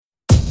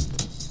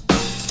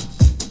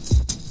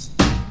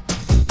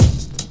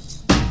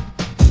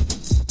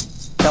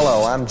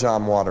Hello, I'm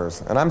John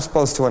Waters, and I'm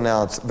supposed to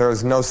announce there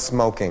is no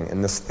smoking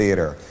in this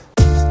theater,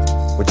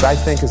 which I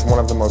think is one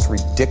of the most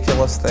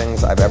ridiculous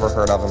things I've ever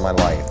heard of in my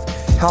life.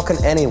 How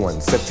can anyone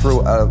sit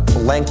through a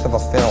length of a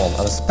film,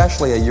 and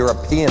especially a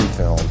European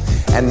film,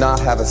 and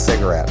not have a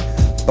cigarette?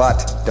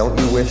 But don't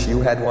you wish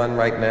you had one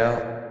right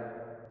now?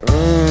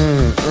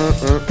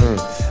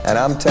 And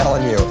I'm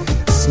telling you,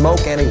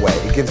 smoke anyway.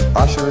 It gives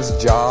ushers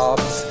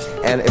jobs,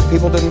 and if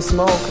people didn't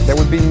smoke, there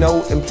would be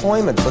no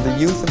employment for the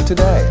youth of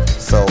today.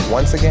 So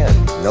once again,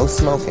 no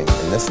smoking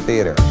in this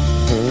theater.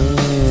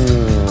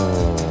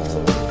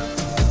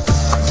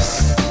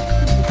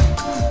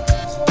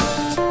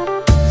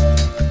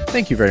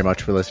 Thank you very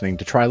much for listening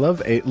to Try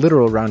Love, a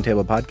literal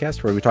roundtable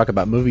podcast where we talk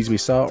about movies we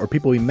saw or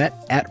people we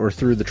met at or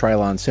through the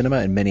Trilon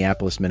Cinema in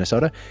Minneapolis,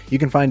 Minnesota. You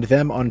can find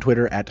them on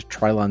Twitter at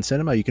Trilon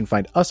Cinema. You can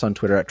find us on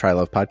Twitter at Try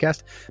Love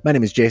Podcast. My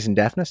name is Jason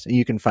Daphnis, and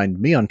you can find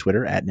me on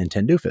Twitter at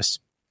Nintendoofus.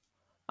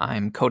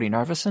 I'm Cody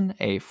Narveson.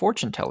 A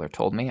fortune teller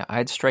told me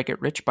I'd strike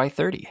it rich by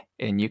 30,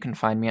 and you can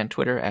find me on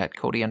Twitter at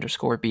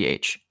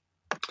Cody_BH.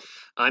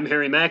 I'm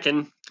Harry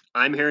Mackin.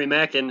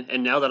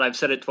 And now that I've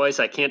said it twice,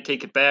 I can't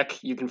take it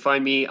back. You can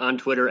find me on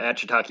Twitter at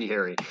Shiitake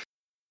Harry.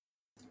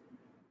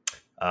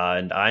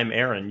 And I'm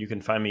Aaron. You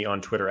can find me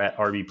on Twitter at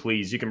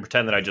RBPlease. You can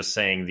pretend that I just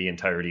sang the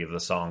entirety of the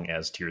song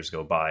as tears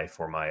go by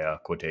for my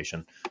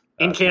quotation.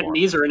 In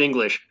Cantonese or in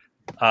English?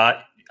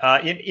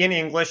 In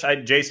English.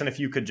 Jason, if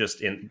you could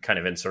just kind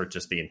of insert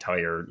just the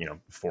entire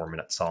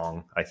 4-minute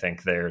song, I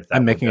think there.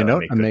 I'm making a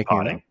note. I'm making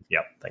a note.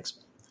 Yep, thanks.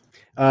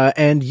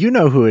 And you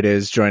know who it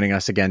is joining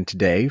us again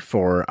today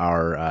for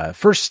our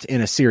first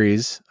in a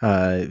series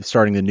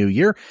starting the new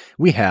year.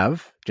 We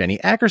have Jenny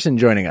Ackerson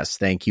joining us.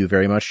 Thank you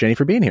very much, Jenny,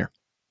 for being here.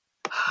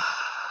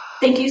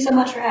 Thank you so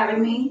much for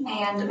having me.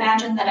 And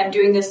imagine that I'm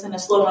doing this in a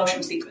slow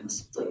motion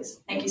sequence, please.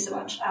 Thank you so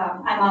much.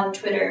 I'm on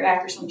Twitter,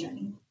 Ackerson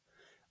Jenny.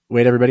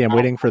 Wait, everybody. I'm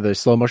waiting for the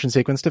slow motion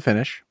sequence to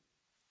finish.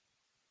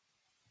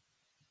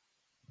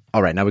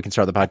 All right, now we can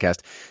start the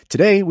podcast.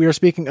 Today, we are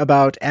speaking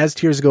about As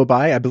Tears Go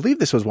By. I believe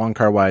this was Wong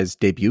Kar-wai's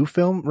debut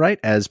film, right?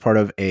 As part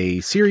of a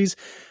series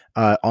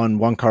on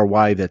Wong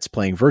Kar-wai that's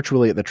playing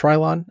virtually at the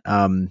Trilon.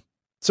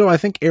 So I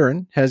think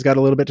Aaron has got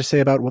a little bit to say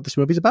about what this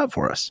movie's about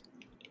for us.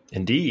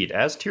 Indeed.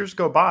 As Tears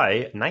Go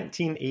By,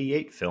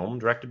 1988 film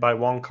directed by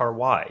Wong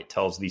Kar-wai,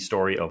 tells the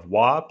story of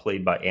Wah,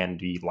 played by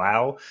Andy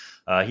Lau.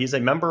 He's a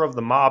member of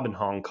the mob in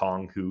Hong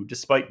Kong who,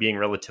 despite being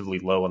relatively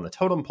low on the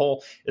totem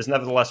pole, is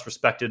nevertheless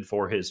respected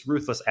for his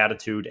ruthless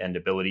attitude and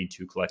ability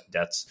to collect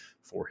debts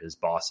for his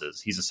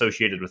bosses. He's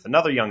associated with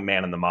another young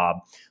man in the mob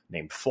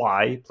named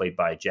Fly, played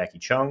by Jackie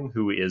Chung,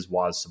 who is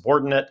Wah's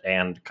subordinate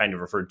and kind of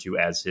referred to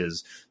as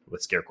his,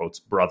 with scare quotes,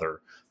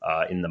 brother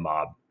in the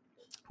mob.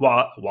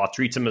 Wah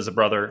treats him as a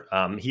brother.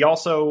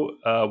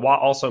 Wah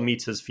also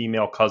meets his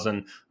female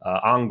cousin,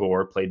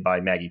 Angkor, played by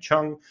Maggie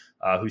Chung,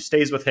 who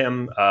stays with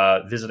him,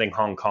 visiting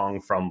Hong Kong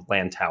from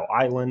Lantau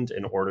Island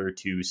in order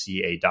to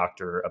see a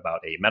doctor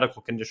about a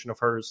medical condition of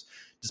hers.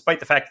 Despite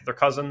the fact that they're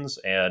cousins,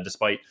 and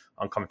despite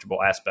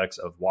uncomfortable aspects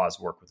of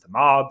Wah's work with the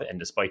mob, and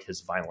despite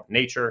his violent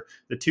nature,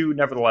 the two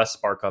nevertheless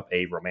spark up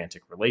a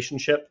romantic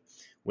relationship.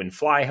 When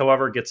Fly,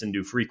 however, gets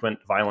into frequent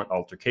violent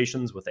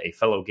altercations with a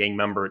fellow gang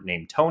member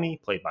named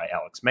Tony, played by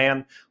Alex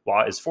Mann,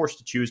 Wah is forced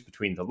to choose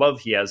between the love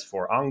he has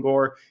for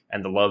Angkor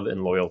and the love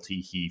and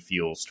loyalty he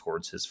feels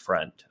towards his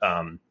friend.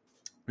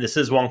 This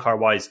is Wong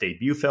Kar-wai's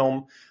debut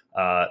film.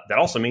 That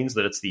also means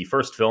that it's the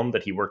first film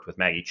that he worked with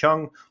Maggie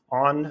Chung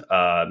on.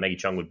 Maggie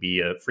Chung would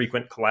be a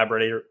frequent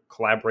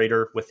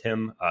collaborator with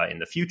him in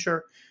the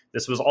future.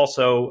 This was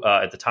also,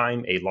 at the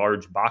time, a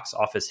large box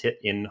office hit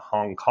in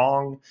Hong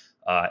Kong,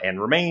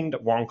 and remained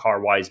Wong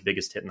Kar-wai's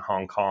biggest hit in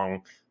Hong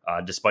Kong,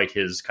 despite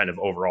his kind of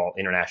overall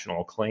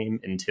international acclaim,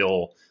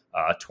 until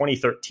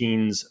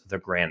 2013's The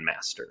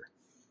Grandmaster.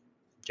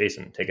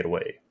 Jason, take it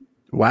away.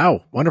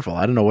 Wow, wonderful.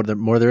 I don't know what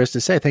more there is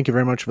to say. Thank you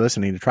very much for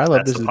listening to Try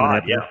Love. That's the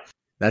pod, yeah.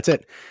 That's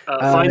it.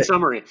 Fine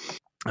summary.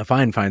 A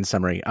fine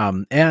summary.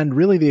 And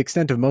really the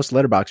extent of most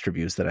Letterboxd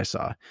reviews that I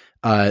saw.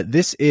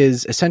 This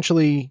is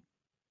essentially...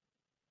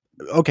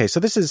 Okay, so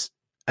this is...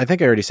 I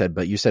think I already said,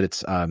 but you said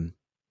it's...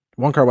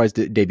 Wong Kar-wai's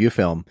debut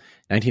film,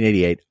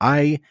 1988.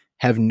 I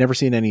have never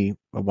seen any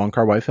Wong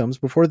Kar-wai films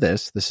before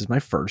this. This is my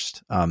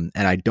first. And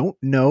I don't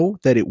know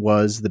that it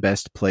was the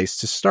best place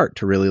to start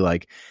to really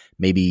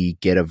maybe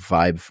get a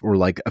vibe or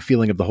a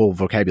feeling of the whole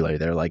vocabulary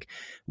there.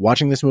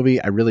 Watching this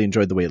movie, I really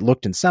enjoyed the way it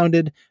looked and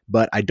sounded,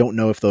 but I don't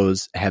know if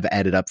those have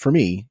added up for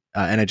me.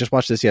 And I just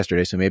watched this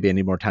yesterday, so maybe I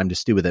need more time to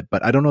stew with it,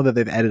 but I don't know that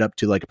they've added up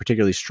to a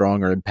particularly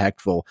strong or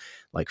impactful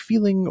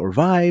feeling or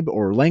vibe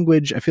or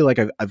language. I feel like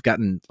I've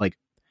gotten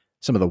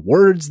some of the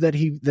words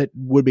that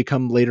would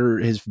become later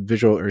his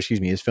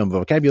film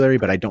vocabulary,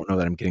 but I don't know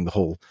that I'm getting the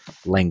whole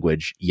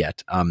language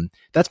yet.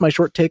 That's my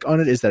short take on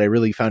it, is that I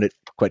really found it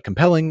quite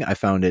compelling. I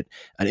found it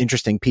an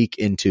interesting peek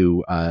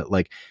into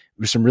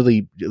some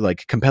really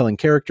compelling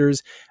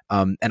characters.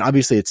 And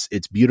obviously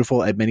it's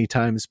beautiful at many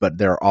times, but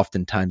there are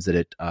often times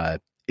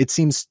that it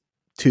seems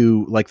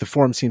to the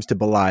form seems to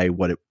belie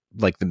what it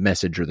like the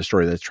message or the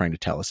story that's trying to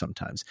tell us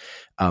sometimes.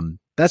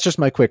 That's just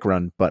my quick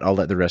run, but I'll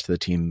let the rest of the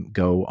team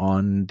go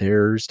on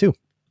theirs too.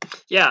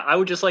 Yeah, I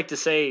would just like to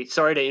say,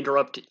 sorry to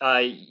interrupt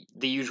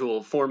the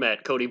usual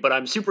format, Cody, but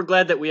I'm super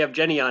glad that we have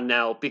Jenny on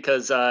now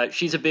because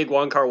she's a big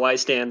Wong Kar-wai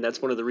stan.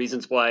 That's one of the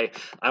reasons why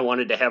I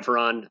wanted to have her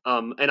on,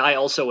 and I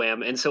also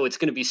am. And so it's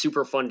going to be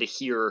super fun to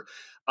hear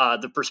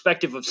the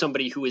perspective of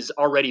somebody who is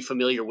already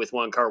familiar with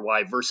Wong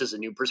Kar-wai versus a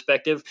new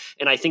perspective.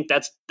 And I think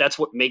that's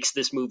what makes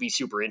this movie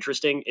super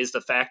interesting, is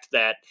the fact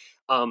that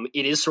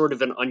it is sort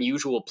of an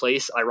unusual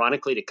place,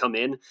 ironically, to come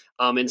in.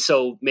 And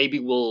so maybe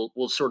we'll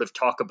sort of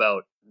talk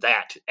about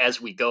that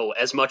as we go,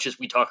 as much as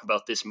we talk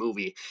about this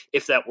movie,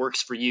 if that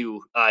works for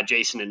you,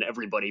 Jason, and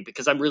everybody,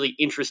 because I'm really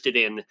interested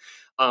in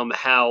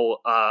how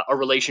a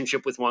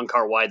relationship with Wong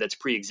Kar-wai that's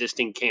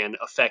pre-existing can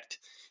affect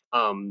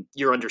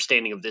your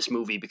understanding of this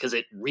movie, because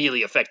it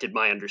really affected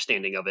my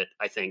understanding of it,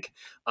 I think.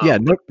 Yeah,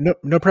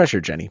 no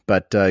pressure, Jenny,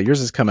 but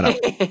yours is coming up.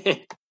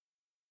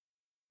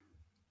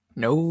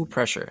 No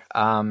pressure.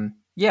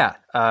 Yeah,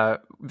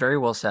 very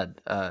well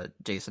said,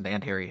 Jason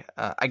and Harry.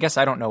 I guess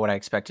I don't know what I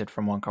expected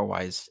from Wong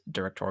Kar-wai's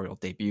directorial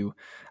debut.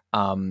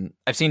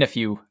 I've seen a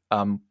few,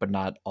 but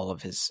not all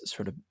of his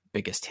sort of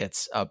biggest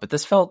hits. But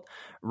this felt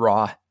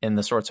raw in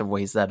the sorts of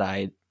ways that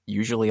I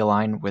usually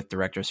align with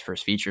directors'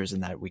 first features, in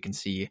that we can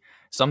see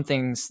some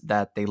things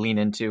that they lean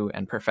into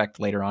and perfect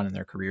later on in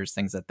their careers,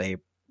 things that they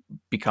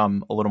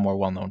become a little more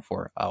well-known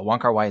for. Wong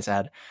Kar-wai has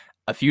had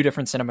a few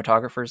different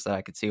cinematographers that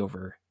I could see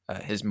over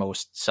his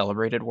most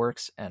celebrated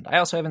works, and I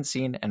also haven't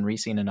seen and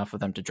re-seen enough of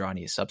them to draw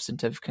any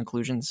substantive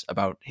conclusions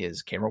about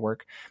his camera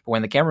work. But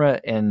when the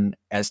camera in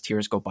As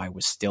Tears Go By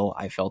was still,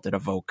 I felt it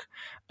evoke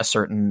a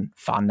certain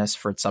fondness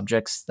for its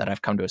subjects that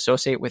I've come to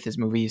associate with his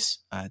movies.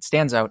 It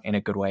stands out in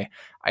a good way.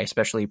 I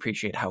especially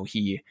appreciate how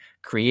he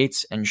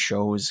creates and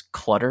shows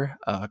clutter,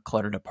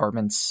 cluttered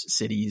apartments,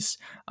 cities,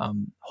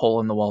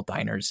 hole-in-the-wall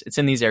diners. It's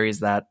in these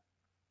areas that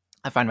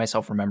I find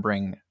myself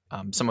remembering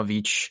some of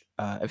each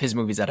of his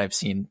movies that I've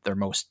seen, their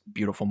most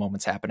beautiful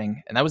moments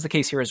happening. And that was the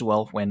case here as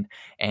well, when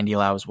Andy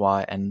Lau's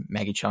Wah and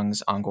Maggie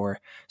Cheung's Angkor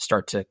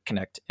start to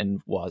connect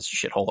in Wah's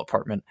shithole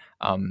apartment.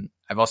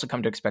 I've also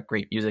come to expect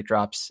great music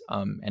drops,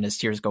 and As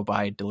Tears Go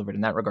By delivered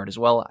in that regard as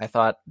well. I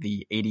thought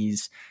the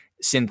 80s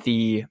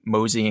synthy,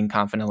 moseying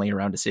confidently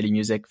around a city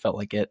music felt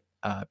like it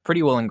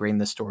pretty well ingrained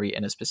the story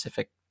in a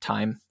specific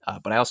time,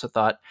 but I also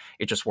thought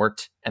it just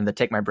worked, and the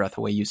Take My Breath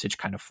Away usage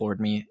kind of floored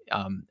me.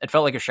 It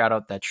felt like a shout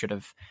out that should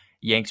have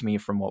yanked me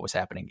from what was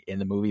happening in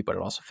the movie, but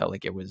it also felt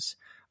like it was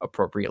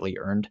appropriately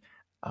earned.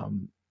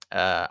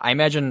 I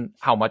imagine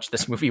how much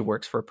this movie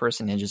works for a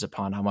person hinges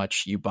upon how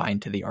much you buy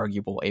into the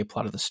arguable A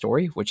plot of the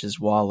story, which is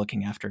Wah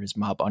looking after his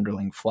mob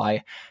underling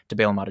Fly to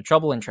bail him out of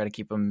trouble and try to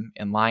keep him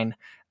in line.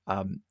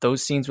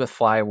 Those scenes with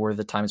Fly were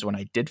the times when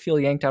I did feel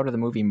yanked out of the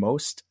movie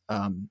most,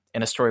 in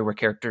a story where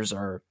characters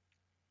are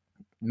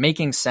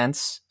making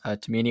sense,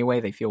 to me anyway.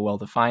 They feel well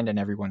defined and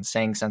everyone's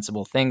saying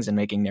sensible things and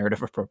making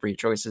narrative appropriate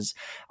choices.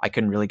 I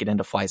couldn't really get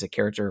into Fly as a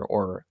character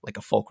or like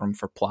a fulcrum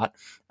for plot.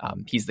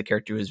 He's the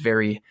character who is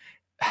very,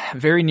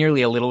 very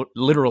nearly a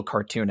literal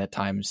cartoon at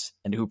times,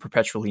 and who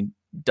perpetually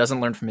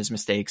doesn't learn from his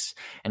mistakes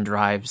and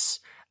drives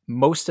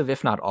most of,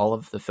 if not all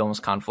of, the film's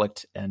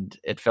conflict. And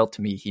it felt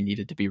to me he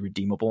needed to be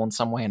redeemable in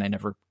some way, and I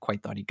never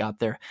quite thought he got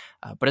there.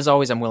 But as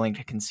always, I'm willing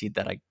to concede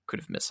that I could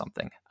have missed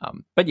something.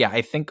 But yeah,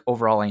 I think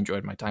overall I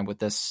enjoyed my time with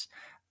this.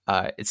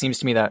 It seems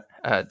to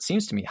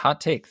me,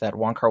 hot take, that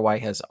Wong Kar-wai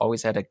has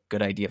always had a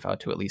good idea of how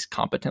to at least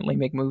competently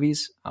make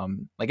movies.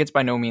 Like, it's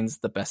by no means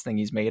the best thing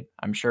he's made,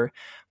 I'm sure,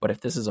 but if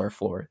this is our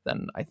floor,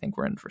 then I think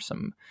we're in for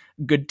some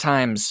good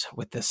times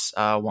with this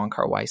Wong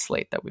Kar-wai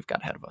slate that we've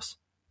got ahead of us.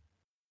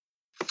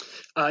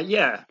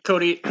 Yeah,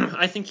 Cody,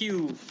 I think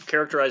you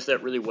characterized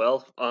that really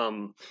well.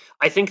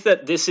 I think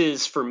that this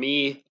is, for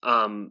me,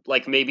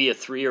 like maybe a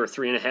 3 or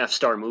 3.5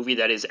 star movie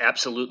that is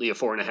absolutely a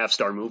 4.5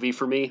 star movie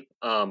for me.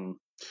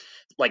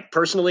 Like,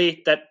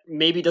 personally, that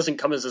maybe doesn't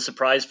come as a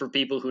surprise for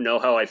people who know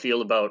how I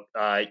feel about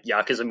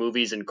Yakuza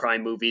movies and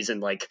crime movies and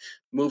like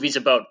movies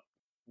about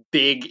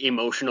big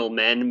emotional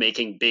men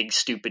making big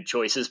stupid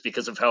choices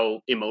because of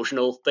how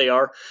emotional they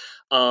are.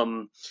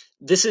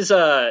 This is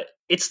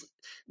it's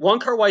Wong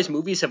Kar-wai's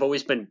movies have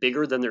always been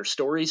bigger than their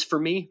stories for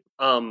me.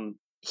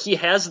 He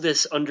has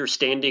this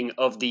understanding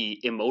of the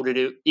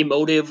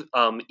emotive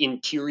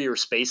interior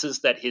spaces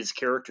that his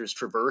characters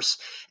traverse,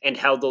 and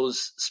how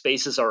those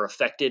spaces are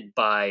affected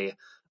by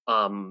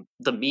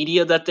the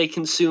media that they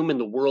consume and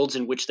the worlds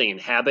in which they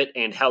inhabit,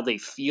 and how they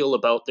feel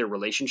about their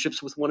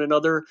relationships with one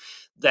another,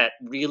 that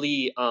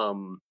really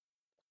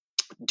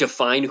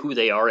define who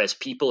they are as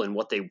people and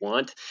what they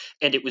want.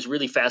 And it was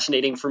really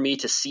fascinating for me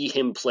to see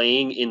him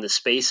playing in the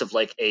space of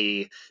like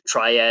a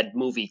triad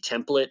movie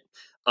template,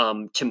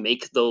 to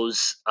make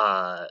those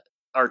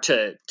or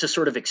to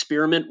sort of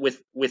experiment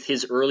with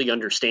his early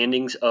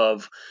understandings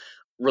of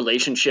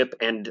relationship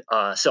and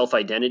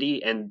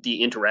self-identity and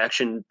the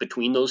interaction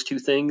between those two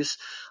things.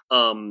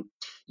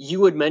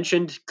 You had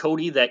mentioned,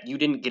 Cody, that you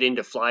didn't get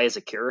into Fly as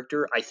a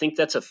character. I think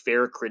that's a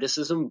fair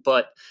criticism,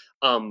 but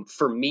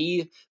for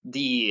me,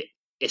 the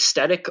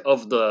aesthetic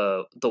of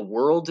the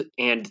world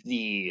and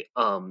the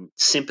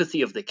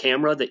sympathy of the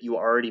camera that you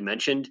already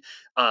mentioned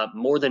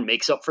more than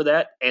makes up for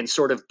that, and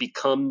sort of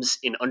becomes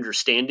an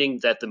understanding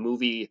that the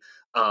movie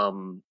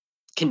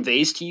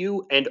conveys to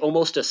you, and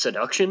almost a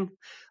seduction.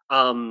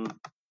 Um,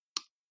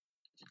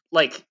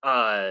 like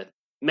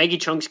Maggie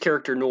Chung's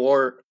character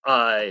Noor,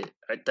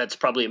 that's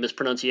probably a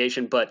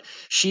mispronunciation, but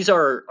she's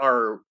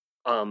our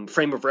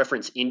frame of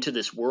reference into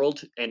this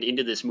world and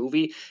into this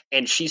movie,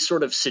 and she's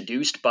sort of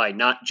seduced by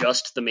not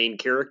just the main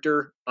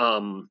character,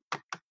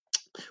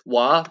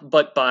 Wa,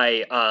 but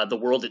by the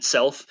world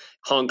itself,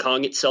 Hong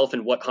Kong itself,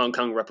 and what Hong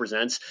Kong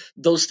represents.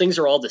 Those things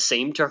are all the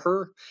same to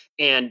her,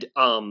 and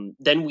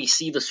then we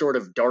see the sort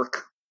of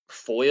dark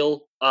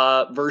foil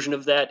version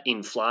of that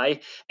in Fly,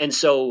 and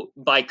so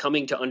by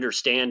coming to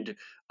understand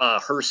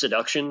her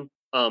seduction,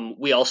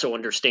 we also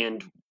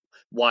understand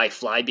why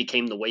Fly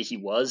became the way he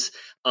was,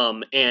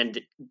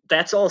 and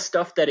that's all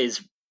stuff that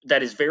is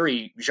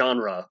very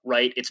genre,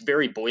 right? It's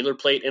very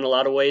boilerplate in a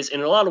lot of ways.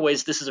 And in a lot of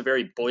ways, this is a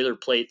very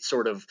boilerplate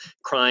sort of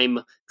crime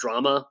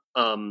drama,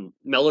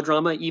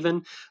 melodrama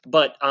even.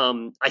 But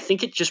I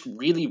think it just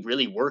really,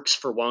 really works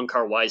for Wong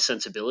Kar-wai's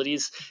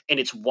sensibilities. And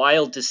it's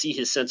wild to see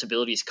his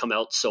sensibilities come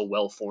out so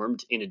well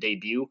formed in a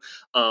debut.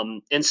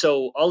 And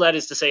so all that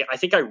is to say, I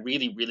think I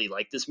really, really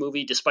like this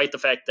movie, despite the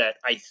fact that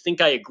I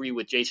think I agree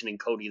with Jason and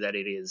Cody that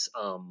it is,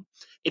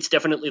 it's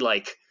definitely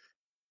like,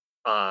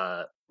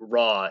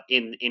 raw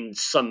in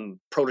some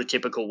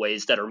prototypical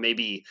ways that are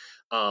maybe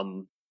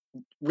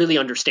really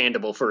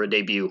understandable for a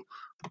debut.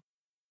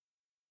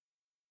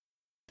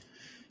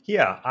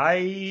 Yeah,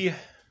 I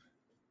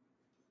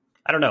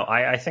don't know.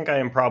 I think I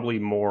am probably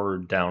more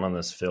down on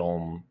this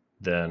film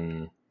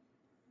than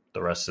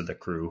the rest of the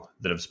crew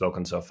that have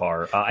spoken so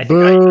far. I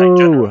think I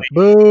generally,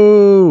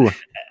 boo.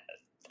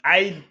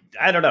 I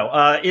don't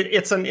know.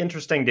 It's an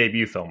interesting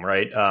debut film,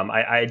 right?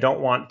 I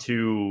don't want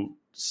to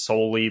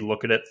solely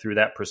look at it through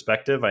that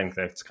perspective. I think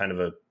that's kind of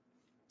a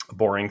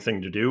boring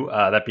thing to do.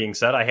 That being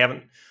said, I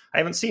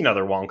haven't seen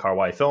other Wong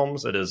Kar-wai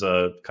films. It is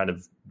a kind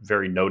of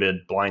very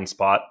noted blind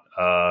spot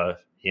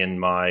in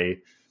my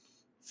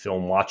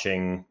film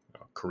watching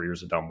career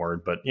is a dumb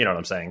word, but you know what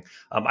I'm saying.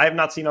 I have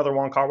not seen other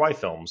Wong Kar-wai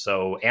films,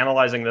 so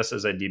analyzing this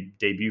as a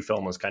debut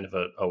film is kind of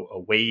a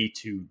way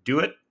to do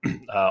it.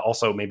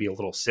 Also, maybe a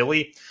little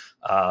silly.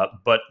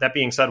 But that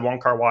being said, Wong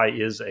Kar-wai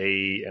is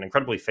an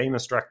incredibly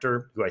famous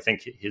director who I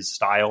think his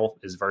style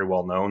is very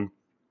well known.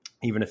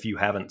 Even if you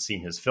haven't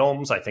seen his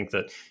films, I think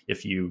that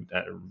if you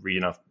read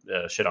enough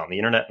shit on the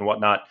internet and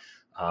whatnot,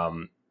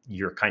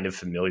 you're kind of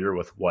familiar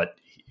with what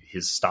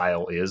his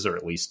style is, or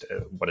at least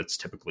what it's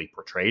typically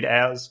portrayed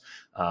as.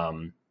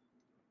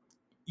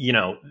 You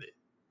know,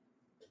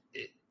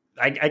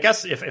 I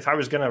guess if I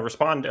was going to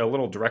respond a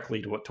little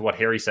directly to what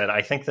Harry said,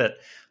 I think that,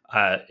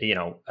 you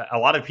know, a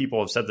lot of people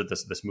have said that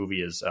this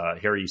movie is,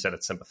 Harry, you said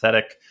it's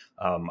sympathetic.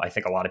 I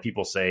think a lot of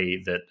people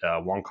say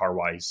that Wong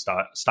Kar-wai's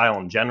style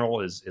in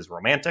general is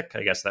romantic.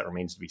 I guess that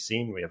remains to be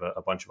seen. We have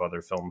a bunch of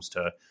other films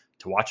to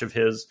watch of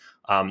his.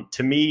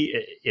 To me,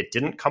 it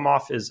didn't come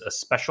off as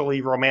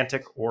especially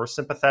romantic or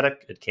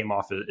sympathetic. It came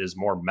off as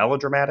more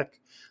melodramatic.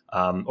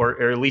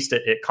 Or at least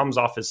it comes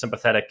off as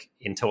sympathetic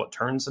until it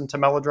turns into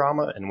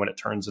melodrama. And when it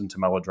turns into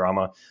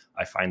melodrama,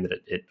 I find that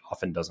it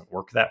often doesn't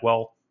work that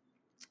well.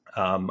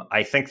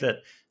 I think that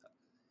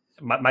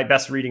my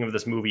best reading of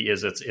this movie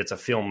is it's a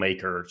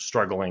filmmaker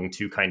struggling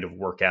to kind of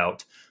work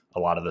out a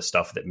lot of the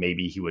stuff that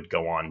maybe he would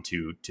go on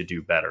to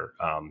do better.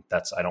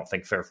 That's, I don't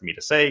think, fair for me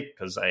to say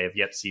because I have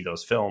yet to see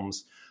those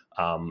films.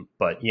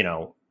 But you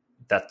know,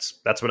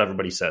 that's what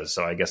everybody says.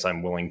 So I guess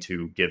I'm willing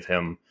to give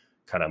him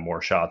kind of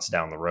more shots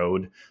down the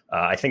road.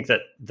 I think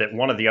that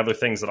one of the other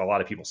things that a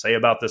lot of people say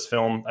about this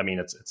film, I mean,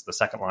 it's the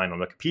second line on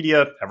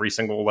Wikipedia. Every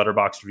single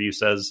Letterboxd review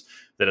says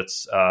that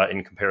it's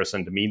in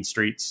comparison to Mean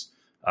Streets,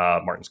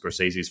 Martin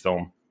Scorsese's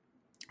film,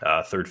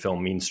 third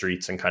film, Mean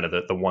Streets, and kind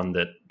of the one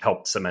that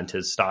helped cement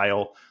his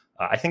style.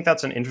 I think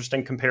that's an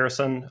interesting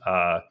comparison.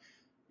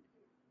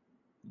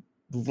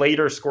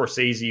 Later,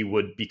 Scorsese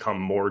would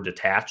become more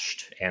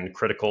detached and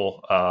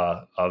critical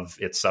of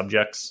its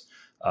subjects.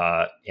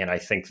 And I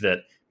think that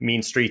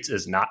Mean Streets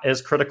is not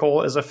as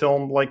critical as a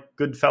film like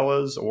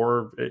Goodfellas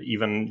or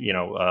even, you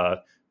know,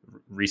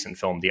 recent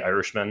film, The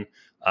Irishman.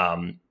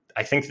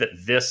 I think that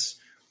this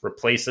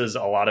replaces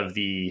a lot of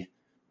the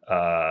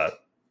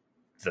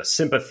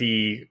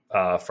sympathy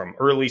from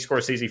early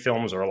Scorsese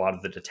films or a lot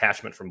of the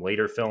detachment from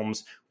later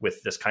films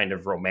with this kind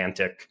of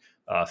romantic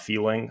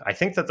feeling. I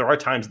think that there are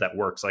times that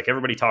works. Like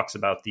everybody talks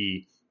about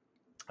the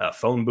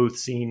phone booth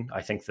scene.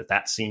 I think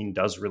that scene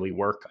does really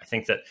work. I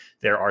think that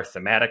there are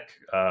thematic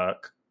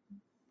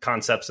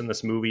concepts in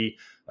this movie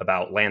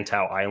about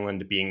Lantau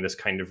Island being this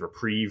kind of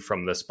reprieve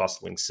from this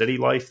bustling city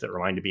life that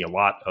reminded me a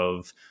lot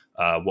of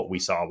what we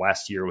saw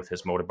last year with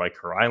his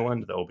Motorbiker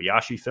Island, the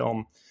Obayashi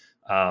film.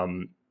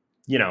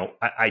 You know,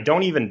 I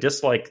don't even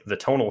dislike the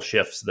tonal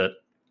shifts that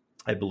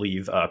I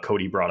believe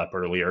Cody brought up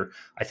earlier.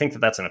 I think that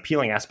that's an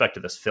appealing aspect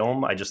of this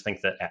film. I just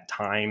think that at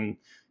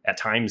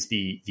times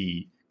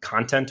the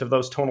content of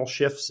those tonal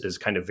shifts is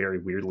kind of very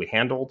weirdly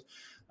handled.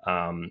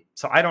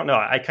 So I don't know.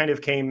 I kind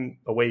of came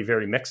away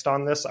very mixed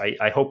on this.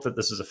 I hope that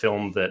this is a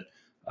film that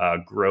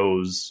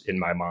grows in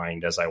my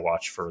mind as I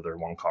watch further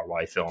Wong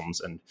Kar-wai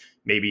films, and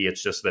maybe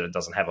it's just that it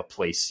doesn't have a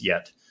place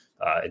yet.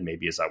 And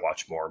maybe as I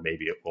watch more,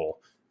 maybe it will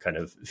kind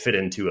of fit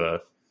into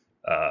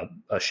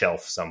a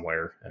shelf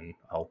somewhere, and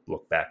I'll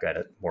look back at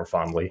it more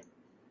fondly.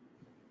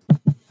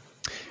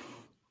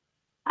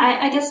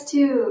 I guess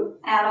to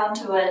add on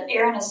to what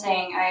Aaron is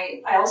saying,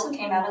 I also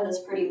came out of this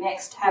pretty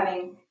mixed,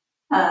 having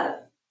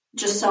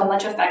just so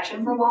much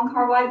affection for Wong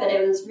Kar-wai, but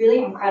it was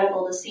really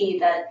incredible to see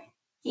that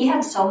he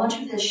had so much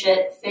of his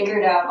shit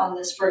figured out on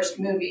this first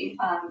movie.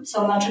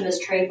 So much of his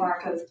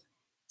trademark of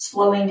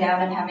slowing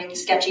down and having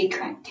sketchy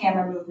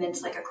camera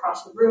movements like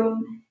across the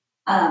room,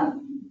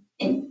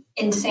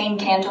 insane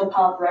canto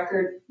pop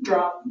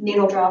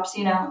needle drops,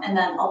 and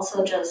then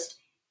also just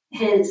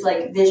his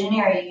like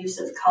visionary use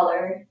of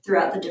color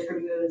throughout the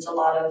different moods, a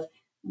lot of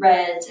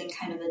reds and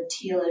kind of a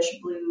tealish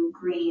blue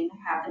green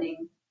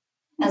happening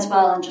as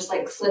well, and just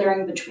like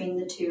flittering between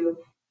the two.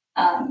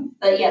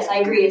 But yes, I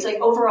agree. It's like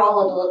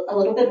overall a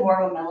little bit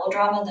more of a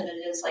melodrama than it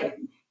is like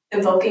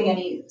evoking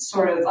any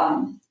sort of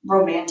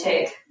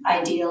romantic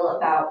ideal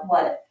about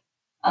what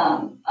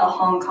a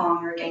Hong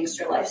Kong or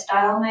gangster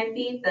lifestyle might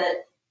be.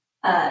 But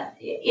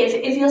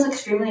it feels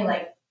extremely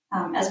like,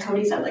 as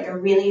Cody said, like a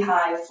really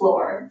high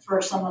floor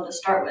for someone to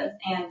start with.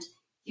 And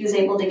he was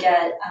able to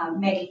get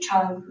Maggie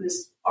Cheung,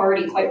 who's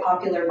already quite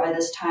popular by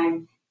this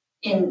time,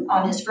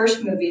 on his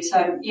first movie. So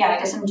I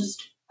guess I'm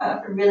just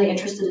really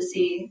interested to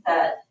see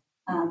that.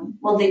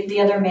 The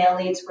other male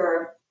leads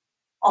were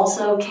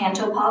also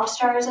canto pop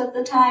stars at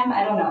the time.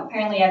 I don't know.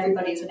 Apparently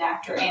everybody's an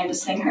actor and a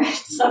singer.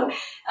 So,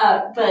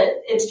 but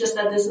it's just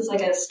that this is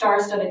like a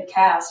star-studded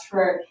cast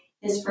for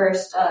his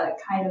first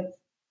kind of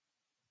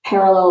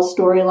parallel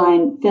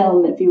storyline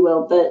film, if you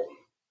will. But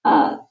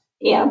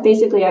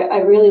basically I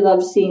really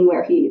loved seeing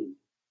where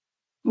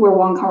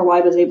Wong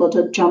Kar-wai was able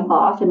to jump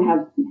off and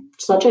have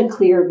such a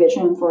clear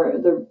vision for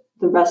the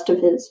rest of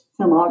his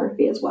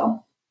filmography as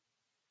well.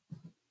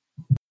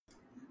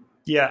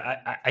 Yeah,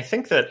 I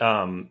think that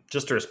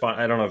just to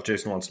respond, I don't know if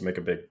Jason wants to make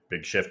a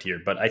big shift here,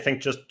 but I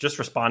think just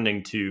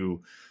responding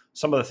to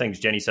some of the things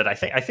Jenny said, I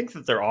think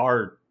that there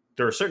are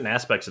certain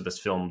aspects of this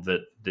film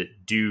that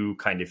do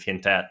kind of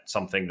hint at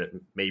something that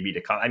maybe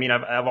to come. I mean,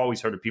 I've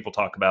always heard of people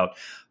talk about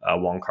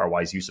Wong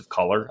Kar-wai's use of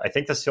color. I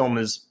think this film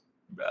is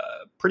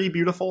pretty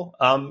beautiful,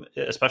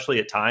 especially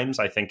at times.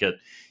 I think it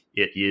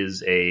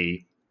is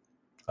a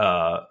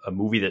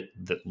movie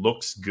that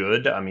looks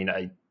good. I mean,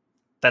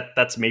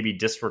 that's maybe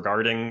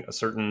disregarding a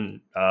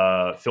certain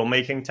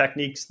filmmaking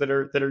techniques that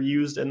are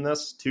used in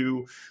this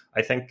to,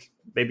 I think,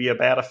 maybe a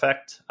bad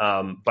effect.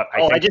 But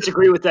I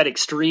disagree with that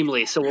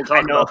extremely. So we'll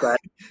talk about that.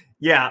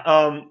 Yeah,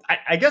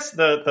 I guess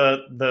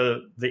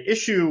the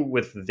issue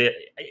with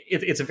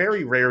it's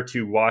very rare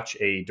to watch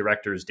a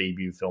director's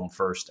debut film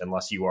first,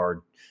 unless you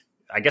are,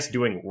 I guess,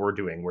 doing what we're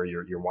doing, where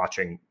you're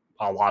watching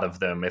a lot of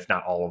them, if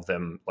not all of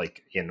them,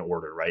 like in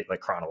order, right?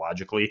 Like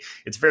chronologically.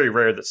 It's very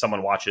rare that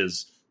someone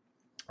watches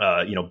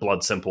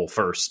Blood Simple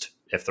first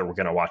if they're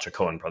going to watch a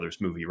Coen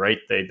Brothers movie, right?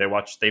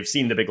 They've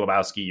seen The Big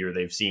Lebowski or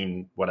they've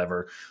seen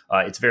whatever.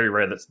 It's very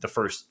rare that the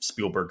first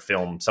Spielberg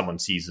film someone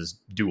sees is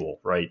Duel,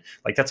 right?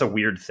 Like that's a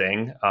weird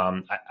thing.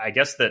 I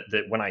guess that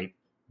when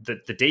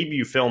the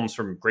debut films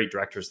from great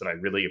directors that I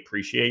really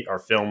appreciate are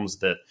films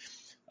that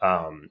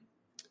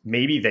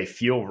maybe they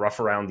feel rough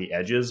around the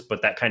edges,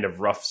 but that kind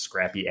of rough,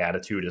 scrappy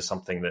attitude is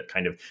something that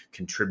kind of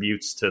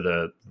contributes to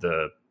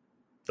the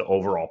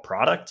overall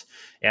product.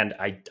 And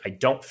I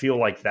don't feel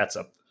like that's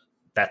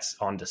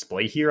on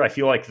display here. I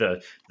feel like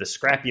the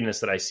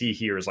scrappiness that I see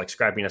here is like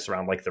scrappiness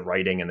around like the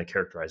writing and the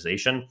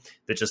characterization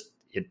that just,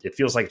 it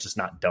feels like it's just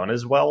not done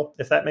as well,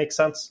 if that makes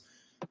sense.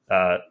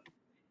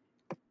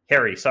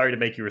 Harry, sorry to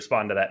make you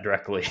respond to that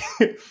directly,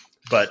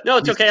 but no,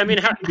 it's okay. I mean,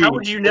 how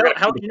would you know?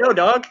 How would you know,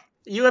 dog?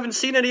 You haven't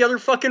seen any other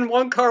fucking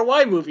Wong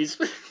Kar-wai movies.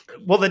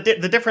 Well, the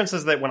difference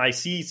is that when I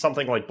see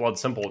something like Blood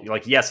Simple,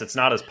 like, yes, it's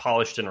not as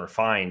polished and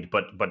refined,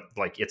 but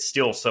like it's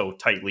still so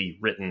tightly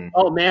written.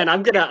 Oh man,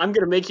 I'm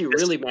gonna make you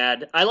really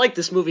mad. I like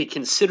this movie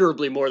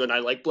considerably more than I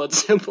like Blood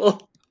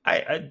Simple.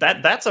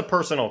 That's a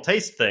personal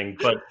taste thing,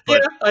 but yeah,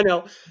 I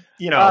know.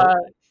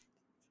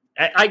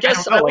 I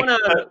guess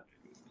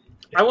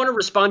I want to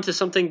respond to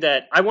something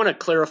that I want to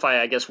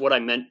clarify, I guess, what I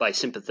meant by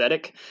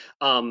sympathetic,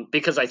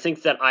 because I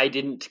think that I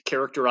didn't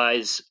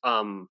characterize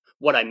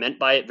what I meant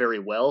by it very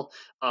well,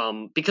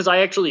 because I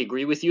actually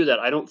agree with you that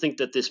I don't think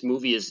that this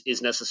movie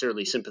is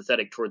necessarily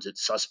sympathetic towards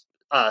its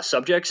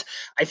subjects.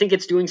 I think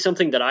it's doing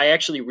something that I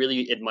actually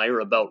really admire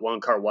about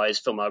Wong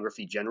Kar-wai's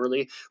filmography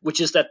generally, which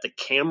is that the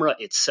camera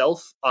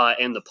itself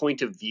and the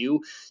point of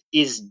view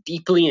is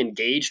deeply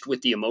engaged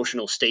with the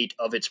emotional state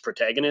of its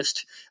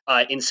protagonist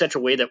in such a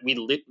way that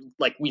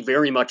we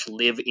very much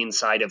live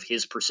inside of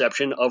his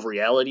perception of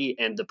reality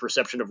and the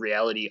perception of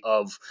reality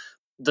of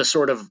the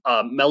sort of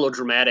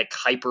melodramatic,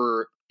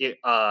 hyper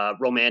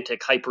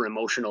romantic, hyper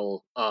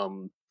emotional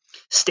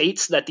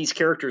states that these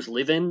characters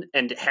live in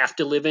and have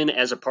to live in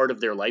as a part of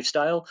their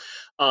lifestyle,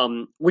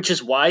 which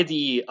is why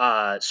the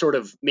sort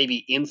of maybe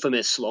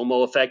infamous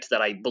slow-mo effect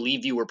that I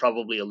believe you were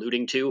probably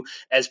alluding to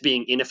as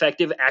being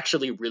ineffective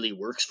actually really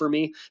works for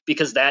me,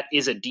 because that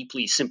is a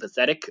deeply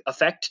sympathetic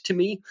effect to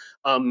me.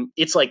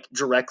 It's like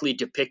directly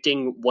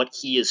depicting what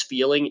he is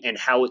feeling and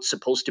how it's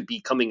supposed to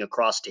be coming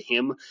across to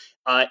him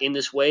in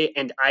this way.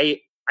 And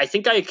I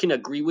think I can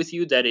agree with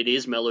you that it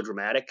is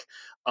melodramatic.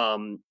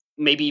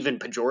 Maybe even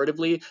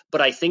pejoratively,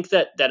 but I think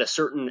that a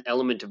certain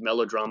element of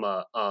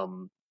melodrama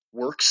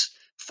works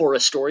for a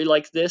story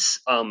like this,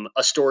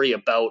 a story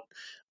about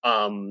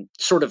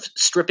sort of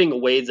stripping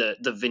away the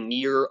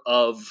veneer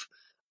of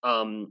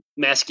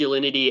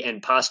masculinity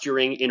and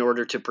posturing in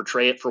order to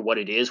portray it for what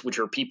it is, which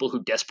are people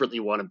who desperately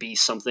want to be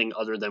something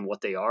other than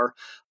what they are.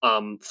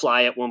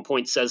 Fly at one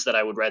point says that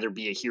I would rather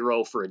be a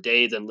hero for a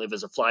day than live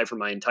as a fly for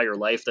my entire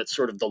life. That's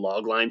sort of the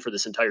log line for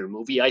this entire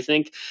movie, I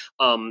think.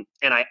 And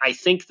I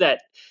think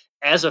that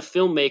as a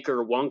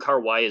filmmaker, Wong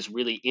Kar-wai is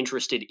really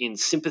interested in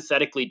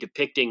sympathetically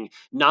depicting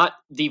not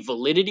the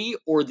validity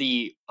or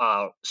the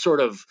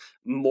sort of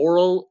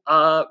moral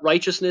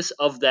righteousness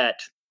of that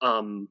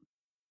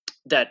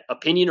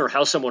opinion or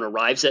how someone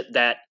arrives at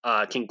that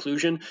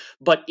conclusion,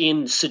 but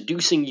in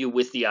seducing you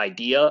with the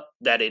idea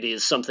that it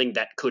is something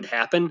that could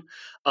happen.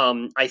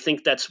 I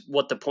think that's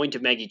what the point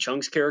of Maggie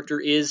Cheung's character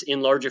is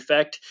in large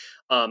effect.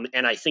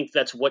 And I think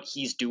that's what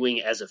he's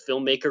doing as a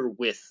filmmaker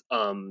with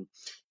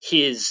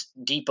his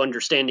deep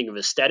understanding of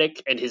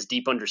aesthetic and his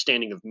deep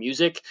understanding of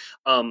music.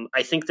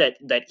 I think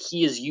that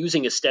he is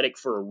using aesthetic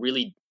for a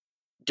really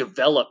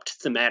developed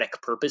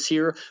thematic purpose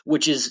here,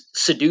 which is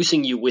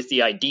seducing you with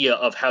the idea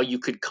of how you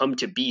could come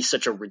to be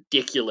such a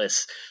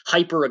ridiculous,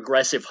 hyper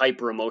aggressive,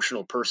 hyper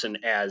emotional person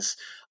as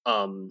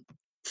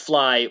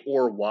Fly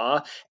or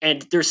Wah.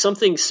 And there's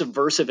something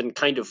subversive and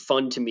kind of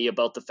fun to me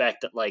about the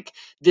fact that like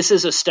this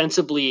is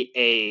ostensibly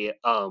a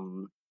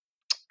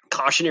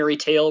cautionary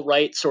tale,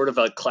 right? Sort of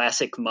a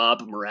classic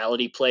mob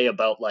morality play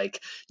about like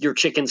your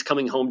chickens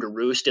coming home to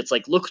roost. It's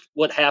like, look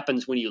what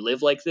happens when you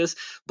live like this.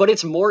 But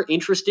it's more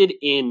interested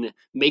in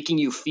making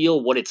you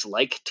feel what it's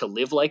like to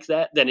live like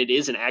that than it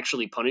is in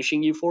actually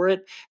punishing you for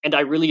it. And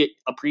I really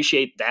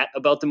appreciate that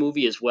about the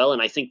movie as well.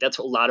 And I think that's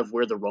a lot of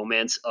where the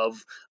romance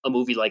of a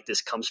movie like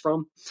this comes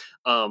from.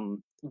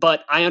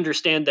 But I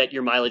understand that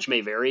your mileage may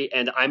vary,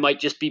 and I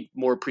might just be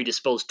more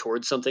predisposed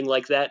towards something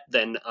like that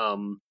than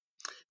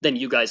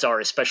you guys are,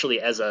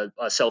 especially as a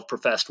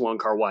self-professed Wong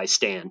Kar-wai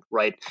stan,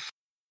 right?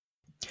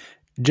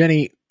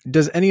 Jenny,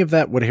 does any of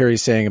that, what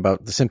Harry's saying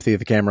about the sympathy of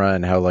the camera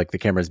and how like the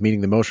camera is meeting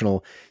the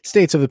emotional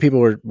states of the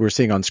people we're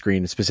seeing on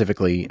screen,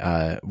 specifically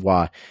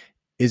Wah,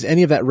 is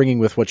any of that ringing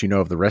with what you know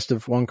of the rest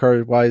of Wong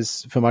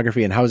Kar-wai's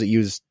filmography, and how is it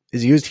used?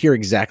 Is it used here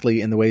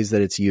exactly in the ways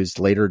that it's used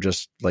later,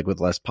 just like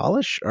with less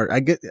polish? Or I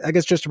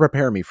guess just to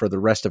prepare me for the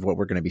rest of what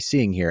we're going to be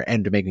seeing here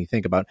and to make me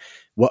think about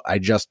what I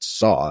just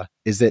saw.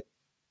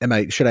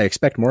 Should I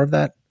expect more of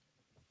that?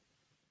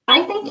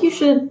 I think you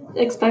should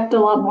expect a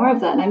lot more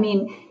of that. I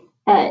mean,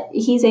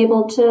 he's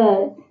able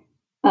to.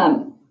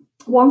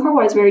 Wong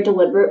Kar-wai is very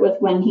deliberate with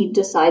when he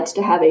decides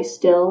to have a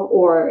still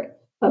or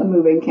a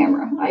moving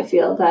camera. I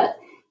feel that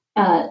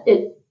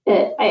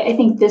I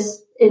think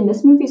this in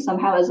this movie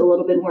somehow is a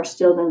little bit more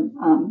still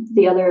than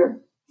the other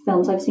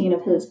films I've seen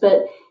of his,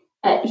 but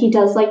he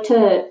does like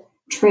to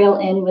trail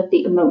in with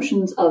the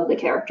emotions of the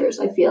characters.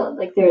 I feel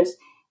like there's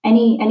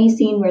any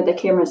scene where the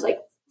camera's like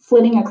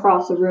flitting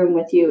across the room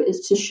with you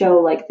is to show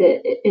like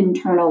the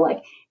internal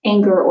like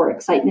anger or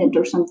excitement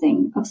or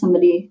something of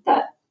somebody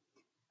that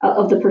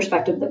of the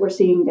perspective that we're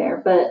seeing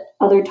there. But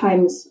other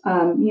times,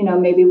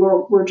 maybe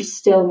we're just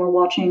still and we're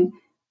watching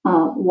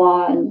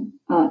Wah and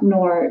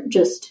Noor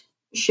just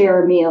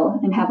share a meal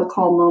and have a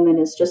calm moment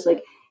is just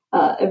like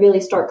a really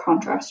stark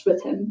contrast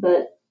with him.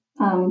 But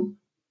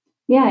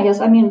I guess,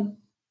 I mean,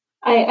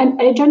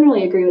 I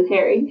generally agree with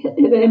Harry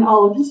in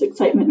all of his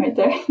excitement right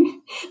there.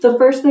 The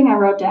first thing I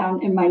wrote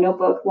down in my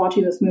notebook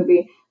watching this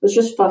movie was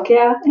just fuck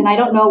yeah. And I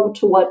don't know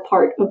to what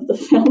part of the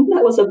film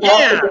that was about,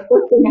 but the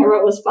first thing I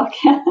wrote was fuck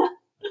yeah.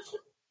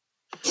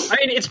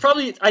 I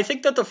mean, I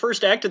think that the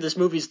first act of this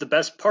movie is the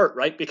best part,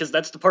 right? Because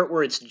that's the part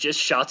where it's just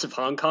shots of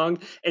Hong Kong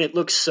and it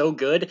looks so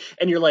good.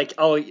 And you're like,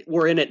 oh,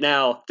 we're in it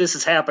now. This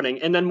is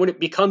happening. And then when it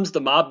becomes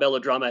the mob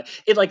melodrama,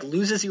 it like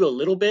loses you a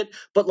little bit.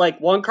 But like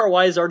Wong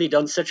Kar-wai has already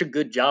done such a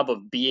good job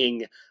of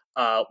being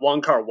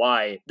Wong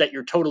Kar-wai that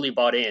you're totally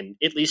bought in,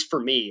 at least for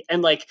me.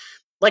 And like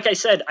I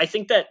said, I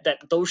think that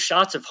those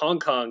shots of Hong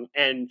Kong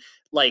and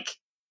like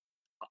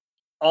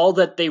all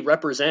that they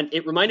represent,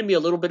 it reminded me a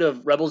little bit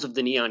of Rebels of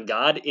the Neon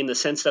God in the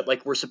sense that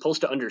like we're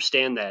supposed to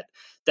understand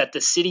that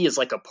the city is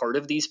like a part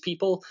of these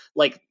people.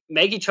 Like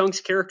Maggie Cheung's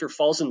character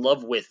falls in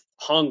love with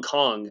Hong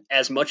Kong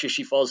as much as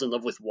she falls in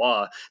love with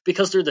Wah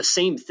because they're the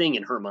same thing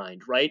in her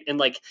mind, right? And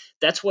like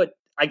that's what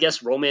I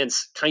guess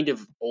romance kind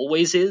of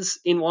always is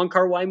in Wong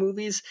Kar-wai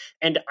movies.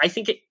 And I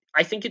think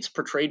I think it's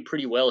portrayed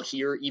pretty well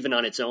here, even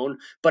on its own.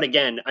 But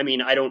again, I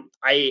mean, I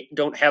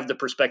don't have the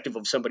perspective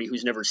of somebody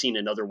who's never seen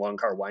another Wong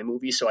Kar-wai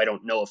movie, so I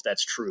don't know if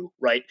that's true,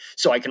 right?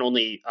 So I can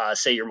only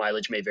say your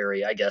mileage may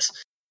vary, I guess.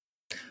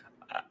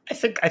 I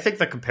think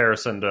the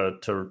comparison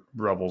to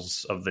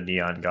Rebels of the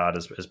Neon God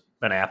is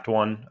an apt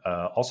one.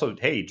 Also,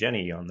 hey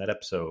Jenny on that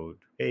episode,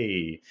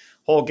 hey,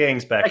 whole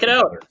gang's back. Check it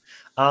out.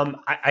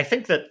 I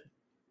think that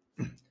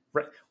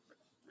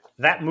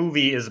that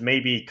movie is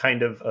maybe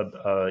kind of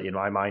in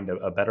my mind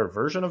a better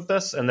version of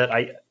this, and that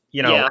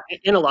yeah,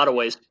 in a lot of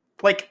ways.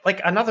 Like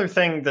another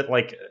thing that,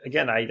 like,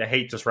 again, I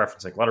hate just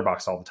referencing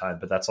Letterboxd all the time,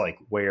 but that's like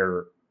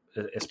where,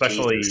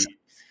 especially. Jesus.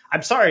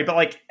 I'm sorry, but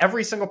like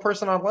every single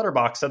person on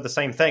Letterboxd said the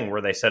same thing,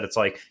 where they said it's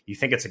like, you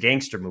think it's a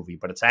gangster movie,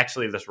 but it's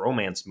actually this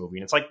romance movie.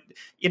 And it's like,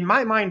 in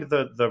my mind,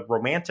 the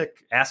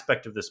romantic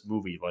aspect of this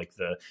movie, like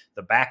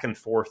the back and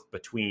forth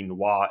between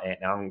Wah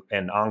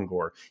and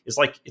Angkor, is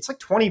like, it's like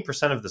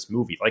 20% of this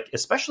movie. Like,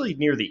 especially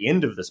near the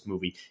end of this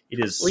movie, it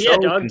is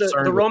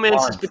the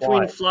romance is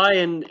between Fly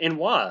and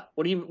Wah.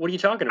 What are you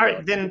talking about?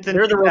 Right, then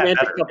they're the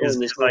romantic couple in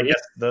this movie. I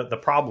guess the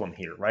problem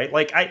here, right?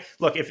 Like,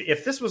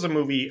 if this was a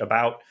movie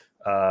about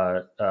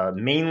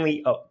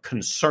mainly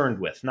concerned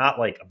with, not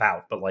like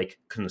about, but like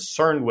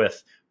concerned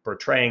with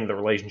portraying the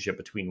relationship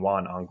between Wah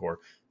and Angkor,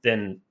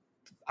 then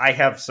I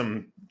have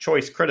some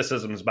choice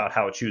criticisms about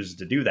how it chooses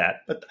to do that,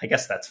 but I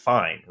guess that's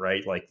fine,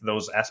 right? Like,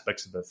 those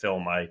aspects of the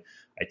film I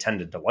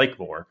tended to like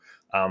more.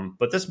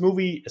 But this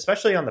movie,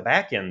 especially on the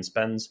back end,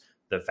 spends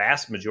the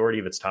vast majority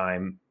of its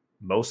time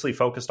mostly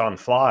focused on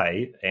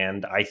Fly,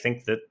 and I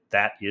think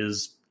that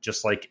is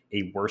just like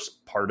a worse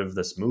part of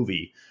this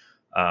movie.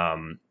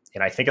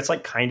 And I think it's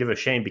like kind of a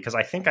shame, because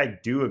I think I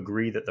do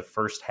agree that the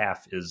first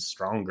half is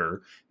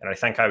stronger. And I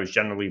think I was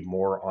generally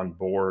more on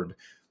board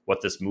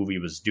what this movie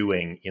was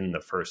doing in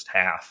the first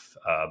half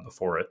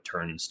before it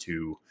turns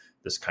to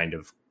this kind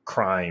of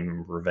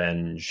crime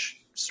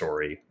revenge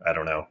story. I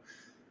don't know.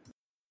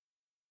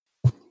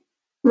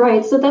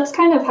 Right. So that's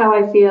kind of how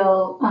I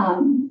feel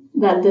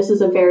that this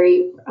is a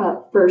very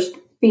first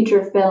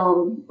feature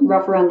film,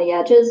 rough around the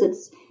edges.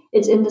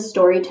 It's in the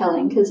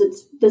storytelling, because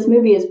this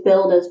movie is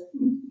billed as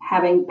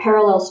having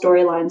parallel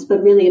storylines,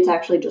 but really it's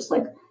actually just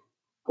like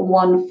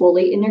one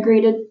fully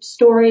integrated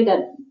story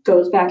that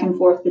goes back and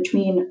forth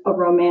between a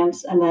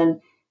romance and then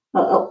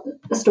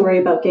a story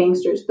about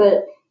gangsters.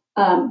 But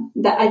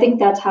I think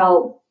that's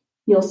how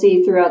you'll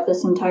see throughout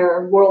this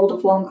entire world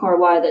of Wong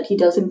Kar-wai that he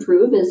does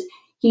improve, is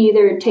he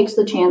either takes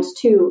the chance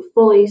to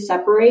fully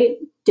separate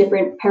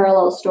different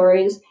parallel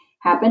stories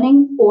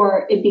happening,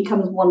 or it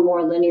becomes one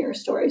more linear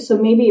story. So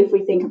maybe if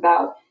we think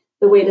about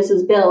the way this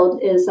is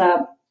billed, is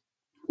that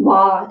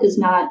Wah is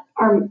not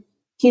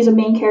he's a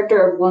main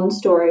character of one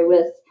story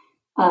with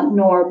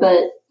Noor,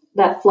 but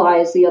that Fly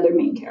is the other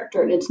main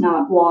character. And it's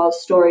not Wah's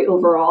story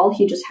overall.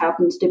 He just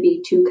happens to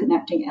be two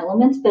connecting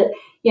elements. But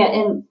yeah,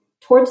 and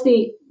towards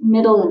the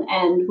middle and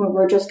end, when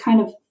we're just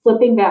kind of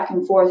flipping back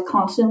and forth,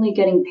 constantly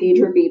getting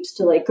pager beeps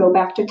to like go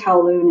back to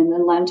Kowloon and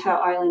then Lantau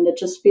Island, it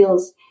just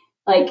feels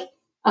like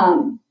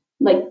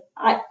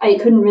I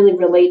couldn't really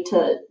relate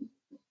to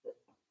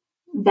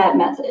that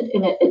method,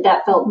 and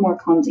that felt more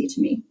clumsy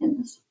to me in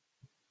this.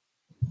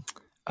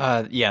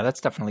 Yeah, that's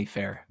definitely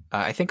fair.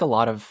 I think a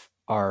lot of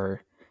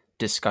our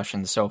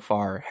discussion so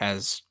far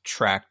has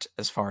tracked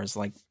as far as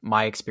like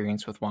my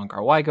experience with Wong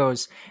Kar-wai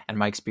goes, and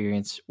my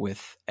experience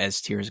with As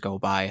Tears Go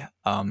By.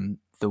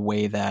 The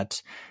way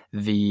that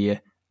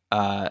that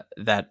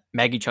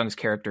Maggie Cheung's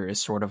character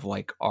is sort of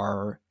like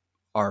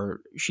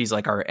she's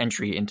like our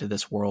entry into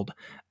this world.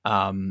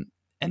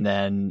 And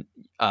then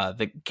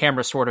the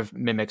camera sort of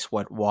mimics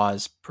what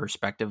Wah's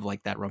perspective,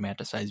 like that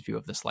romanticized view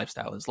of this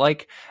lifestyle, is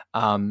like.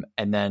 And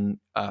then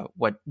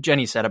what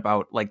Jenny said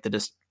about like the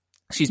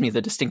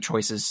distinct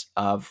choices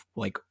of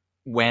like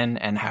when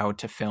and how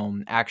to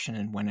film action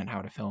and when and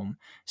how to film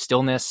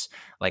stillness,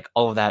 like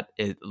all of that.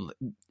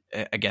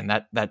 Again,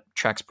 that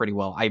tracks pretty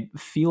well. I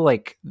feel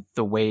like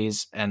the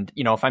ways, and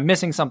if I'm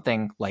missing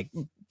something, like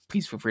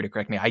please feel free to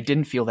correct me. I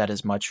didn't feel that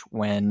as much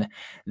when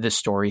the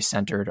story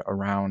centered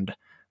around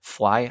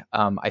Fly.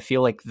 I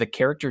feel like the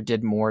character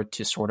did more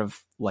to sort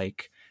of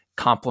like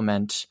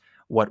complement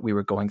what we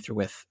were going through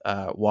with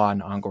Wah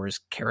and Angkor's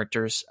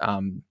characters.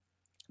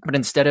 But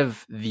instead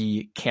of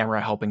the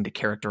camera helping to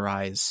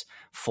characterize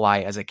Fly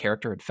as a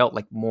character, it felt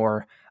like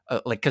more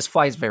like, because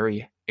Fly is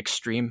very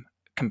extreme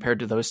compared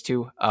to those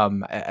two,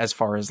 as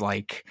far as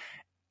like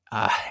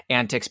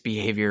antics,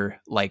 behavior,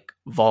 like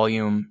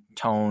volume,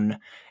 tone,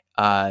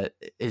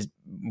 his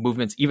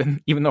movements,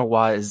 even though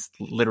Wah is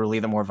literally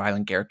the more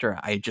violent character,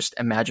 I just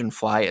imagine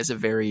Fly as a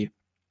very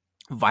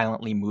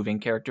violently moving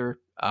character.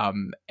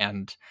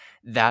 And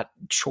that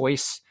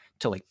choice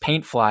to like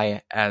paint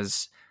Fly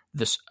as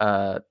this,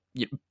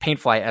 paint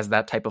Fly as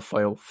that type of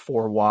foil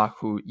for Wah,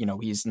 who,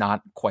 he's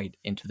not quite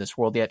into this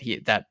world yet.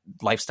 That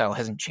lifestyle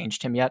hasn't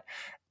changed him yet.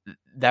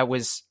 That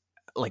was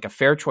like a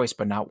fair choice,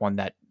 but not one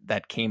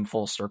that came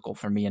full circle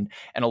for me. And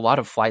a lot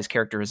of Fly's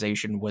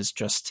characterization was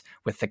just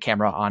with the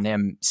camera on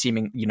him,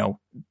 seeming,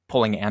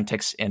 pulling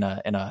antics in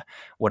a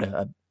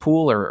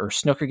pool or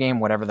snooker game,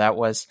 whatever that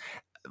was.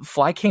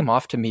 Fly came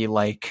off to me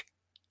like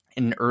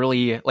an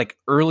early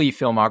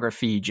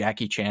filmography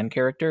Jackie Chan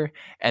character,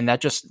 and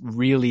that just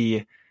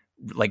really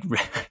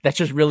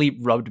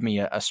rubbed me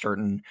a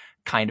certain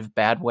kind of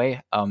bad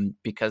way,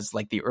 because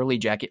like the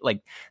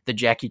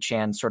Jackie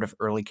Chan sort of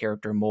early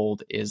character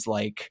mold is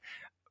like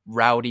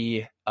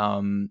rowdy,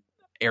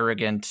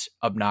 arrogant,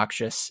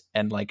 obnoxious,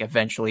 and like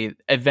eventually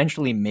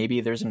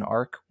maybe there's an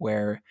arc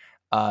where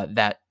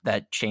that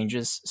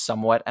changes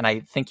somewhat. And I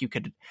think you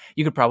could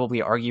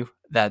probably argue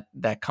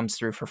that comes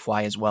through for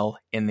Fly as well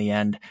in the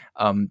end.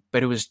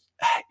 But it was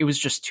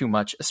just too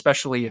much,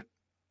 especially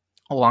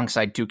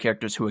alongside two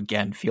characters who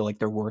again feel like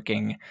they're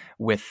working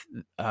with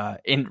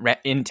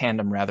in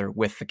tandem rather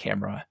with the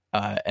camera,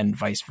 and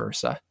vice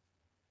versa.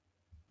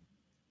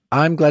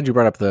 I'm glad you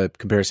brought up the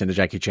comparison to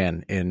Jackie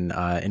Chan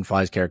in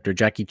Fly's character.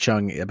 Jackie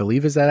Chung, I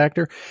believe, is that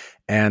actor,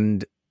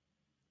 and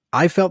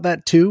I felt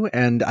that too.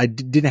 And I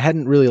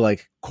hadn't really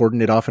like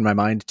cordoned it off in my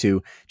mind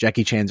to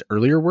Jackie Chan's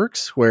earlier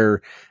works,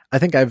 where I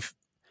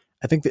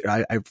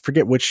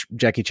forget which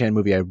Jackie Chan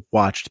movie I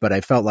watched, but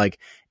I felt like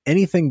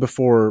anything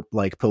before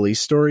like Police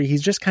Story,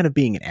 he's just kind of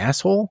being an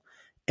asshole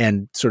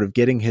and sort of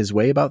getting his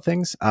way about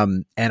things.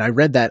 And I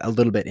read that a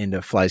little bit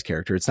into Fly's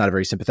character. It's not a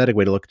very sympathetic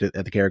way to look at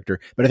the character,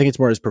 but I think it's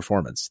more his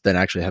performance than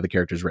actually how the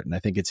character's written. I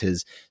think it's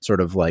his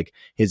sort of like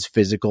his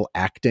physical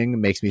acting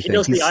makes me think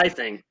does the eye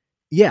thing.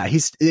 Yeah,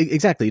 he's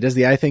exactly. He does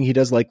the eye thing. He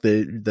does like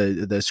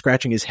the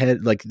scratching his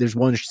head. Like there's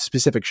one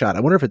specific shot.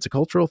 I wonder if it's a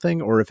cultural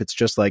thing or if it's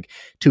just like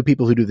two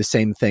people who do the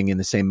same thing in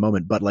the same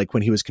moment. But like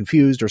when he was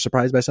confused or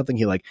surprised by something,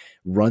 he like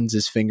runs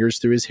his fingers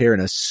through his hair in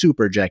a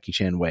super Jackie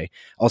Chan way.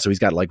 Also, he's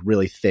got like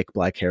really thick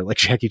black hair like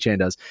Jackie Chan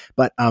does.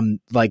 But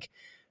like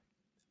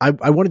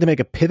I wanted to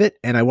make a pivot,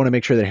 and I want to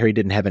make sure that Harry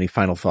didn't have any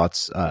final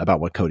thoughts about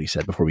what Cody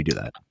said before we do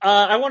that.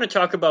 I want to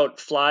talk about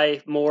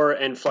Fly more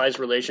and Fly's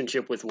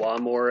relationship with Wah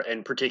more,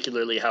 and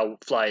particularly how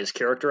Fly is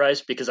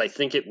characterized, because I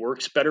think it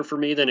works better for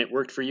me than it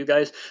worked for you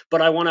guys.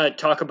 But I want to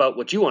talk about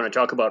what you want to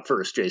talk about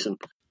first, Jason.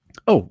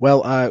 Oh, well,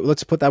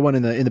 let's put that one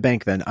in the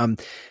bank then.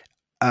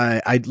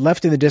 I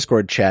left in the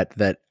Discord chat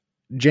that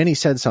Jenny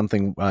said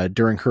something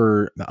during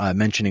her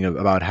mentioning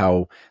about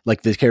how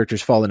like the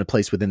characters fall into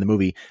place within the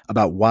movie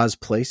about Wah's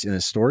place in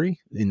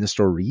the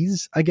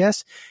stories, I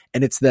guess.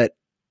 And it's that,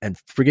 and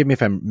forgive me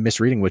if I'm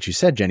misreading what you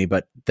said, Jenny,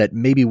 but that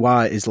maybe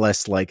Wah is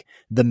less like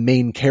the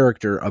main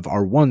character of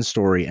our one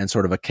story and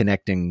sort of a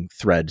connecting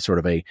thread, sort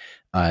of I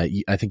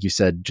think you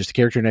said just a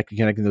character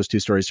connecting those two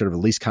stories, sort of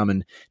a least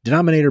common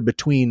denominator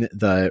between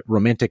the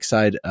romantic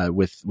side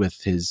with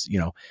his,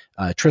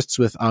 trysts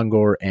with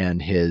Angkor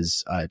and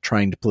his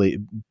trying to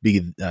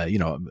be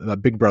a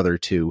big brother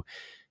to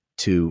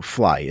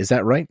Fly. Is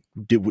that right?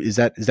 Is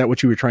that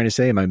what you were trying to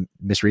say? Am I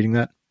misreading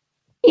that?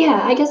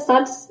 Yeah, I guess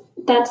that's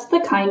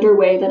the kinder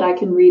way that I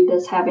can read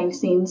this, having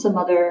seen some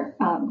other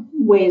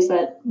ways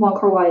that Wong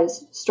Kar-wai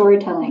is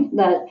storytelling,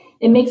 that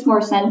it makes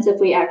more sense if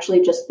we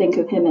actually just think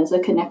of him as a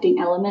connecting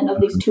element of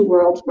these two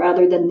worlds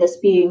rather than this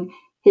being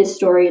his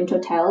story in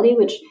totality,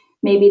 which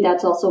maybe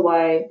that's also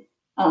why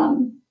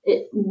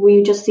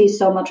we just see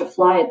so much of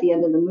Fly at the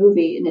end of the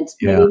movie, and it's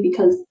maybe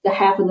because the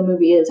half of the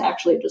movie is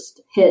actually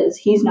just his.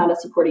 He's not a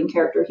supporting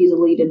character. He's a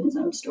lead in his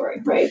own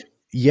story, right?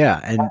 Yeah,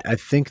 and I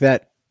think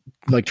that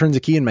like turns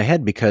a key in my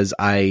head because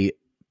I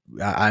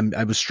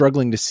was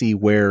struggling to see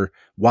where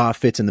Wah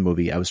fits in the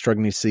movie. I was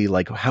struggling to see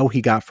like how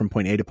he got from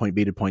point A to point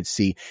B to point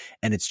C,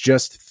 and it's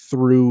just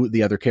through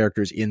the other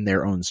characters in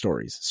their own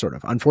stories, sort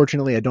of.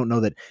 Unfortunately, I don't know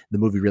that the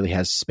movie really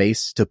has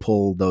space to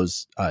pull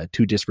those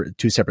two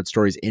separate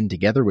stories in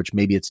together, which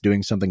maybe it's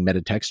doing something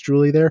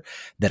metatextually there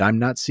that I'm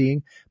not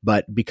seeing.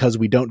 But because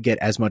we don't get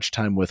as much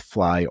time with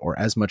Fly or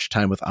as much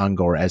time with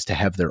Angkor as to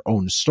have their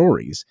own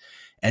stories,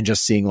 and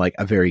just seeing like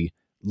a very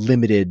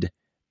limited,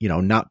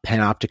 not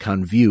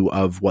panopticon view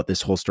of what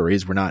this whole story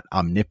is. We're not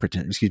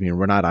omnipotent,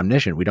 we're not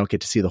omniscient. We don't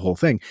get to see the whole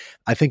thing.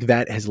 I think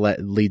that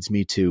leads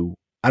me to,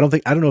 I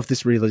don't know if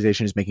this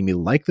realization is making me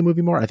like the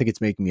movie more. I think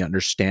it's making me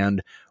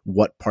understand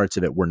what parts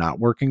of it were not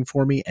working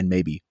for me and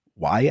maybe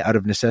why out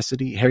of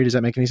necessity. Harry, does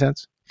that make any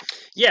sense?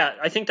 Yeah,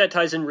 I think that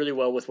ties in really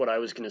well with what I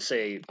was going to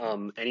say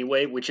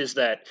anyway, which is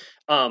that,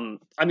 I'm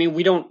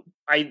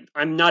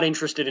not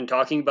interested in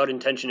talking about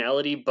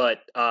intentionality,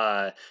 but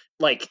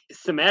like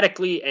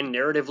thematically and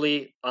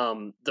narratively,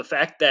 the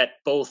fact that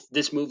both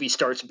this movie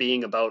starts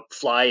being about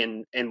Fly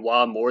and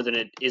Wah more than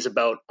it is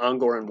about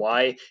Angkor and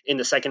Wai in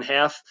the second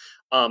half,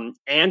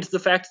 and the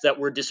fact that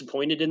we're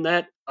disappointed in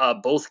that,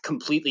 both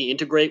completely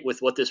integrate with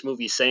what this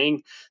movie's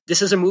saying.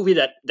 This is a movie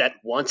that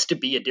wants to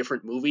be a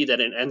different movie than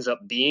it ends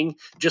up being.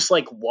 Just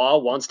like Wah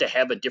wants to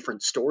have a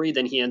different story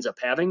than he ends up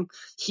having,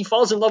 he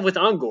falls in love with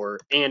Angkor,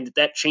 and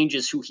that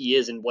changes who he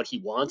is and what he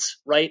wants,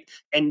 right?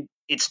 And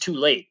it's too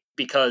late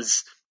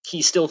because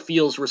he still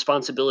feels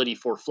responsibility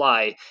for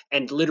Fly,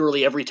 and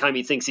literally every time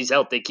he thinks he's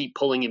out, they keep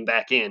pulling him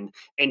back in,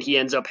 and he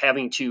ends up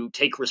having to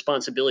take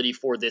responsibility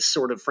for this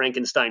sort of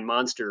Frankenstein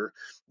monster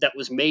that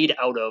was made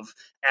out of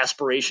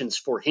aspirations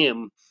for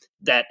him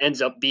that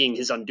ends up being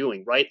his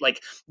undoing, right?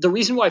 Like, the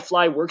reason why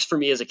Fly works for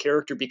me as a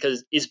character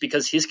because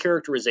his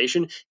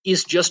characterization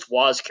is just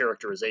Wa's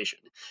characterization.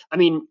 I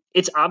mean,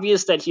 it's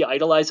obvious that he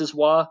idolizes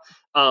Wa.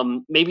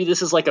 Maybe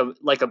this is like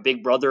a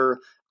Big Brother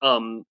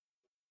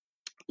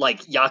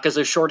like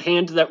Yakuza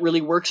shorthand that really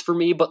works for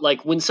me, but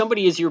like when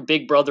somebody is your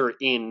big brother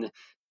in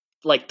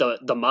like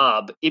the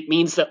mob, it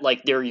means that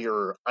like they're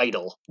your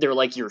idol, they're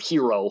like your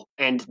hero,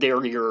 and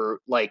they're your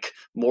like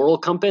moral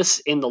compass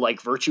in the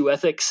like virtue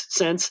ethics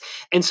sense.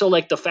 And so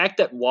like the fact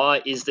that Wa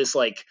is this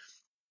like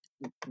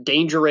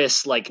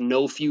dangerous, like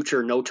no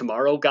future no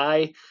tomorrow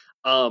guy,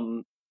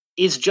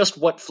 is just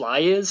what Fly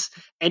is,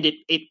 and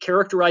it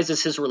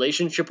characterizes his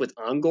relationship with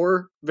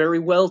Angor very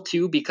well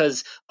too,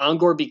 because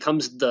Angor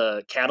becomes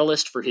the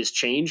catalyst for his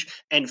change,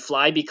 and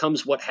Fly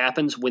becomes what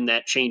happens when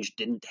that change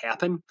didn't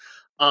happen.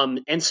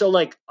 And so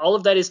like all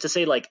of that is to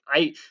say, like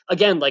I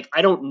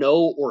don't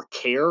know or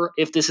care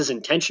if this is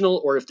intentional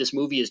or if this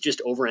movie is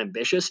just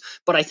overambitious,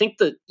 but I think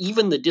that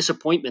even the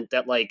disappointment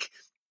that like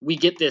we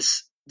get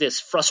this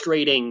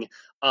frustrating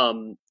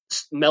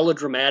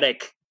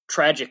melodramatic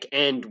tragic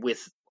end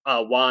with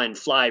Wa and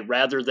Fly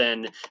rather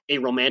than a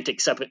romantic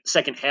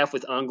second half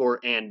with Angor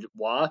and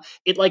Wa,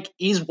 it like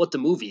is what the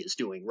movie is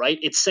doing, right?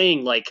 It's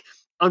saying like,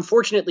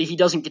 unfortunately, he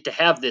doesn't get to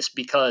have this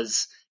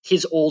because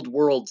his old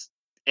world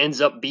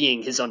ends up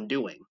being his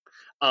undoing.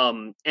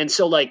 And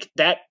so like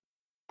that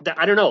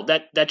I don't know,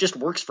 that just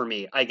works for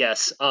me, I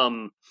guess.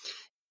 And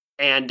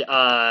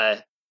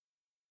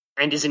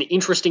is an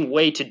interesting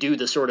way to do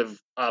the sort of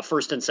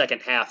first and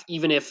second half,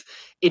 even if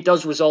it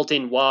does result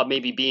in Wa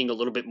maybe being a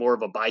little bit more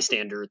of a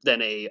bystander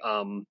than a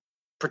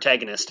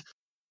protagonist.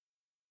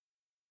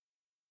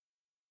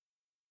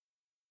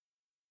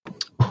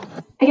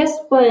 I guess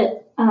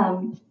what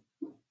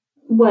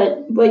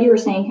you were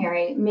saying,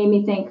 Harry, made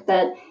me think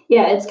that,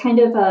 yeah, it's kind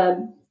of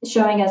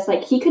showing us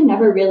like he could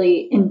never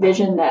really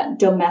envision that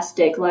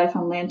domestic life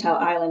on Lantau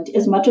Island.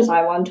 As much as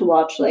I wanted to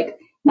watch like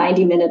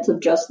 90 minutes of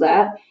just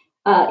that,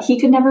 he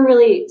could never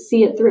really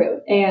see it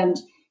through. And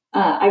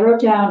I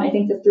wrote down, I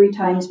think, the 3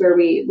 times where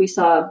we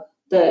saw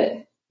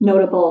the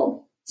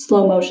notable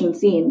slow motion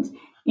scenes.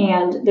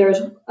 And there's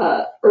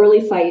an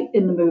early fight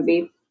in the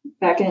movie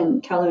back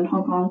in Kowloon,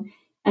 Hong Kong.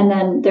 And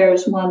then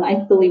there's one, I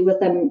believe, with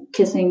them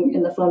kissing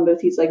in the phone booth.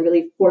 He's like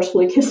really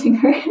forcefully kissing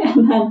her.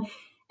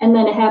 And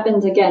then it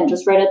happens again,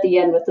 just right at the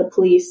end with the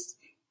police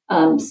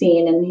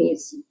scene. And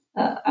he's,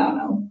 I don't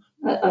know,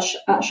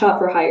 a shot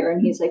for hire.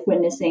 And he's like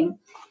witnessing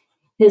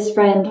his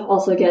friend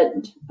also get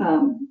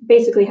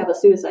basically have a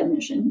suicide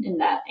mission in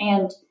that.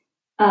 And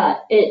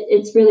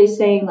it's really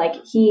saying like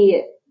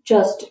he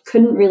just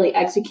couldn't really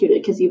execute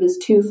it because he was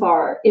too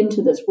far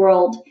into this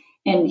world.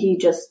 And he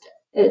just,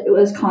 it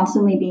was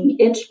constantly being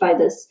itched by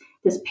this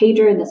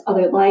pager and this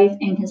other life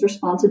and his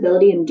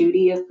responsibility and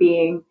duty of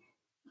being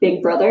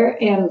Big Brother.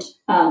 And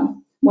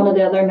one of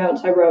the other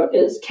notes I wrote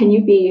is, can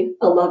you be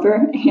a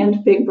lover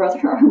and Big Brother?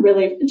 Or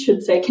really, it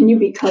should say, can you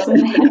be cousin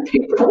and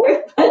Big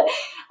Brother? But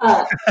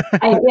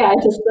I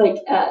just like,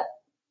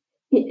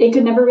 it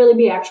could never really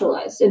be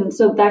actualized. And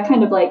so that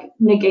kind of like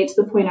negates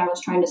the point I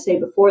was trying to say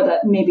before,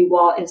 that maybe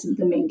Walt isn't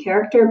the main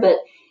character, but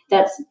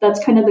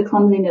that's kind of the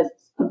clumsiness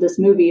of this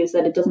movie, is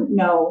that it doesn't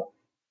know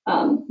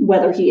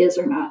whether he is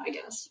or not, I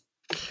guess.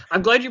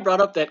 I'm glad you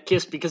brought up that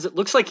kiss, because it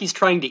looks like he's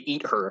trying to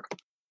eat her.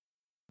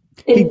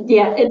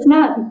 It's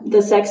not the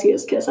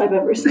sexiest kiss I've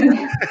ever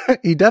seen.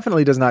 He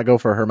definitely does not go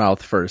for her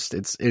mouth first.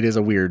 It is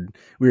a weird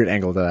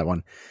angle to that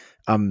one.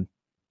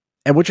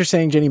 And what you're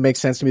saying, Jenny, makes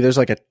sense to me. There's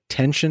like a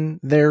tension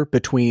there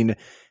between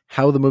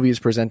how the movie is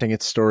presenting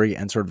its story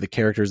and sort of the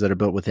characters that are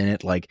built within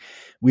it. Like,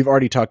 we've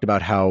already talked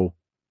about how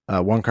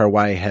Wong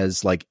Kar-wai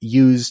has like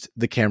used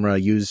the camera,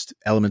 used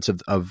elements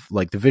of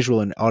like the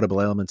visual and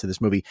audible elements of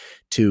this movie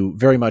to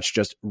very much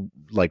just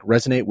like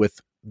resonate with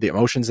the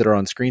emotions that are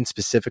on screen,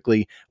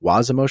 specifically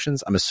Wa's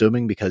emotions. I'm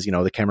assuming because, you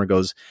know, the camera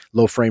goes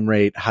low frame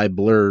rate, high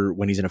blur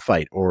when he's in a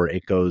fight, or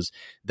it goes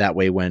that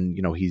way when,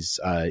 you know, he's,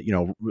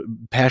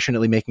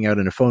 passionately making out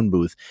in a phone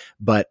booth.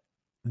 But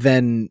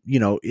then, you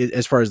know,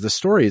 as far as the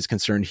story is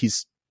concerned,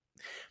 he's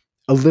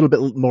a little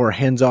bit more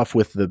hands off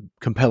with the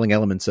compelling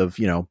elements of,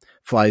 you know,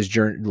 Fly's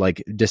journey,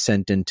 like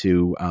descent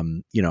into,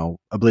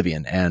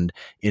 oblivion and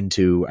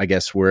into, I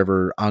guess,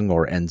 wherever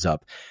Angor ends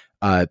up.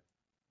 But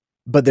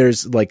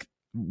there's like,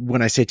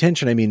 when I say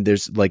tension, I mean,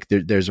 there's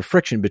a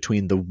friction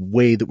between the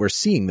way that we're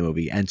seeing the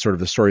movie and sort of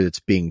the story that's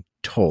being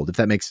told, if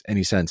that makes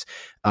any sense,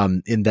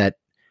 in that.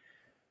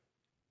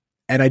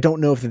 And I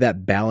don't know if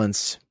that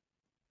balance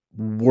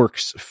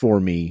works for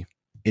me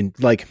in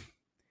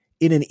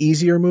an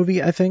easier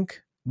movie. I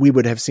think we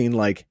would have seen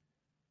like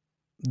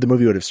the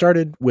movie would have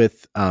started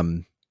with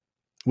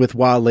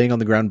Wa laying on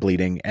the ground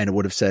bleeding, and it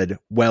would have said,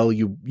 well,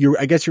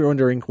 I guess you're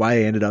wondering why I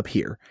ended up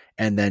here.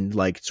 And then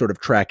like sort of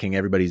tracking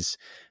everybody's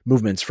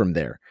movements from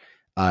there.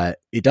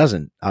 It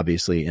doesn't,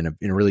 obviously, in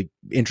a really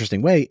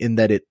interesting way, in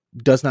that it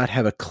does not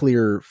have a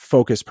clear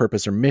focus,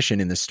 purpose, or mission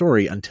in the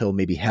story until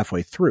maybe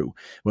halfway through,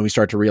 when we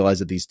start to realize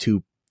that these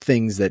two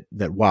things that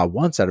Wah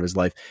wants out of his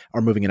life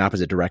are moving in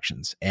opposite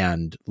directions,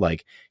 and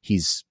like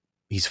he's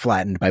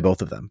flattened by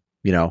both of them.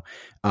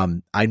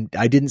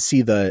 I didn't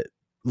see the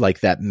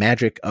like that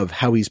magic of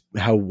how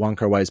Wong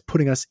Kar-wai is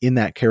putting us in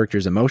that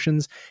character's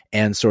emotions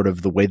and sort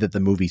of the way that the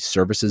movie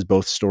services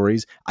both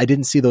stories. I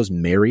didn't see those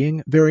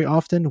marrying very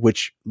often,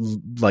 which,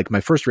 like,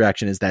 my first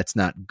reaction is that's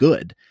not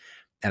good.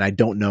 And I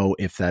don't know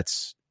if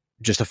that's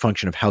just a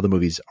function of how the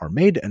movies are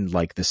made and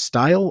like the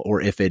style, or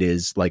if it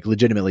is like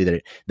legitimately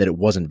that it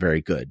wasn't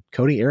very good.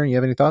 Cody, Aaron, you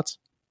have any thoughts?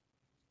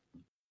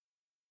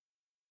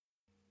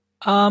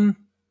 Not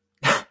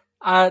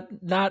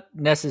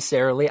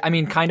necessarily. I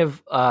mean, kind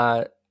of,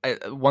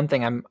 one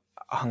thing I'm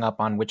hung up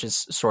on, which is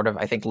sort of,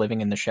 I think,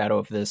 living in the shadow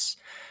of this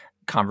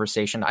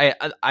conversation.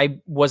 I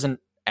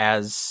wasn't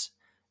as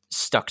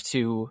stuck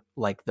to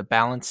like the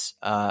balance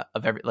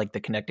of like the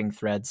connecting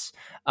threads.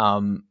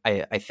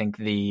 I think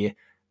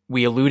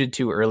we alluded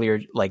to earlier,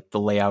 like the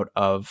layout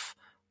of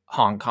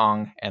Hong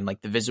Kong and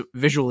like the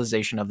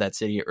visualization of that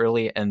city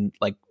early, and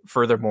like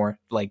furthermore,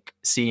 like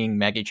seeing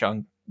Maggie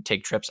Cheung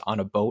take trips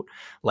on a boat,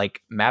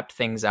 like mapped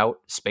things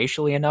out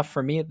spatially enough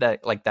for me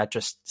that like that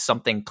just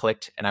something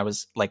clicked, and I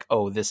was like,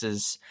 oh, this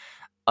is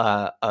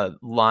a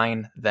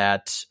line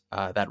that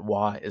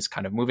Wah is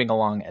kind of moving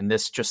along, and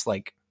this just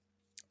like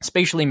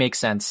spatially makes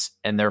sense,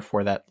 and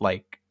therefore that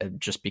like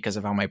just because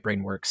of how my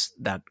brain works,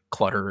 that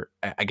clutter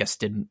I guess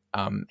didn't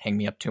hang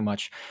me up too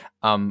much.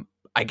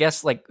 I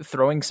guess like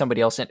throwing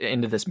somebody else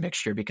into this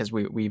mixture, because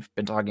we've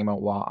been talking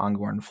about Wah,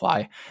 Angkor, and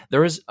Fly.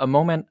 There was a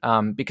moment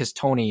because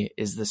Tony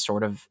is this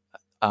sort of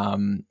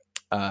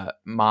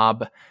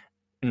mob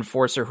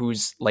enforcer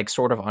who's like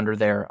sort of under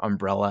their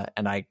umbrella,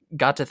 and I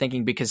got to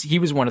thinking, because he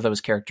was one of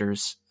those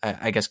characters,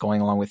 I guess,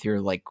 going along with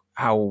your like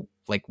how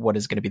like what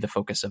is going to be the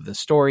focus of this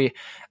story.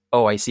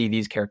 Oh, I see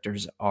these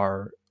characters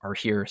are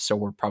here, so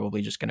we're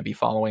probably just going to be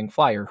following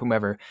Fly or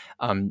whomever.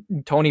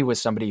 Tony was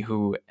somebody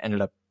who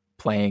ended up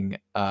playing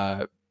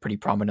pretty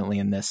prominently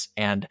in this,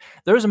 and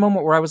there was a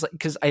moment where I was like,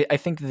 because I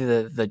think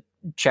the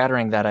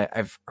chattering that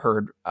I've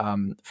heard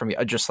from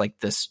you, just like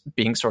this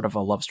being sort of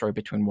a love story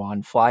between Wah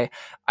and Fly,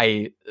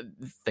 I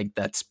think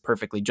that's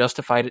perfectly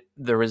justified.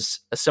 There was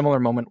a similar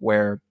moment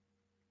where,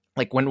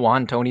 like, when Wah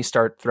and Tony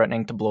start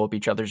threatening to blow up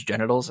each other's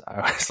genitals,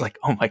 I was like,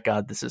 oh my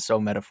god, this is so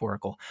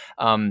metaphorical.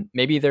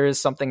 Maybe there is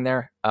something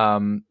there,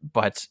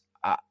 but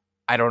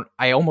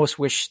I almost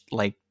wish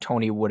like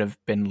Tony would have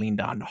been leaned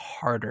on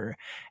harder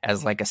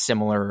as like a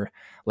similar,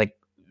 like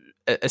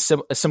a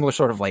similar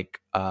sort of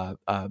like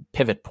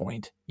pivot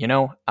point,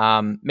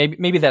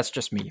 maybe that's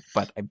just me,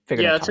 but I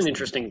figured. Yeah, that's an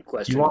interesting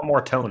question. You want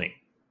more Tony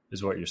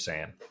is what you're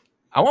saying.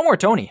 I want more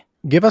Tony.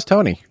 Give us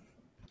Tony.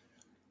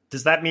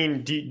 Does that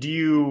mean,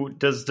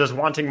 does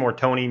wanting more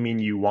Tony mean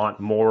you want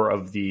more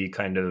of the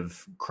kind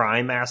of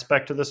crime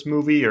aspect of this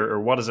movie,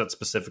 or what is it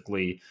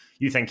specifically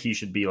you think he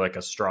should be like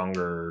a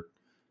stronger,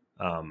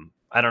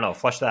 I don't know,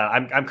 flesh that.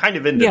 I'm kind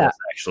of into this,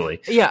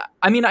 actually. Yeah,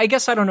 I mean, I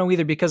guess I don't know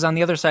either, because on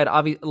the other side,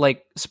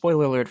 like,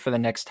 spoiler alert for the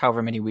next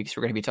however many weeks,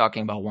 we're going to be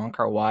talking about Wong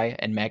Kar-wai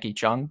and Maggie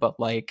Cheung, but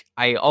like,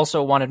 I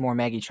also wanted more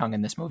Maggie Cheung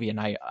in this movie, and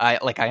I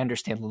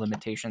understand the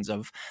limitations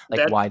of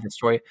like why the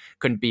story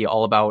couldn't be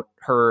all about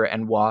her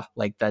and Wah,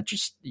 like that,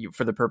 just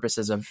for the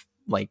purposes of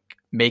like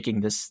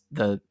making this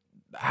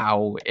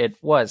how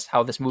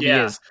this movie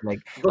is like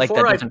that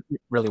doesn't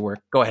really work.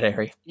 Go ahead,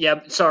 Harry. Yeah,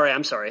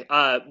 I'm sorry.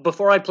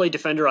 Before I play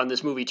defender on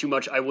this movie too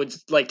much, I would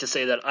like to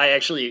say that I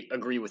actually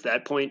agree with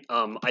that point.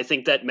 I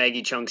think that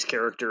Maggie Cheung's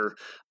character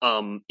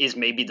is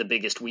maybe the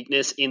biggest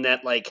weakness, in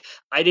that like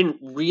I didn't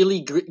really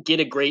get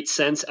a great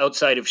sense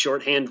outside of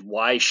shorthand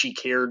why she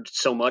cared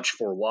so much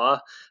for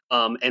Wah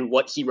and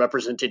what he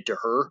represented to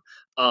her.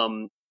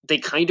 They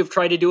kind of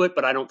try to do it,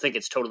 but I don't think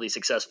it's totally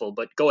successful.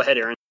 But go ahead,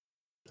 Aaron.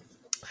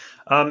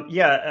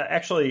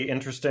 Actually,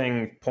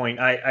 interesting point.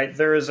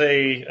 There is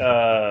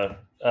a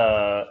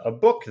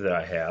book that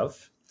I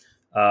have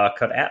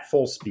called At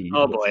Full Speed.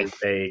 Oh boy, which is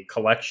a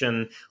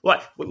collection.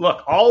 Look,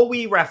 all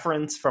we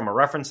reference from a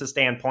references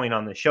standpoint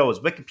on the show is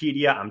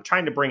Wikipedia. I'm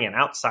trying to bring in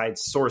outside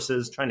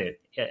sources, trying to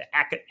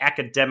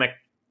academic.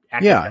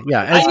 Yeah.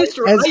 I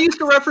used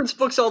to reference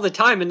books all the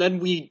time, and then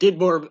we did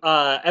more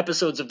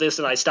episodes of this,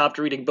 and I stopped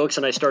reading books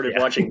and I started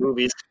watching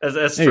movies.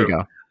 That's there true. You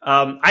go.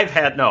 I've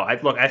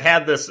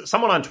had this.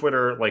 Someone on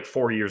Twitter like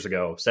 4 years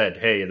ago said,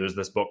 "Hey, there's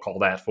this book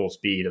called At Full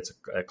Speed. It's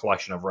a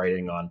collection of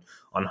writing on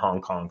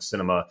Hong Kong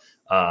cinema,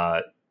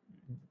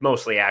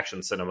 mostly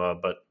action cinema,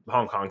 but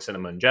Hong Kong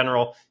cinema in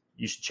general.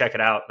 You should check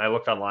it out." And I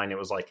looked online. It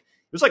was like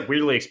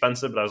weirdly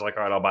expensive, but I was like,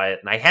 all right, I'll buy it.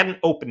 And I hadn't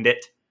opened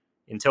it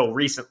until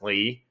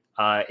recently.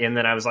 And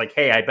then I was like,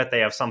 hey, I bet they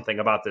have something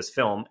about this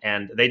film.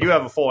 And they do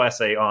have a full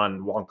essay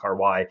on Wong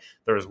Kar-wai.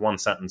 There is one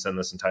sentence in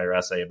this entire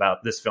essay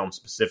about this film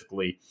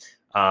specifically.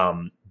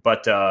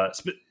 But a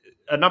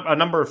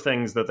number of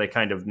things that they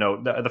kind of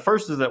note. The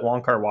first is that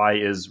Wong Kar-wai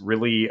is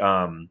really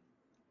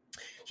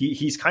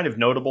he's kind of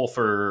notable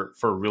for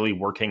really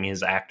working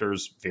his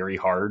actors very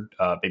hard.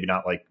 Maybe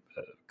not like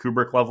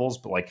Kubrick levels,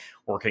 but like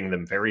working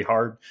them very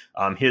hard.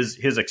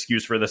 His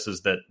excuse for this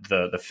is that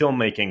the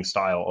filmmaking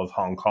style of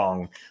Hong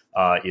Kong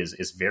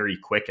is very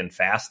quick and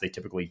fast. They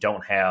typically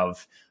don't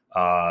have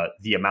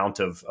the amount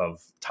of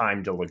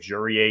time to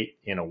luxuriate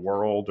in a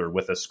world or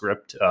with a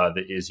script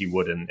that is you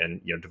would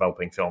in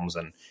developing films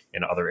and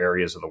in other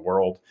areas of the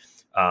world.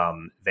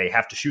 They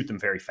have to shoot them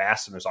very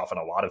fast, and there's often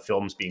a lot of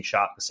films being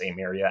shot in the same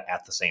area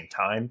at the same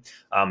time.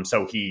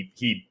 So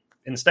he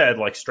instead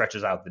like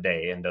stretches out the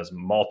day and does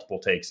multiple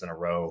takes in a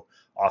row,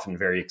 often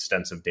very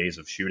extensive days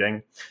of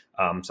shooting.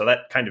 So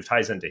that kind of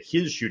ties into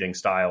his shooting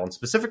style, and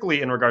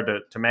specifically in regard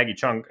to Maggie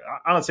Cheung.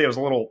 Honestly, I was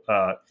a little.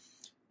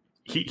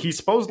 He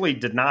supposedly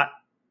did not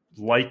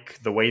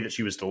like the way that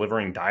she was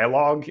delivering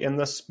dialogue in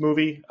this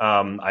movie.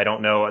 I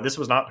don't know. This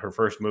was not her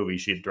first movie.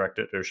 She had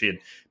directed, or she had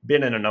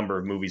been in a number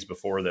of movies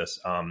before this.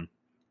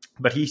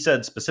 But he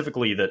said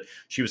specifically that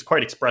she was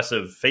quite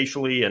expressive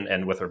facially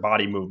and with her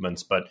body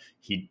movements, but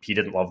he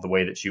didn't love the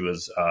way that she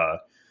was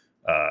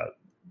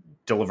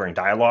delivering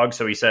dialogue.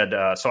 So he said,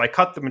 so I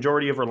cut the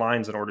majority of her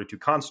lines in order to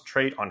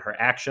concentrate on her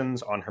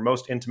actions, on her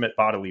most intimate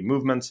bodily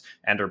movements,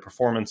 and her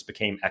performance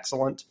became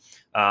excellent.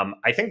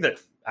 I think that,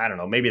 I don't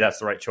know, maybe that's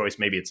the right choice.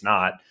 Maybe it's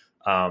not.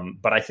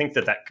 But I think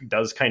that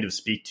does kind of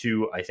speak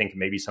to, I think,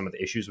 maybe some of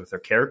the issues with her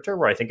character,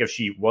 where I think if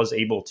she was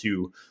able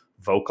to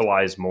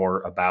vocalize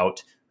more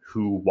about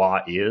who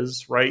Hua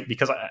is, right?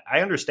 Because I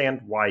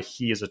understand why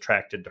he is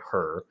attracted to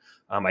her.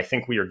 I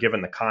think we are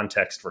given the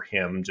context for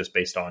him just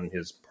based on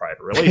his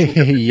private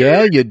relationship.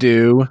 Yeah, you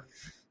do.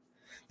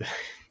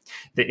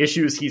 The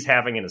issues he's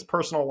having in his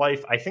personal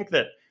life. I think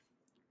that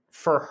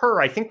for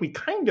her, I think we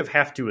kind of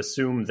have to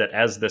assume that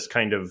as this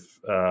kind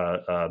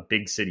of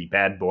big city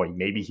bad boy,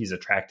 maybe he's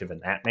attractive in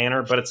that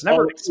manner, but it's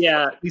never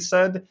explicitly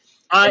said.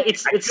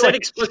 It's said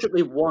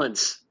explicitly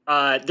once.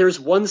 There's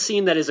one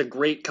scene that is a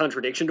great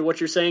contradiction to what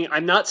you're saying.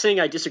 I'm not saying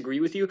I disagree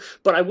with you,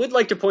 but I would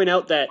like to point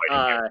out that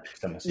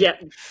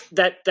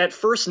that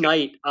first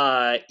night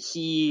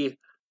he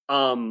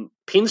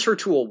pins her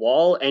to a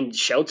wall and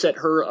shouts at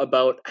her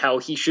about how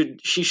she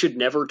should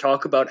never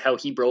talk about how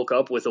he broke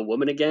up with a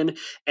woman again.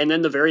 And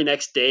then the very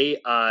next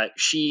day,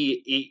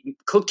 she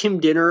cooked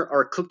him dinner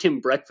or cooked him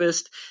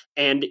breakfast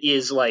and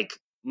is like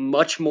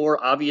much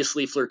more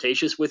obviously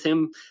flirtatious with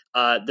him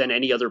than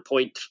any other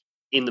point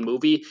in the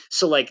movie.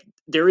 So like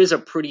there is a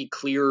pretty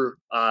clear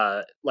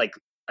like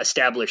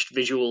established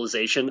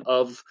visualization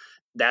of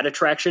that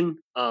attraction.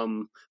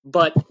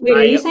 But wait,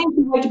 are you saying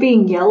he liked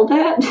being yelled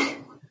at?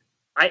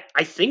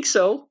 I think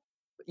so.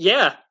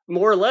 Yeah,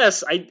 more or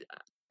less.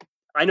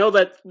 I know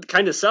that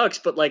kind of sucks,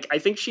 but like I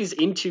think she's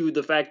into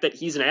the fact that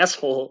he's an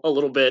asshole a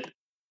little bit.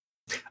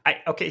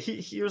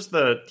 Here's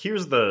the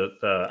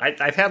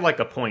I've had like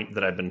a point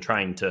that I've been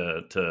trying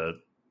to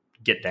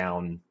get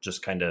down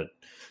just kind of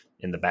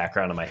in the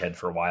background of my head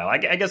for a while. I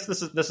guess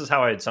this is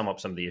how I'd sum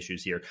up some of the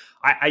issues here.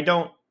 I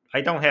don't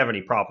have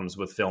any problems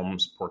with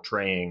films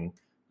portraying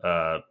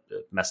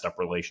messed up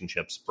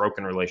relationships,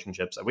 broken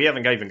relationships. We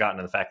haven't even gotten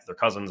to the fact that they're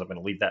cousins. I'm going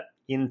to leave that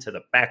into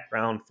the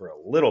background for a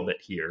little bit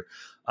here.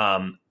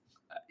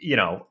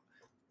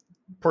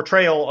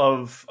 Portrayal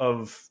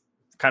of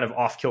kind of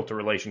off-kilter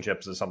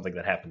relationships is something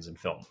that happens in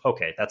film.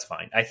 Okay, that's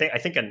fine. I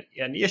think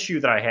an issue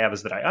that I have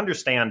is that I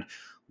understand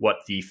what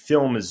the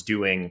film is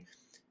doing,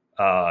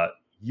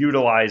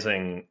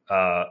 utilizing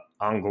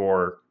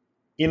Angkor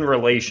in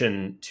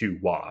relation to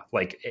Hua.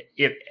 Like,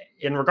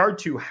 in regard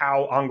to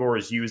how Angkor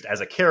is used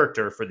as a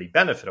character for the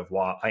benefit of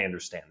Hua, I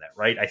understand that,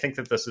 right? I think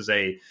that this is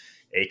a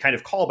kind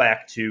of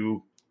callback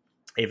to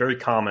a very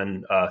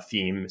common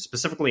theme,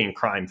 specifically in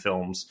crime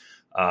films,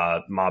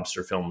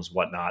 mobster films,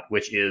 whatnot,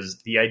 which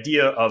is the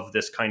idea of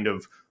this kind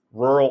of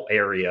rural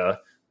area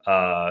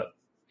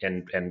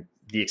and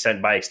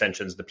by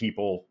extensions, the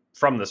people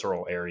from this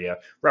rural area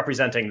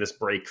representing this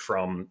break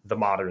from the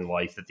modern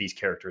life that these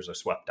characters are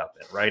swept up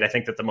in, right? I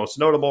think that the most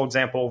notable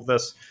example of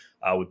this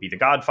would be The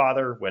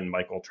Godfather, when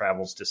Michael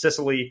travels to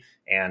Sicily.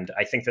 And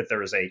I think that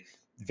there is a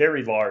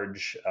very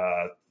large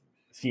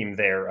theme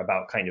there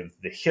about kind of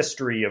the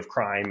history of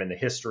crime and the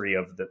history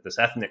of this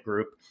ethnic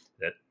group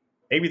that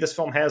maybe this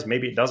film has,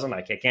 maybe it doesn't.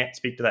 I can't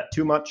speak to that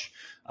too much.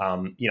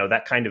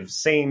 That kind of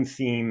same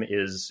theme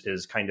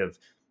is kind of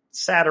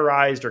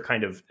satirized or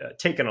kind of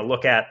taken a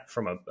look at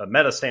from a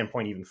meta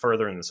standpoint even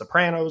further in The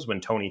Sopranos,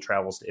 when Tony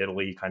travels to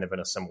Italy kind of in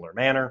a similar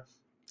manner.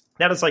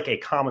 That is like a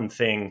common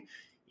thing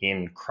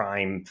in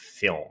crime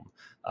film.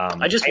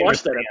 I just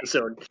watched that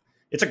episode.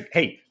 It's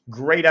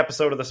great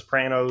episode of The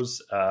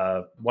Sopranos.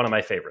 One of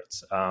my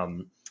favorites.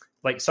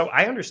 So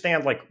I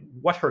understand like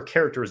what her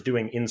character is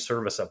doing in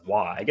service of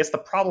Hua. I guess the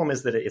problem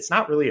is that it's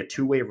not really a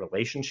two-way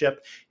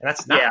relationship, and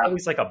that's not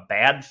always like a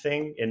bad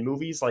thing in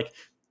movies. Like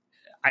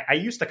I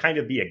used to kind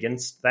of be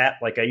against that.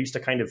 Like I used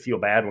to kind of feel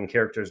bad when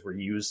characters were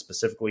used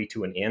specifically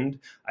to an end.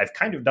 I've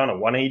kind of done a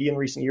 180 in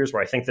recent years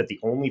where I think that the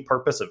only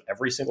purpose of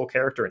every single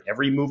character in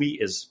every movie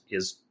is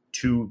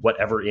to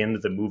whatever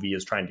end the movie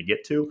is trying to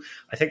get to.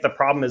 I think the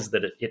problem is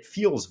that it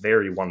feels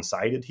very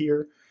one-sided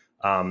here.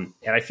 And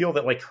I feel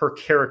that like her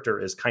character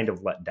is kind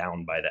of let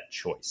down by that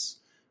choice,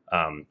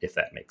 if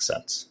that makes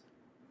sense.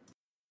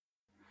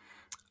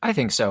 I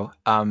think so.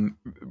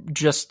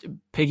 Just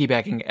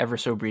piggybacking ever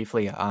so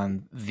briefly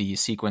on the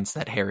sequence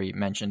that Harry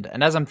mentioned,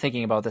 and as I'm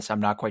thinking about this, I'm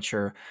not quite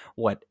sure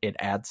what it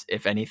adds,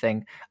 if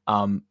anything.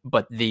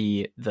 But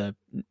the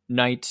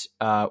night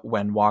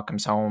when Wah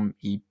comes home,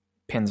 he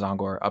pins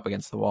Angor up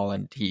against the wall,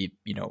 and he,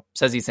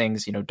 says these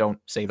things. Don't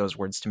say those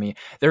words to me.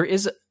 There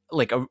is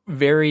like a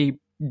very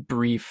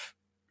brief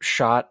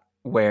shot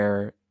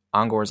where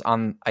Angor's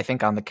on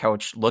the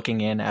couch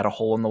looking in at a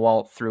hole in the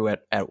wall through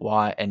at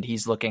Wah, and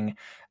he's looking.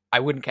 I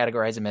wouldn't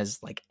categorize him as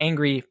like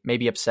angry,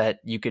 maybe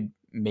upset.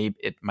 Maybe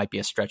it might be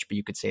a stretch, but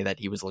you could say that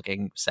he was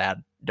looking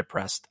sad,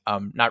 depressed.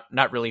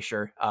 Not really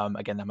sure.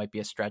 Again, that might be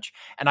a stretch.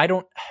 And I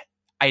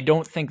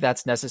don't think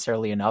that's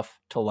necessarily enough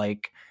to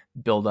like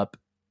build up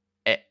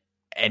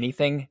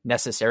anything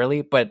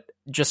necessarily, but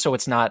just so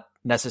it's not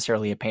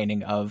necessarily a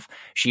painting of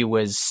she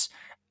was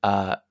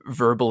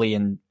verbally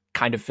and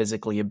kind of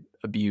physically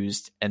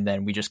abused, and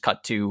then we just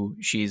cut to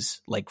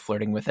she's like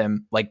flirting with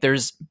him. Like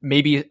there's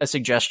maybe a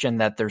suggestion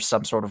that there's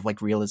some sort of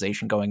like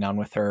realization going on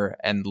with her,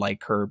 and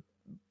like her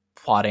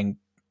plotting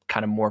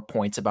kind of more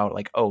points about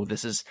like, oh,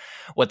 this is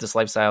what this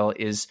lifestyle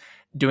is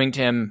doing to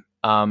him,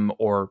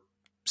 or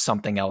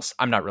something else.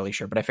 I'm not really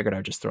sure, but I figured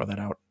I'd just throw that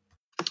out.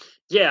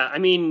 Yeah, I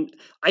mean,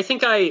 I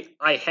think I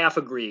half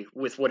agree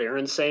with what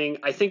Aaron's saying.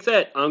 I think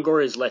that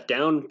Angor is let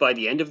down by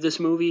the end of this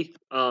movie,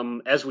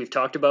 as we've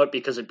talked about,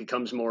 because it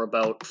becomes more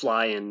about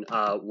Fly and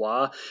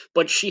Wah.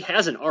 But she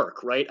has an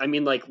arc, right? I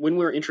mean, like when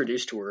we're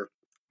introduced to her,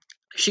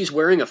 she's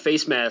wearing a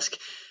face mask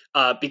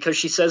because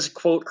she says,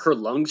 quote, her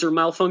lungs are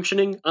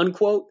malfunctioning,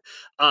 unquote.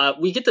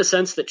 We get the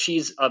sense that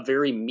she's a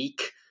very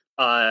meek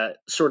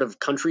sort of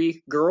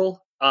country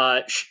girl.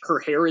 Her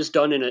hair is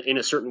done in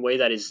a certain way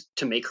that is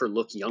to make her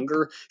look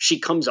younger.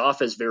 She comes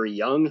off as very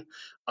young.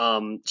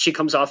 She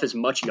comes off as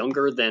much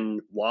younger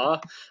than Wah.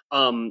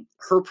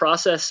 Her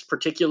process,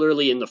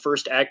 particularly in the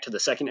first act to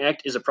the second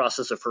act, is a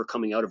process of her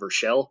coming out of her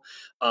shell.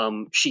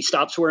 She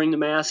stops wearing the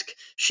mask.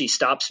 She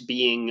stops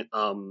being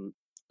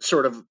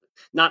sort of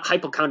not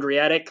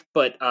hypochondriatic,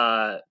 but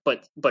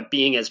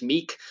being as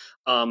meek.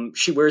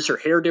 She wears her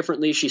hair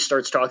differently. She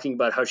starts talking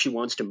about how she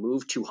wants to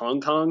move to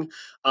Hong Kong.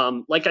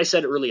 Like I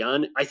said early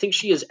on, I think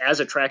she is as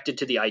attracted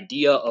to the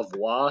idea of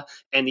Wah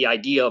and the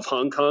idea of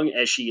Hong Kong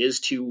as she is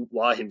to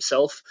Wah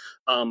himself.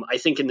 I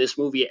think in this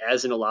movie,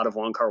 as in a lot of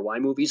Wong Kar-wai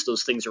movies,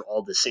 those things are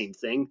all the same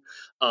thing.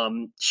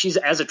 She's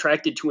as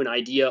attracted to an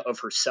idea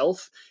of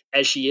herself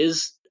as she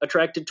is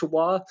attracted to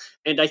Wah.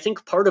 And I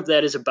think part of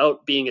that is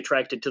about being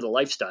attracted to the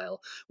lifestyle,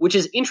 which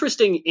is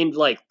interesting and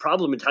like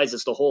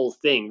problematizes the whole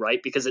thing,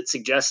 right? Because it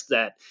suggests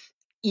that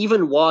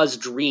even Wah's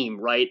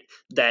dream, right,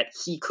 that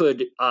he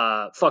could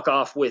fuck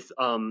off with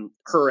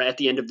her at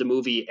the end of the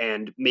movie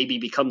and maybe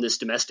become this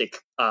domestic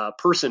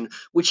person,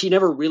 which he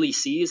never really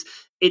sees,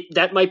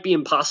 that might be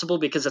impossible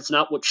because it's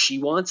not what she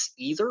wants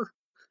either.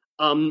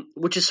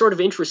 Which is sort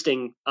of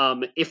interesting,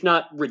 if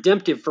not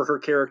redemptive for her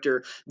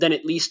character, then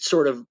at least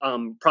sort of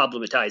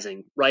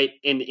problematizing, right?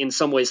 In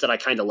some ways that I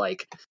kind of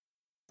like.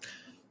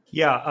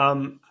 Yeah,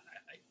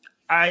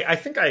 I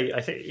think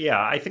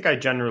I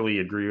generally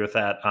agree with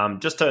that.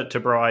 Just to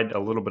provide a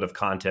little bit of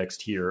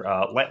context here,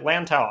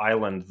 Lantau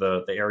Island,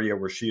 the area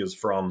where she is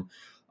from,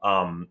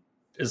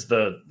 it's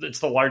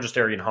the largest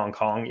area in Hong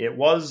Kong. It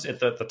was at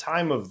the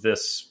time of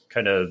this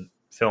kind of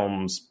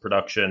film's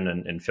production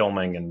and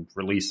filming and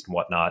release and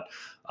whatnot,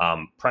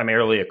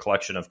 primarily a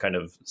collection of kind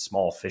of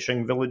small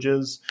fishing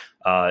villages.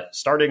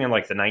 Starting in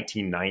like the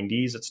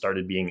 1990s, it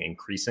started being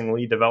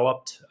increasingly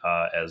developed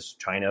as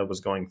China was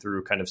going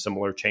through kind of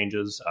similar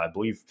changes. I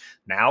believe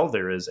now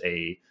there is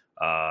an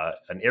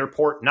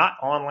airport not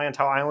on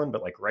Lantau Island,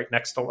 but like right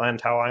next to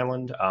Lantau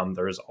Island.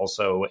 There is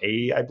also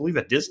I believe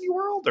a Disney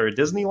World or a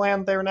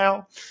Disneyland there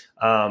now.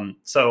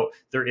 So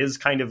there is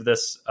kind of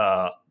this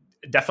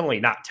definitely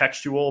not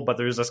textual, but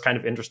there's this kind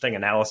of interesting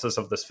analysis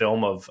of this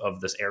film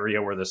of this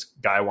area where this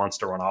guy wants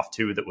to run off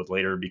to that would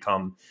later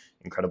become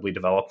incredibly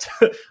developed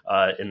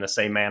in the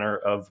same manner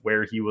of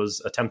where he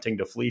was attempting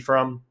to flee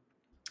from.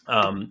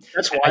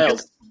 That's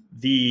wild.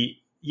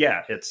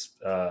 It's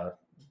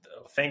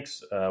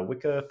thanks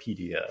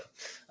Wikipedia.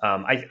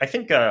 I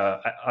think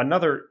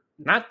another,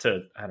 not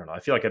to, I don't know, I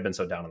feel like I've been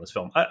so down on this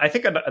film. I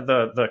think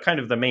the kind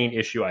of the main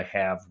issue I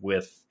have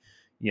with,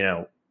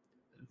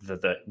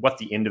 what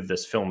the end of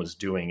this film is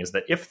doing is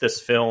that if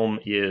this film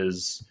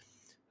is,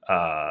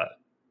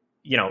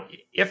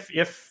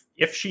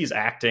 if she's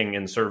acting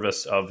in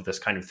service of this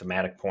kind of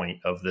thematic point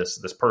of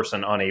this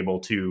person unable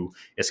to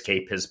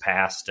escape his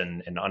past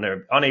and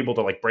unable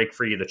to like break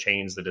free of the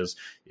chains that is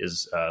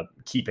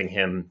keeping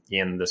him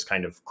in this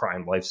kind of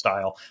crime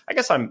lifestyle, I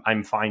guess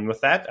I'm fine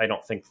with that. I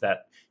don't think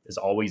that is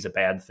always a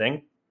bad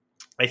thing.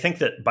 I think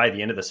that by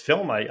the end of this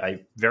film,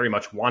 I very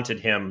much wanted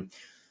him,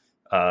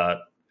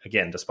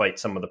 again, despite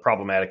some of the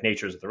problematic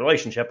natures of the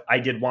relationship, I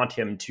did want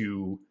him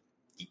to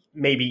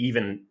maybe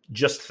even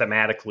just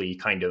thematically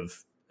kind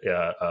of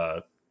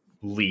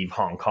leave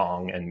Hong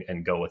Kong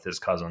and go with his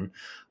cousin.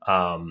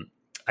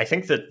 I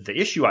think that the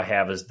issue I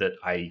have is that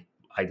I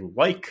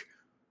like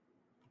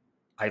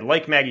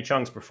Maggie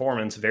Cheung's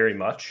performance very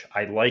much.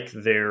 I like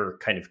their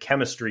kind of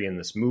chemistry in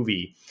this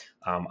movie.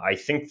 I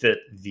think that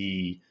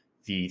the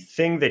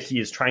thing that he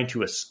is trying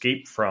to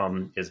escape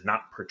from is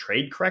not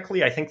portrayed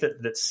correctly. I think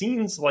that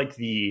scenes like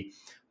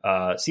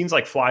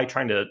Fly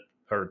trying to,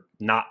 or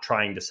not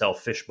trying to sell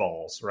fish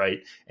balls, right,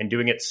 and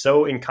doing it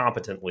so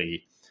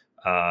incompetently.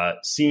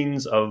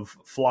 Scenes of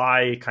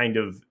Fly kind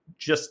of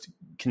just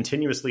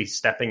continuously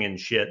stepping in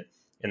shit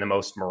in the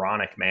most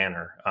moronic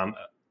manner.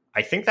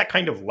 I think that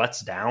kind of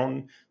lets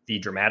down the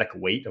dramatic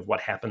weight of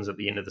what happens at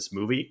the end of this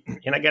movie.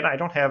 And again, I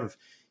don't have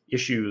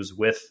issues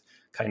with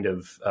kind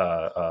of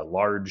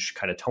large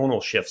kind of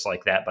tonal shifts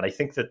like that, but I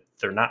think that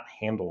they're not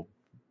handled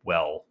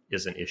well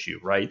is an issue,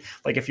 right?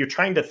 Like if you're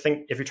trying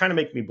to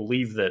make me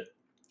believe that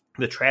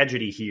the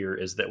tragedy here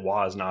is that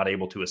Wah is not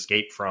able to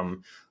escape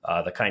from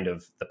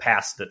the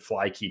past that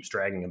Fly keeps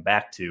dragging him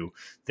back to,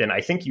 then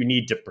I think you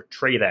need to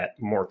portray that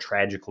more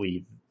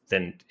tragically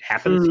than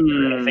happens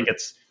here. I think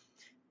it's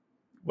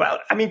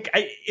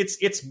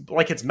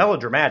it's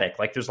melodramatic.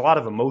 Like there's a lot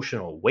of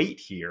emotional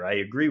weight here. I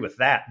agree with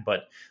that,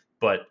 but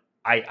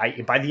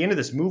I by the end of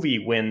this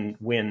movie, when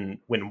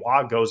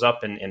Wah goes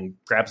up and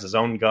grabs his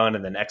own gun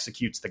and then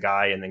executes the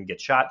guy and then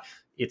gets shot,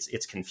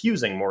 it's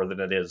confusing more than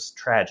it is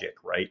tragic,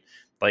 right?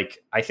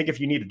 Like, I think if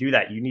you need to do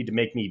that, you need to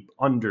make me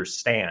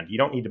understand. You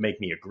don't need to make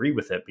me agree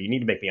with it, but you need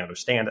to make me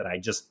understand. And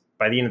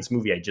by the end of this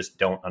movie, I just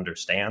don't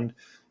understand.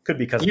 Could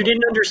be because you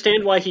didn't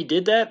understand why he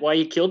did that, why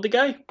he killed the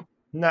guy.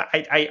 No,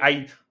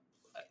 I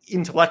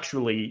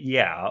intellectually,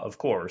 yeah, of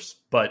course,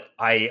 but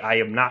I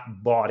am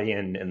not bought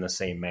in the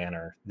same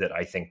manner that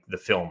I think the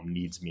film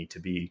needs me to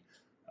be,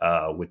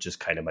 which is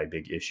kind of my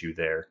big issue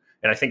there,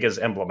 and I think is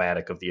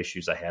emblematic of the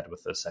issues I had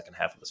with the second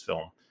half of this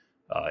film.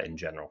 In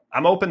general,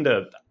 I'm open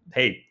to,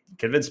 hey,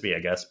 convince me, I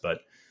guess,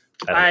 but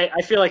I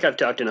feel like I've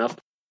talked enough.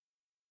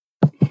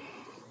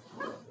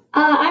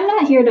 I'm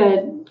not here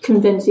to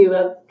convince you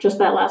of just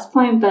that last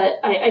point, but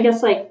I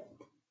guess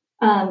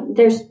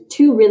there's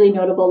two really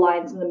notable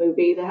lines in the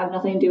movie that have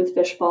nothing to do with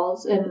fish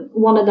balls, and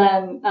one of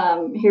them,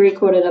 Harry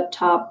quoted up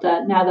top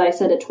that now that I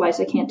said it twice,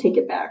 I can't take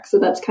it back. So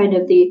that's kind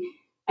of the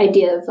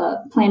idea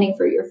of planning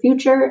for your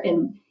future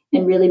and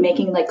really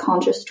making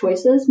conscious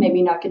choices,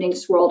 maybe not getting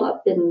swirled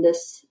up in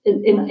this,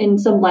 in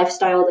some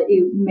lifestyle that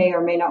you may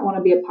or may not want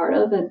to be a part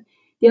of. And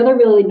the other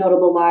really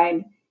notable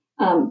line,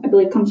 I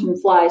believe comes from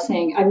Fly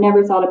saying, "I've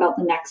never thought about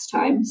the next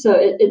time." So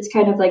it's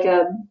kind of like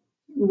a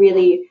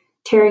really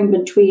tearing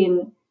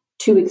between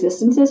two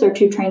existences or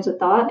two trains of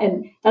thought.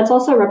 And that's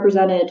also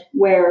represented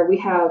where we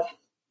have,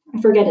 I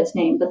forget his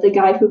name, but the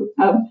guy who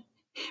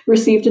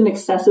received an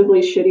excessively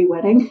shitty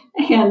wedding.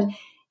 And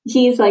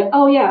he's like,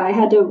 "Oh yeah, I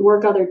had to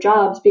work other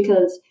jobs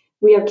because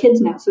we have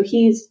kids now." So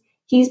he's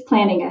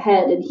planning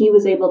ahead, and he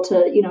was able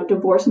to,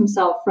 divorce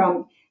himself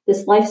from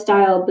this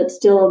lifestyle, but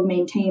still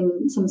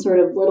maintain some sort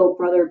of little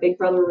brother, big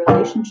brother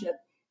relationship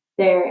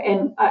there.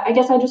 And I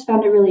guess I just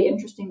found it really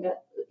interesting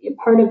that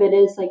part of it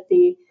is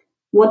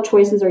what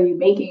choices are you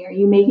making? Are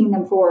you making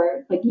them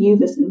for you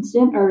this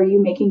instant, or are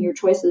you making your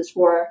choices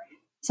for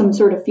some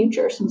sort of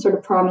future, some sort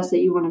of promise that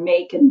you want to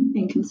make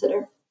and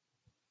consider?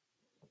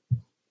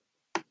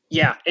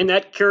 Yeah, and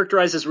that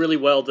characterizes really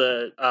well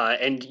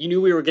and you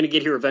knew we were going to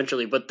get here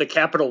eventually, but the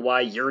capital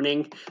Y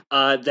yearning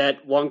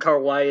that Wong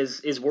Kar-wai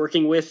is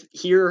working with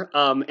here,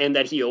 and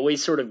that he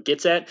always sort of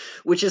gets at,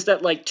 which is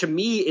that, to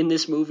me in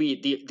this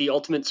movie, the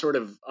ultimate sort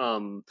of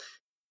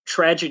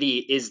tragedy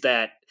is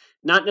that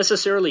not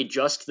necessarily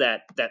just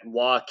that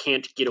Wah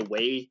can't get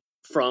away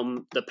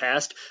from the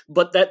past,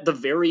 but that the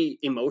very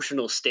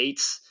emotional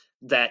states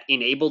that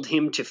enabled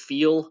him to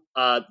feel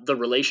the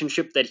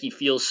relationship that he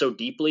feels so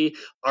deeply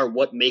are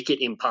what make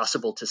it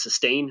impossible to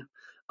sustain.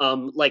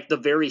 The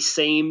very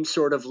same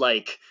sort of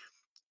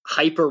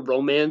hyper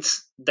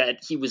romance that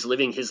he was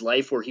living his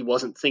life, where he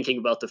wasn't thinking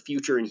about the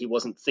future and he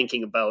wasn't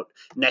thinking about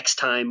next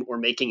time or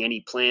making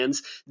any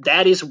plans.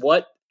 That is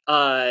what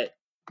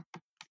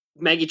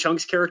Maggie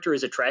Cheung's character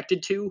is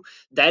attracted to.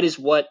 That is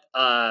what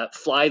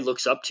Fly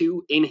looks up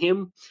to in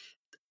him.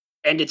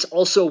 And it's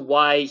also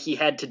why he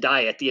had to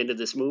die at the end of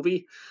this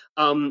movie.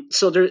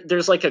 So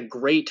there's a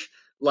great,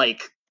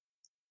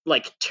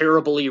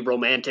 terribly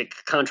romantic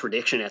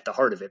contradiction at the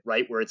heart of it,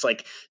 right? Where it's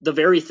the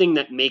very thing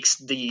that makes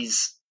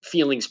these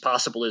feelings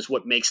possible is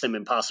what makes them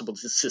impossible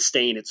to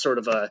sustain. It's sort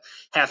of a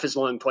half as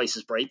long, twice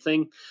as bright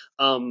thing.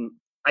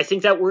 I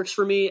think that works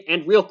for me.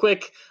 And real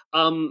quick,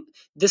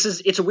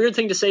 it's a weird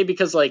thing to say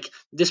because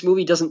this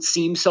movie doesn't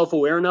seem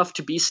self-aware enough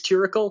to be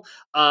satirical.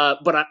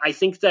 But I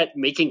think that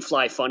making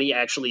Fly funny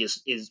actually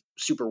is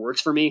super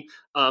works for me.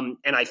 And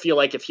I feel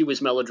like if he was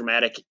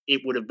melodramatic,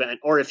 it would have been,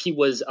 or if he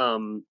was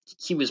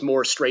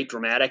more straight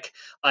dramatic,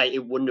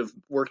 it wouldn't have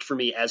worked for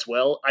me as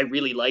well. I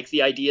really like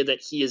the idea that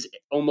he is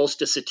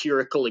almost a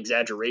satirical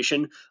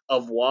exaggeration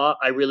of Wah.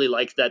 I really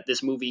like that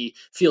this movie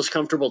feels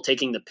comfortable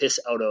taking the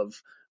piss out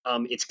of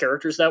its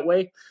characters that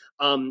way.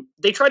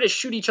 They try to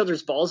shoot each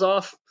other's balls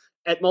off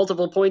at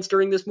multiple points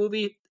during this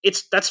movie.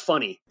 That's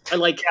funny. I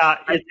like. Yeah,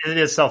 it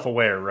is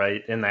self-aware,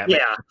 right? In that.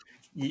 Yeah.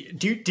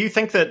 Do you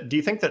think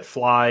that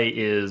Fly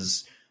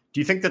is? Do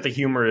you think that the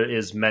humor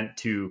is meant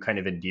to kind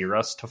of endear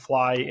us to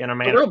Fly in a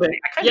manner? A little bit,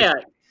 yeah.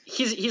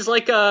 He's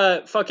like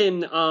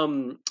fucking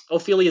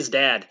Ophelia's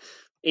dad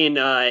in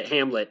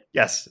Hamlet.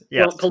 Yes.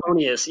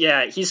 Polonius.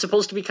 Yeah, he's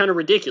supposed to be kind of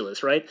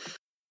ridiculous, right?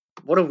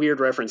 What a weird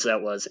reference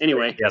that was.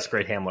 Anyway, yes,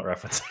 great Hamlet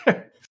reference.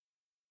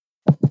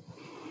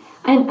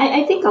 And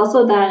I think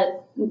also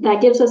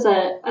that gives us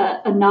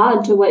a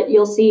nod to what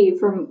you'll see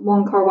from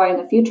Wong Kar-wai in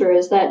the future,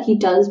 is that he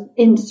does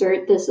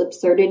insert this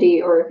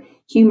absurdity or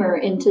humor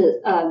into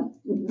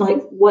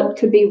like what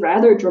could be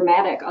rather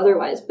dramatic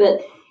otherwise.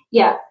 But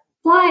yeah,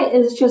 Fly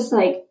is just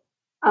like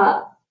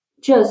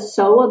just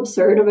so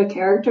absurd of a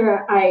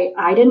character.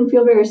 I didn't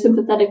feel very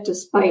sympathetic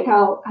despite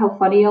how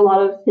funny a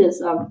lot of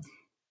his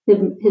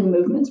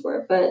movements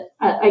were, but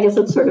I guess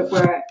that's sort of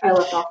where I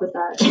left off with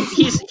that.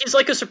 He's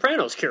like a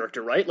Sopranos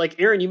character, right? Like,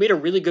 Aaron, you made a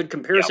really good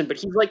comparison, but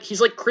he's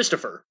like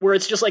Christopher, where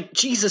it's just like,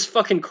 Jesus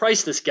fucking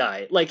Christ, this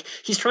guy. Like,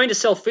 he's trying to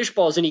sell fish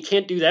balls and he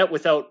can't do that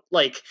without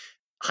like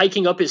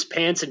hiking up his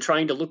pants and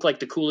trying to look like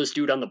the coolest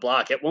dude on the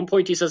block. At one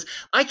point he says,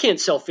 I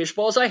can't sell fish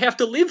balls, I have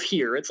to live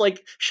here. It's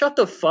like, shut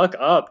the fuck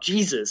up,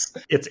 Jesus.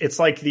 It's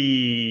like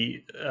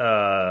the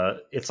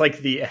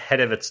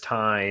ahead of its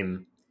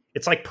time.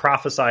 It's like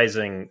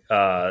prophesizing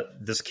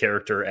this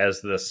character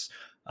as this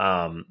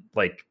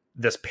like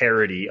this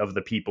parody of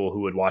the people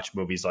who would watch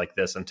movies like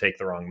this and take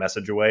the wrong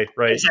message away,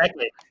 right?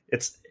 Exactly.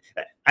 It's,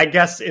 I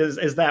guess,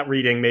 is that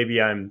reading? Maybe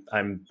I'm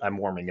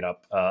warming it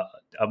up.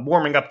 I'm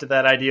warming up to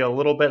that idea a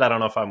little bit. I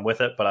don't know if I'm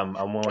with it, but I'm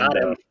willing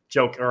to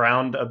joke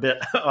around a bit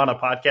on a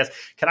podcast.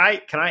 Can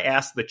I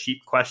ask the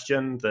cheap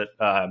question that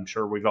I'm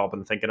sure we've all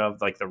been thinking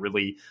of? Like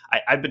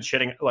I've been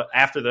shitting. Look,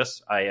 after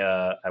this,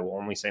 I will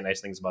only say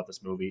nice things about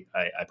this movie.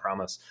 I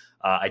promise.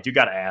 I do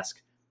got to ask,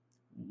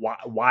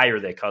 why are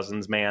they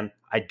cousins, man?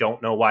 I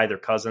don't know why they're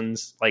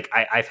cousins. Like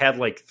I've had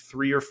like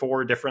 3 or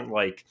 4 different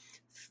like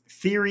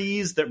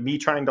theories that me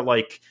trying to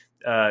like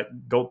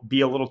go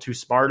be a little too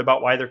smart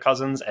about why they're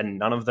cousins, and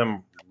none of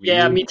them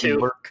really me too.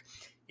 work.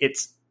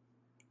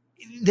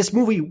 This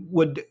movie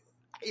would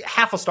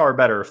half a star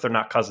better if they're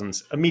not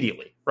cousins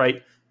immediately,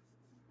 right?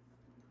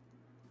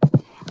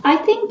 I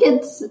think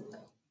it's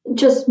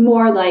just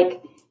more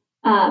like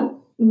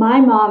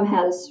my mom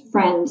has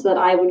friends that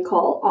I would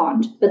call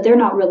aunt, but they're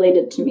not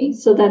related to me.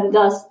 So then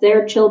thus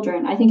their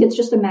children, I think it's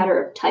just a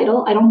matter of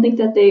title. I don't think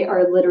that they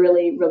are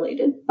literally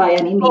related by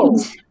any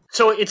means.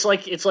 So it's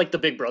like the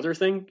Big Brother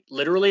thing,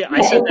 literally. Yeah,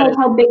 I said it's like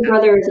how Big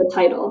Brother is a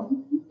title.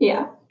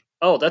 Yeah.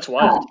 Oh, that's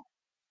wild.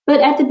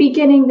 But at the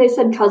beginning, they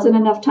said cousin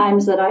enough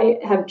times that I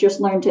have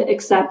just learned to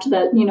accept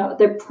that,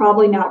 they're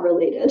probably not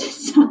related.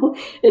 So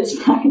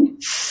it's fine.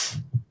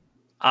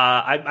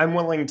 I'm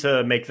willing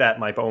to make that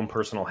my own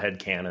personal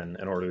headcanon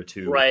in order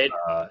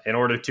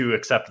to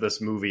accept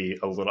this movie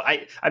a little.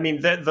 I mean,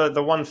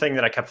 the one thing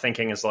that I kept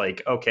thinking is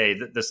like, okay,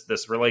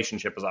 this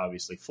relationship is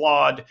obviously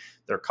flawed.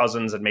 They're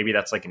cousins, and maybe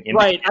that's like an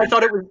right. I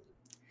thought it was.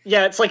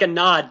 Yeah, it's like a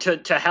nod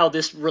to how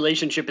this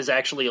relationship is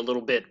actually a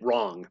little bit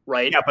wrong,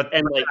 right? Yeah, but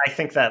I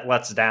think that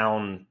lets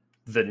down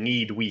the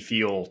need we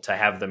feel to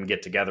have them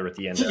get together at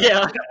the end. Yeah,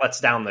 that lets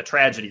down the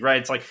tragedy, right?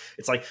 It's like,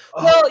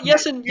 well,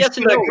 yes and no,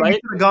 right? You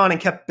could have gone and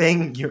kept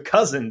banging your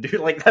cousin, dude.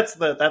 Like that's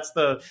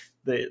the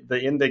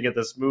ending of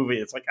this movie.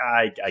 It's like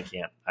I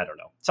can't. I don't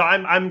know. So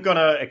I'm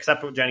gonna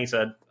accept what Jenny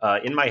said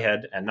in my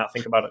head and not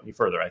think about it any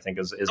further. I think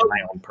is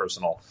my own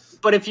personal.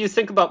 But if you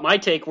think about my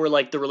take, where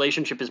like the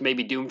relationship is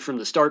maybe doomed from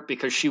the start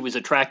because she was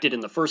attracted in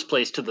the first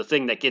place to the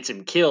thing that gets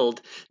him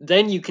killed,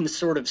 then you can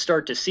sort of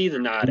start to see the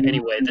nod.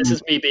 Anyway, this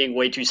is me being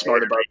way too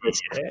smart about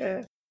this.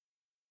 Yeah.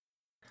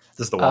 This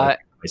is the one I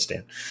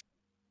stand.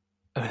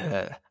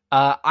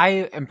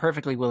 I am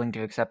perfectly willing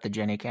to accept the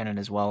Jenny canon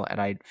as well, and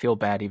I feel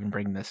bad even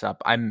bringing this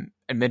up. I'm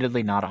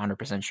admittedly not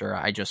 100% sure.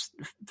 I just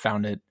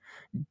found it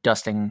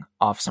dusting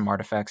off some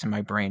artifacts in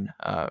my brain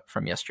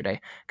from yesterday,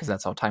 because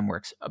that's how time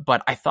works.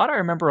 But I thought I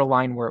remember a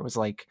line where it was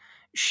like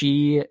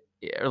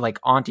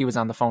Auntie was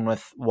on the phone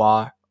with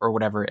Wah or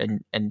whatever,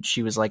 and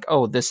she was like,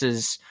 "Oh, this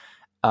is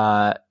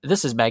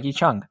Maggie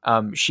Chung.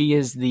 She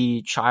is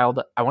the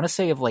child, I want to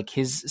say, of like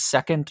his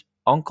second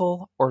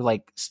uncle or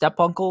like step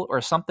uncle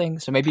or something."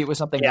 So maybe it was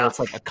something where it's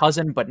like a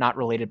cousin but not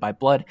related by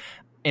blood.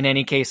 In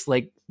any case,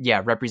 like,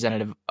 yeah,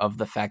 representative of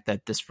the fact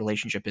that this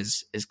relationship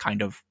is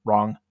kind of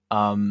wrong.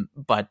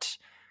 But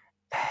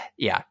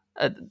yeah,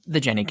 the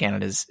Jenny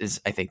canon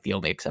is I think the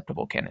only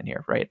acceptable canon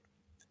here, right?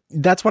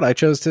 That's what I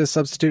chose to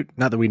substitute.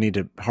 Not that we need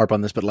to harp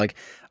on this, but like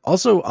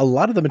also a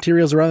lot of the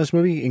materials around this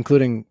movie,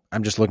 including,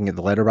 I'm just looking at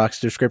the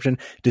Letterboxd description,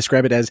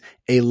 describe it as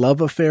a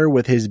love affair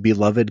with his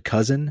beloved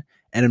cousin.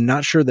 And I'm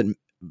not sure that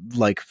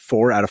like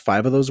 4 out of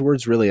 5 of those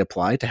words really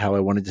apply to how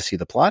I wanted to see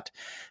the plot.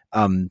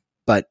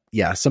 But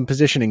yeah, some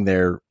positioning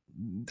there,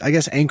 I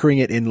guess, anchoring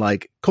it in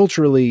like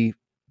culturally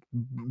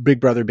big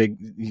brother,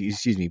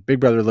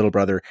 little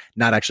brother,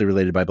 not actually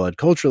related by blood.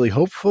 Culturally,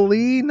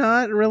 hopefully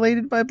not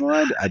related by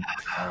blood. I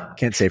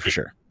can't say for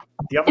sure.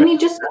 I mean,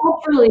 just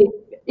culturally,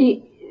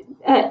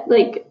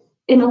 like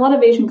in a lot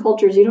of Asian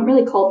cultures, you don't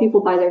really call people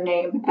by their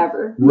name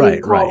ever. Right,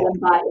 you call them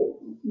by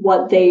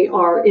what they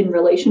are in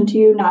relation to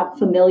you, not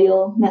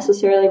familial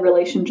necessarily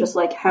relation, just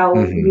like how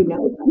you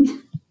know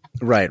them.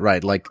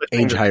 Right. Like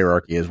age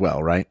hierarchy as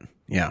well, right?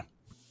 Yeah.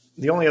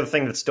 The only other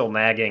thing that's still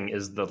nagging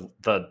is the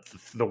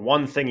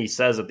one thing he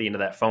says at the end of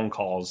that phone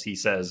call is he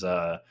says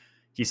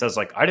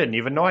like, I didn't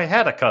even know I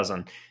had a cousin.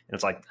 And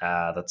it's like,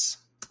 that's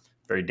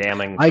very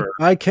damning.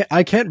 I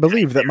can't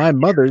believe that my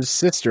mother's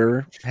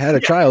sister had a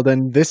child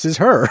and this is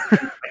her.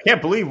 I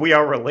can't believe we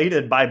are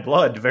related by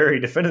blood very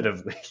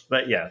definitively.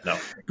 But yeah, no.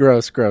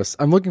 Gross.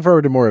 I'm looking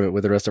forward to more of it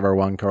with the rest of our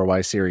Wong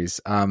Kar-wai series.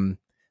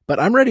 But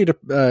I'm ready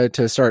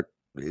to start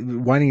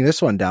winding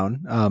this one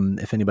down.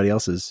 If anybody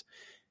else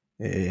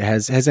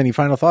has any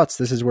final thoughts,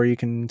 this is where you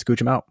can scooch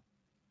them out.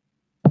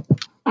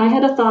 I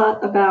had a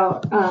thought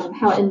about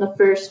how in the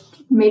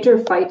first major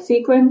fight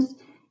sequence,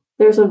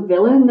 there's a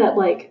villain that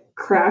like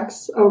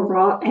cracks a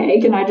raw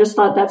egg, and I just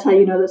thought that's how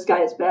you know this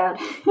guy is bad.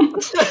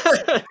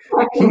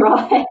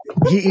 Raw egg.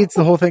 He eats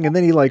the whole thing, and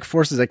then he like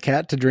forces a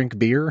cat to drink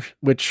beer,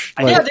 which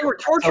yeah, they were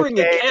torturing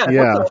a cat.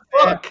 Yeah. What the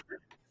fuck?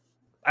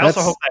 I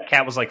also hope that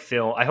cat was like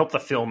I hope the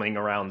filming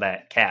around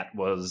that cat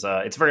was.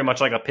 It's very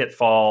much like a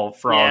Pitfall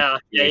frog.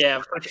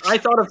 Yeah. I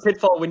thought of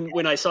Pitfall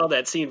when I saw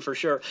that scene for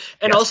sure,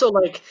 and also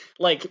like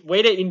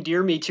way to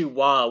endear me to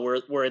Wah,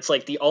 where it's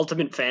like the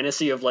ultimate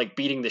fantasy of like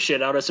beating the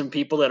shit out of some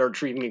people that are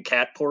treating a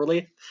cat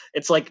poorly.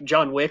 It's like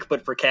John Wick,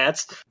 but for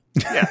cats.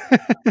 Yeah,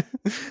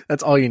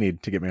 that's all you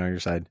need to get me on your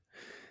side.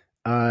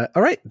 All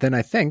right, then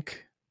I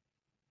think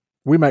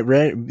we might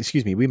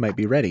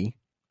be ready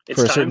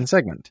for a certain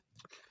segment.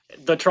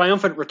 The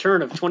triumphant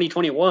return of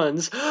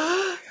 2021's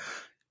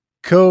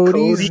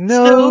Cody's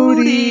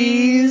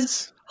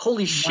Noties.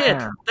 Holy shit,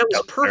 that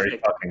was perfect. Very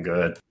fucking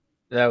good.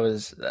 That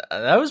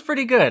was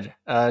pretty good.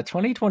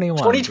 2021.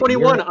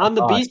 2021 on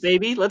the beat,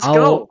 baby. Let's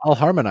go. I'll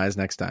harmonize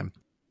next time.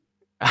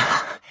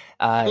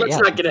 Let's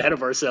not get ahead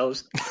of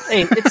ourselves.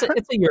 Hey, it's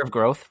a year of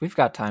growth. We've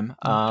got time.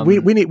 We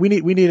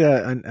need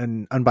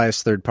an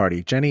unbiased third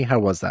party. Jenny, how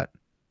was that?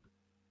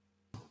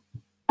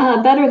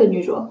 Better than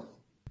usual.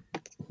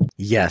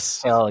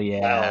 Yes. Hell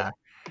yeah.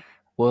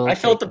 Well, I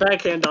felt the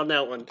backhand on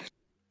that one.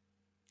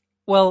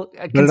 Well,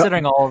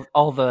 considering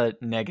all the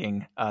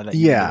negging that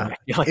you do, I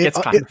feel like it's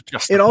kind of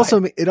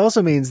justified. It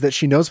also means that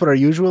she knows what our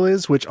usual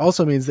is, which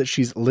also means that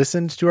she's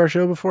listened to our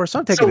show before. So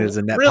I'm taking it as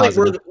a net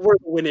positive. We're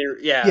the winner.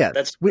 Yeah,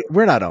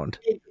 we're not owned.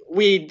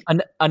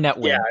 A net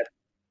win.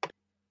 Yeah.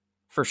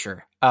 For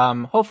sure.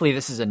 Hopefully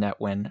this is a net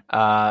win.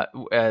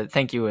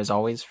 Thank you as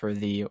always for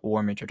the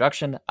warm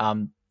introduction.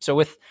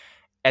 So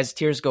as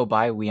tears go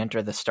by, we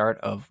enter the start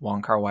of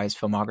Wong Kar-wai's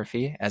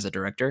filmography as a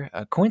director.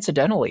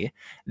 Coincidentally,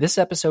 this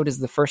episode is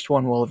the first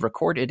one we'll have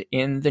recorded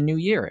in the new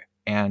year.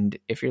 And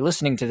if you're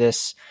listening to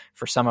this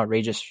for some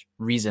outrageous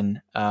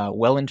reason,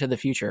 well into the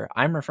future,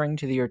 I'm referring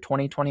to the year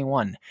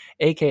 2021,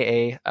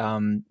 aka,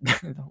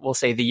 we'll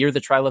say the year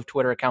the Trial of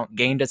Twitter account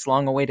gained its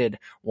long-awaited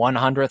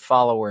 100th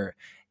follower.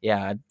 Yeah,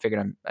 I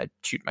figured I'd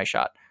shoot my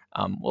shot.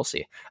 We'll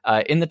see.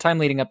 In the time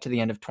leading up to the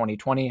end of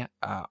 2020,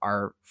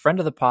 our friend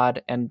of the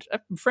pod and a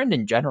friend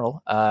in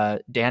general,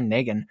 Dan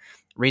Nagan,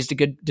 raised a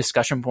good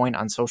discussion point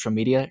on social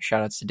media.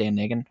 Shout outs to Dan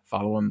Nagan.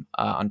 Follow him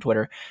on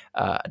Twitter.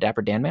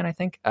 Dapper Dan Man, I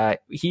think.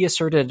 He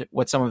asserted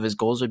what some of his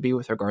goals would be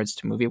with regards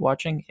to movie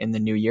watching in the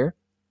new year.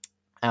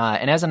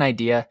 And as an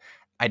idea,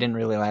 I didn't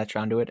really latch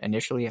onto it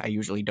initially. I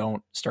usually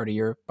don't start a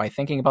year by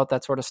thinking about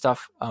that sort of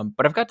stuff.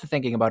 But I've got to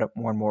thinking about it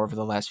more and more over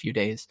the last few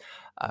days.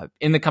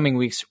 In the coming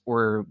weeks,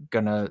 we're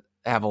going to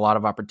have a lot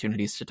of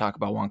opportunities to talk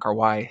about Wong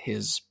Kar-wai,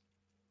 his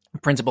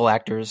principal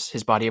actors,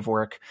 his body of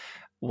work.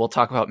 We'll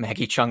talk about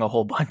Maggie Cheung a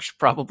whole bunch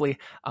probably.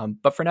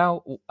 But for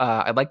now,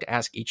 I'd like to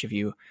ask each of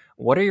you,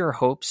 what are your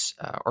hopes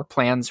or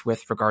plans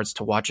with regards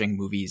to watching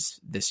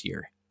movies this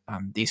year?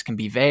 These can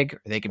be vague,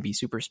 or they can be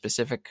super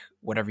specific,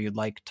 whatever you'd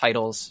like.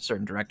 Titles,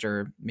 certain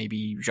director,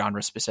 maybe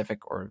genre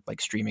specific or like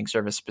streaming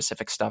service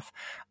specific stuff.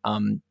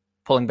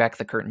 Pulling back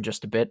the curtain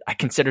just a bit, I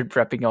considered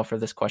prepping y'all for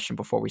this question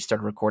before we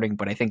started recording,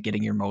 but I think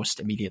getting your most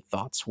immediate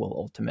thoughts will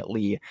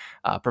ultimately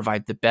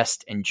provide the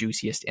best and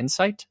juiciest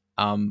insight.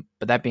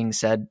 But that being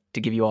said, to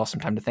give you all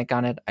some time to think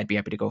on it, I'd be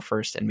happy to go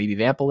first and maybe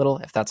vamp a little,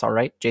 if that's all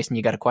right. Jason,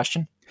 you got a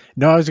question?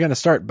 No, I was going to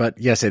start, but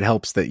yes, it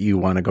helps that you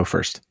want to go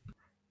first.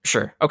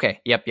 Sure.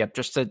 Okay. Yep.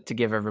 Just to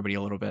give everybody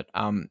a little bit.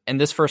 And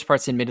this first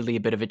part's admittedly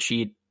a bit of a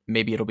cheat.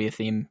 Maybe it'll be a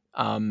theme.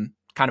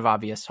 Kind of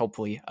obvious,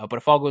 hopefully. But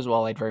if all goes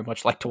well, I'd very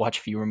much like to watch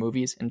fewer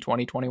movies in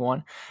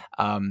 2021.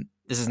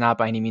 This is not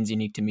by any means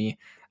unique to me,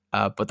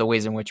 but the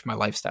ways in which my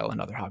lifestyle and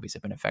other hobbies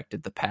have been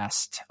affected the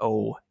past,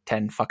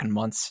 10 fucking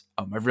months.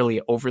 I've really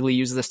overly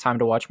used this time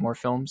to watch more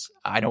films.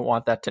 I don't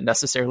want that to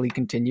necessarily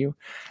continue.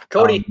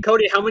 Cody,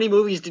 how many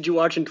movies did you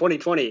watch in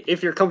 2020?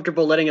 If you're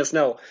comfortable letting us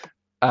know.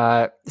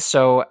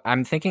 So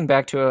I'm thinking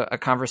back to a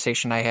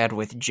conversation I had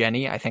with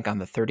Jenny, I think on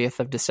the 30th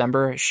of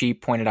December. She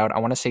pointed out, I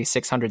want to say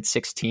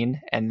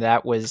 616. And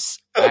that was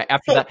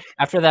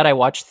after that, I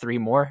watched 3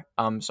 more.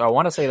 So I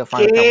want to say the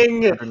final count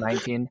was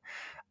 619.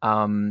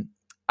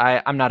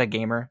 I'm not a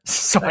gamer,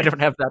 so I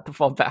don't have that to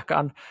fall back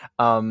on.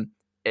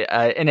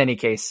 In any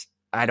case,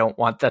 I don't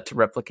want that to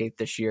replicate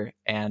this year.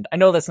 And I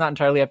know that's not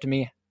entirely up to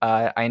me.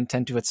 I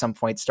intend to at some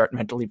point start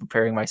mentally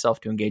preparing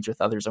myself to engage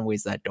with others in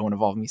ways that don't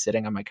involve me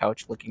sitting on my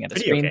couch looking at a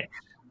Video screen. game.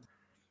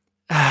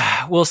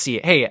 We'll see.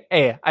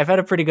 Hey, I've had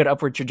a pretty good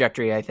upward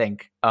trajectory, I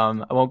think.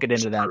 I won't get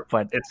into that,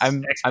 but It's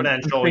I'm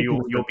exponential. I'm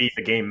You'll be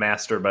the game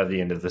master by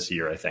the end of this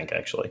year, I think,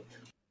 actually.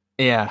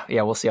 Yeah,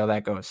 we'll see how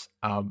that goes.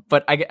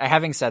 But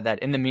having said that,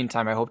 in the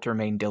meantime, I hope to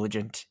remain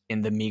diligent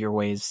in the meager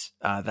ways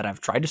that I've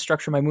tried to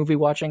structure my movie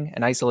watching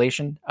in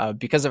isolation.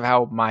 Because of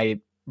how my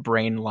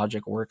brain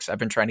logic works, I've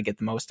been trying to get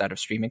the most out of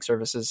streaming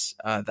services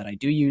that I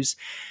do use,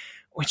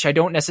 which I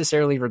don't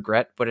necessarily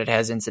regret, but it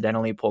has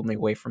incidentally pulled me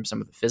away from some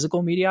of the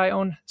physical media I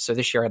own. So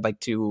this year I'd like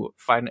to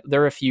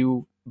there are a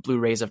few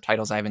Blu-rays of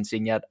titles I haven't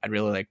seen yet. I'd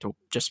really like to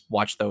just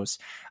watch those.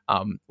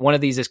 One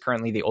of these is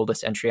currently the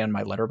oldest entry on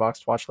my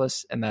Letterboxd watch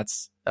list, and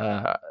that's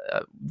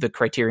the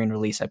Criterion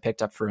release I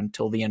picked up for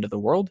Until the End of the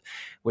World,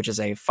 which is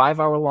a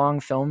 5-hour long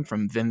film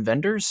from Wim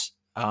Wenders.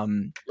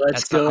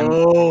 Let's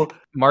go.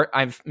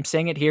 I'm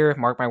saying it here.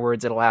 Mark my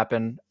words, it'll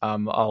happen.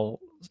 I'm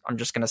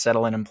just going to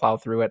settle in and plow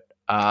through it.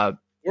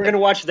 We're going to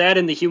watch that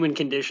in The Human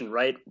Condition,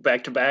 right?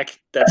 Back to back.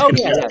 That's going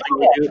to be something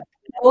we do.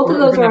 Both of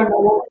those are on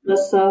my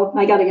list, so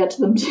I got to get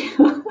to them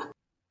too.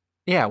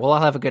 Yeah, well,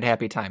 I'll have a good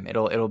happy time.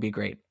 It'll be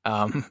great.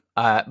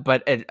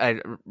 But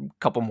a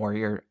couple more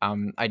here.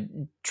 I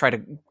try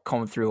to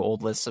comb through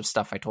old lists of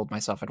stuff I told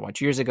myself I'd watch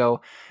years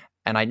ago,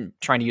 and I'm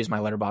trying to use my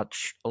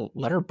Letterboxd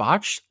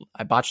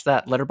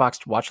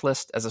watch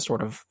list as a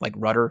sort of like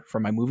rudder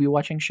for my movie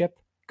watching ship.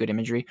 Good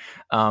imagery.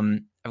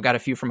 I've got a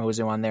few from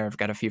Ozu on there. I've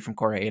got a few from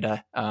Cora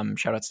Ada.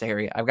 Shout outs to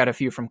Harry. I've got a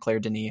few from Claire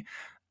Denis.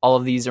 All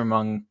of these are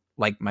among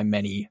like my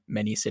many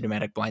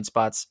cinematic blind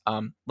spots.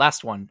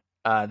 Last one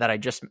that I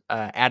just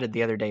added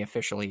the other day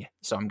officially,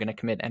 so I'm going to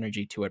commit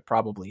energy to it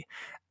probably.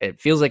 It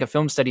feels like a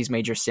film studies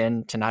major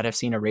sin to not have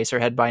seen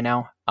Eraserhead by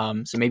now.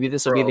 So maybe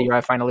this will be the year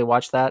I finally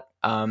watch that.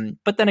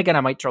 But then again,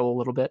 I might troll a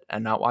little bit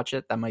and not watch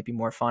it. That might be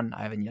more fun.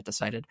 I haven't yet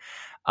decided.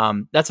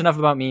 That's enough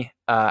about me.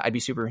 I'd be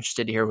super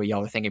interested to hear what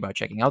y'all are thinking about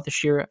checking out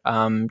this year.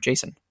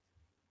 Jason.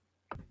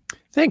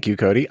 Thank you,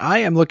 Cody. I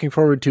am looking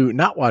forward to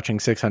not watching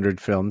 600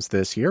 films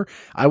this year.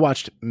 I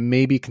watched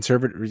maybe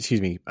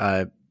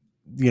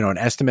an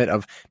estimate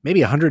of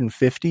maybe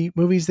 150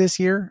 movies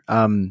this year.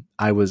 In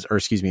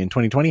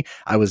 2020,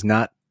 I was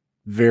not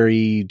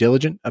very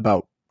diligent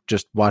about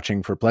just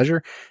watching for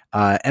pleasure.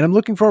 And I'm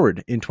looking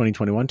forward in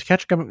 2021 to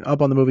catch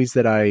up on the movies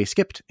that I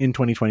skipped in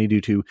 2020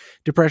 due to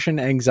depression,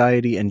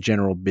 anxiety, and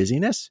general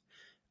busyness.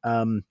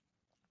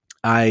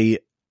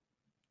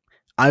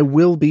 I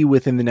will be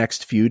within the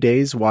next few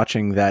days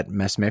watching that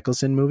Mess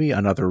Mikkelsen movie,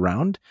 Another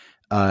Round.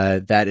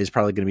 That is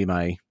probably going to be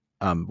my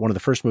one of the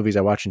first movies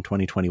I watch in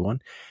 2021.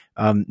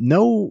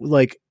 No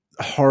like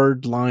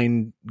hard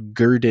line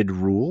girded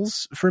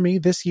rules for me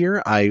this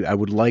year. I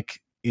would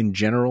like in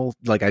general,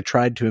 like I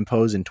tried to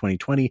impose in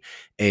 2020,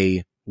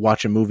 a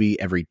watch a movie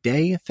every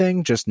day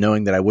thing, just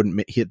knowing that I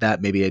wouldn't hit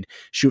that. Maybe I'd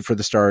shoot for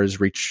the stars,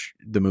 reach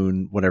the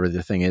moon, whatever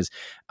the thing is.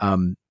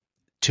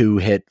 To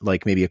hit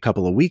like maybe a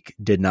couple a week,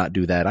 did not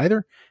do that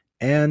either.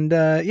 And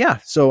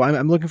so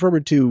I'm looking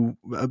forward to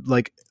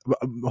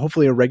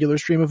hopefully a regular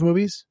stream of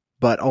movies,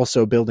 but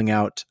also building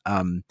out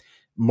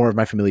more of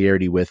my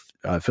familiarity with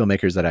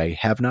filmmakers that I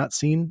have not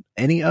seen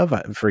any of.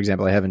 For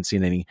example, I haven't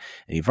seen any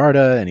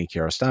Varda, any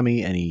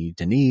Kiarostami, any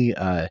Denis.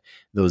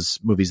 Those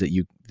movies that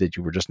you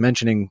were just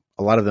mentioning,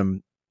 a lot of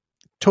them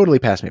totally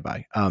passed me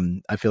by.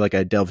 I feel like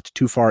I delved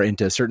too far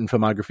into certain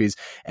filmographies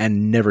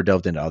and never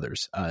delved into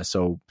others.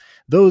 So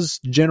those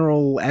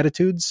general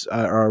attitudes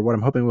are what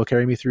I'm hoping will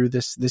carry me through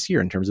this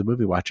year in terms of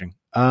movie watching.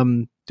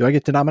 Do I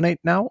get to nominate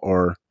now,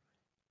 or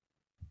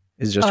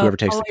is it just whoever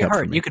takes the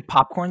cup? You could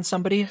popcorn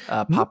somebody.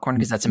 Popcorn,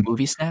 because that's a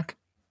movie snack.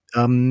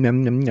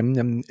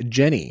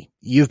 Jenny,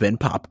 you've been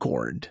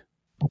popcorned.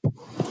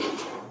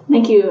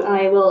 Thank you.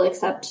 I will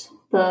accept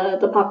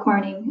the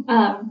popcorning.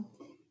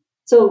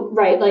 So,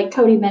 right, like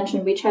Cody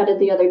mentioned, we chatted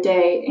the other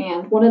day,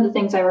 and one of the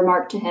things I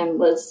remarked to him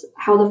was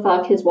how the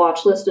fuck his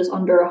watch list is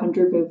under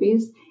 100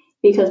 movies,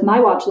 because my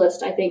watch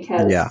list, I think,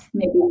 has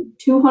maybe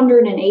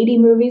 280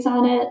 movies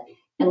on it,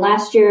 and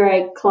last year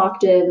I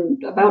clocked in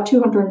about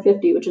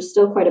 250, which is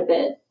still quite a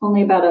bit,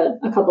 only about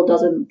a couple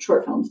dozen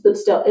short films, but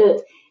still.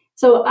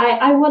 So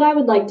what I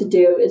would like to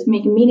do is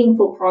make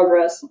meaningful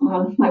progress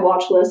on my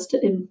watch list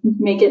and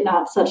make it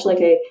not such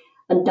like a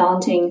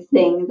daunting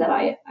thing that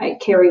I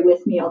carry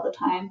with me all the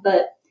time.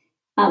 But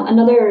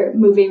another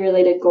movie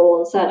related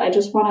goal is that I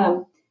just want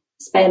to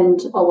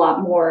spend a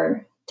lot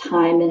more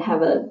time and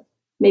have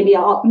maybe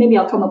I'll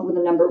come up with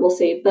a number, we'll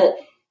see. But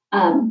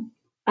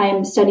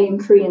I'm studying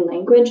Korean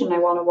language and I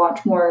want to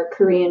watch more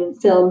Korean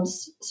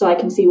films so I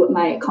can see what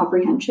my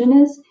comprehension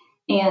is.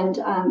 And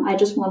I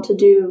just want to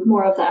do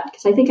more of that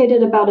because I think I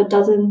did about a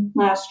dozen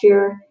last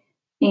year.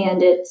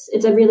 And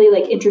it's a really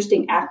like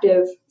interesting,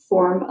 active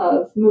form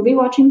of movie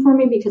watching for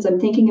me because I'm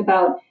thinking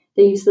about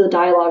the use of the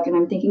dialogue and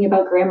I'm thinking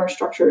about grammar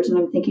structures and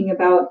I'm thinking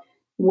about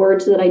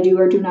words that I do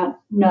or do not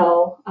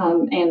know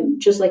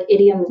and just like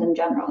idioms in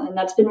general. And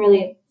that's been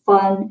really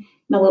fun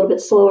and a little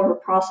bit slower of a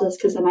process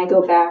because then I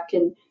go back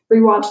and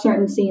rewatch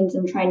certain scenes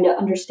and trying to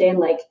understand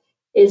like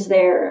is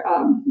there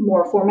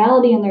more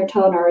formality in their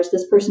tone, or is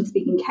this person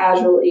speaking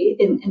casually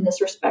in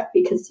this respect?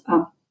 Because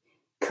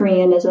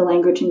Korean is a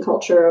language and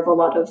culture of a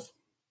lot of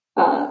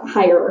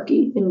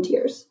hierarchy in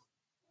tiers.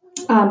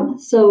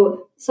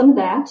 So some of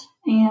that,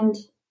 and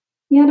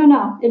yeah, I don't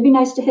know. It'd be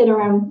nice to hit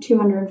around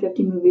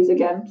 250 movies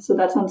again, so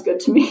that sounds good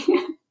to me.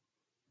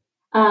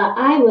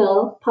 I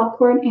will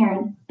popcorn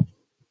Aaron.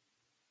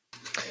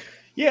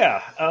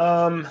 Yeah,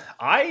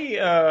 I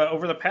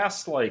over the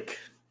past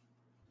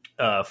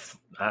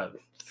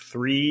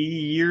 3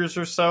 years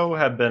or so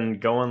have been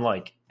going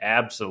like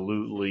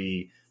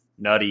absolutely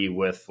nutty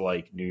with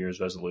like New Year's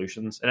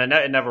resolutions, and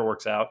it never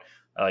works out.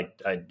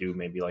 I do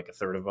maybe like a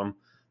third of them.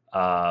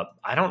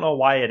 I don't know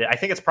why I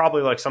think it's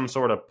probably like some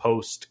sort of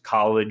post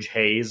college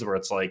haze where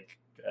it's like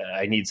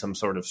I need some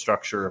sort of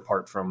structure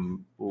apart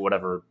from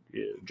whatever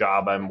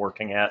job I'm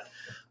working at.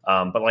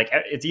 But like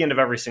at the end of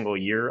every single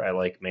year, I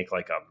like make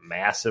like a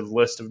massive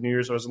list of New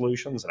Year's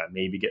resolutions, and I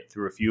maybe get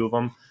through a few of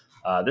them.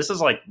 This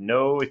is like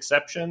no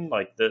exception.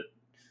 Like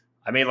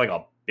I made like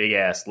a big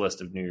ass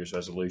list of New Year's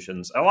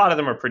resolutions. A lot of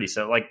them are pretty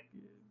simple. Like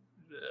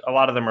a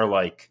lot of them are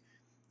like,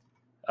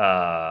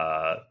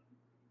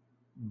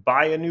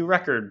 buy a new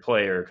record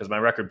player because my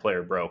record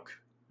player broke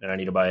and I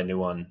need to buy a new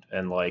one,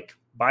 and like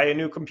buy a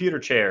new computer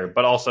chair.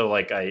 But also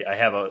like I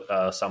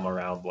have some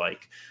around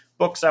like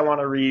books I want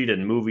to read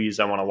and movies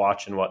I want to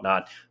watch and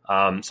whatnot.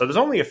 So there's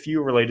only a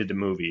few related to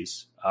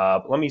movies.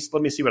 Let me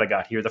see what I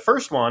got here. The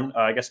first one,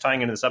 I guess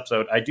tying into this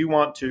episode, I do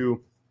want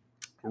to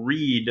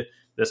read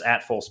this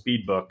At Full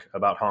Speed book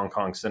about Hong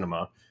Kong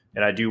cinema,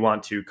 and I do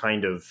want to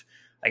kind of,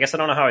 I guess I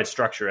don't know how I'd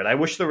structure it. I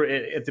wish there were,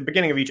 at the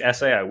beginning of each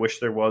essay, I wish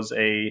there was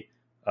a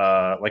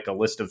like a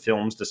list of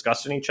films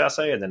discussed in each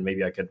essay, and then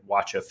maybe I could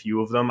watch a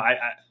few of them.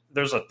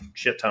 There's a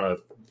shit ton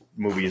of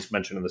movies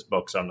mentioned in this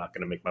book, so I'm not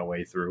going to make my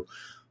way through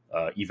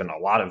even a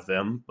lot of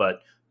them.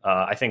 But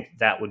I think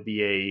that would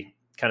be a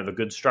kind of a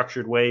good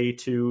structured way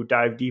to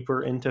dive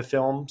deeper into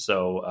film.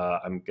 So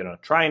I'm going to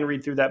try and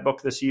read through that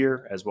book this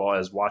year, as well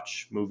as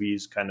watch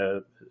movies kind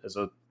of as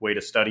a way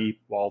to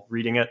study while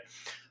reading it.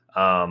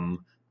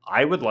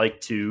 I would like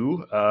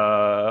to,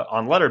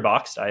 on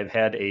Letterboxd, I've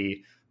had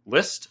a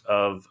list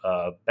of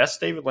best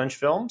David Lynch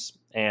films,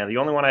 and the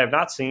only one I have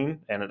not seen,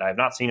 and I've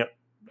not seen it,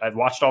 I've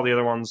watched all the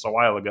other ones a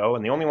while ago,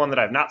 and the only one that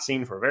I've not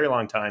seen for a very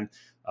long time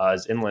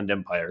is Inland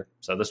Empire.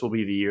 So this will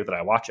be the year that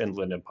I watch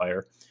Inland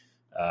Empire.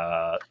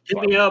 Hit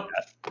me up.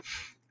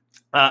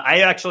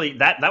 I actually,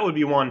 that would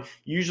be one.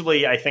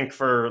 Usually, I think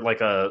for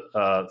like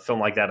a film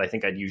like that, I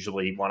think I'd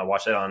usually want to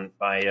watch it on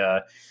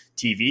my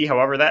TV.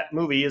 However, that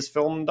movie is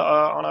filmed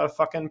on a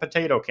fucking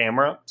potato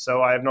camera,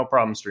 so I have no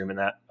problem streaming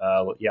that.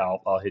 Yeah,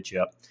 I'll hit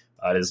you up.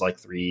 It is like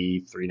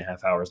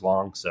 3.5 hours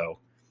long, so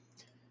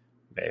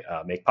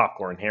make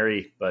popcorn,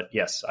 Harry. But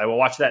yes, I will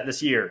watch that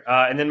this year.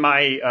 And then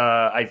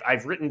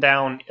I've written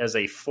down as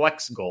a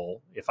flex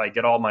goal, if I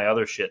get all my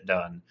other shit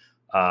done,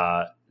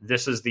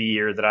 this is the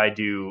year that I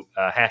do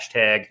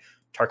hashtag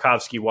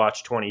Tarkovsky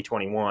Watch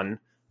 2021.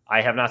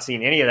 I have not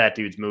seen any of that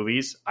dude's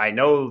movies. I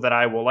know that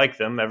I will like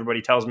them.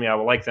 Everybody tells me I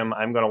will like them.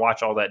 I'm going to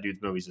watch all that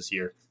dude's movies this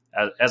year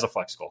as a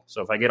flex goal.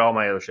 So if I get all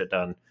my other shit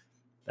done,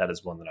 that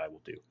is one that I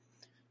will do.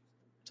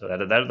 So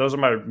those are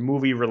my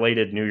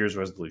movie-related New Year's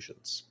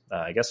resolutions.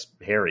 I guess,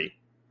 Harry.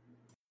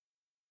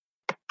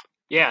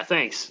 Yeah,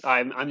 thanks.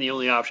 I'm the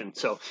only option.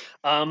 So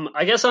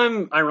I guess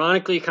I'm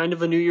ironically kind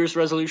of a New Year's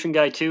resolution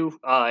guy too.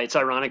 It's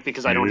ironic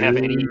because I don't have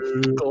any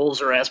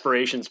goals or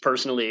aspirations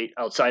personally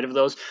outside of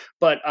those.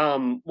 But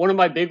one of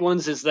my big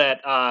ones is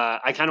that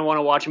I kind of want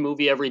to watch a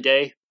movie every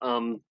day.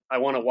 I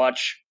want to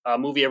watch a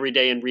movie every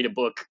day and read a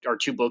book or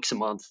 2 books a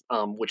month,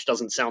 which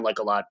doesn't sound like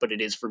a lot, but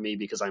it is for me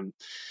because I'm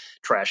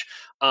trash.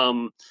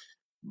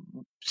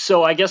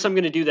 So I guess I'm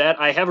going to do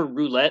that. I have a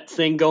roulette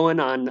thing going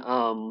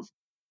on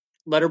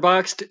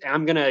Letterboxd.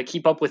 I'm going to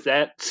keep up with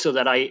that so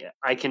that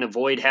I can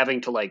avoid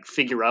having to like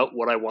figure out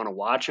what I want to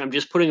watch. I'm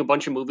just putting a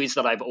bunch of movies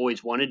that I've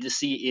always wanted to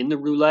see in the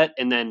roulette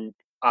and then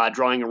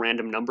drawing a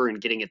random number and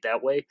getting it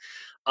that way.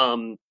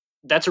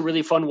 That's a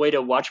really fun way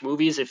to watch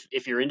movies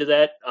if you're into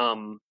that.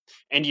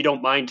 And you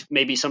don't mind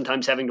maybe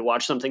sometimes having to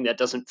watch something that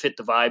doesn't fit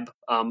the vibe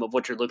of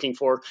what you're looking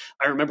for.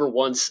 I remember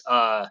once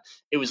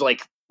it was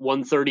like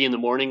 1:30 in the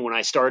morning when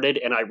I started,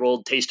 and I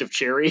rolled Taste of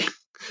Cherry,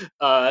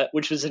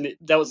 which was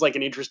that was like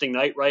an interesting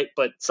night, right?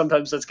 But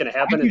sometimes that's going to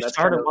happen. Why do you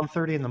start at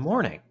 1:30 in the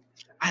morning?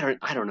 I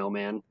don't know,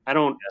 man. I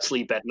don't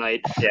sleep at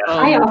night. Yeah.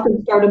 I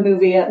often start a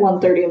movie at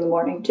 1:30 in the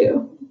morning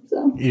too.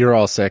 So You're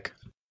all sick.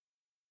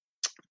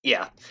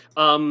 Yeah.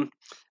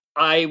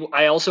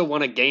 I also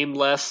want to game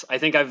less. I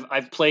think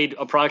I've played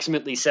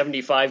approximately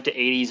 75 to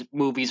 80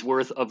 movies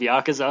worth of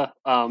Yakuza,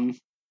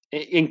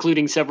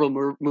 including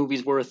several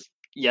movies worth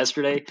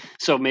yesterday.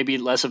 So maybe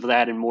less of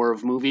that and more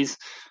of movies.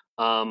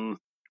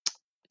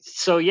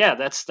 So yeah,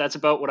 that's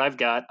about what I've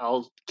got.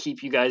 I'll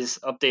keep you guys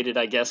updated,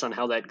 I guess, on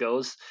how that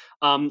goes.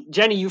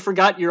 Jenny, you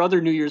forgot your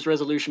other New Year's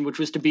resolution, which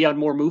was to be on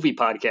more movie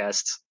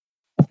podcasts.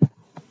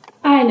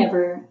 I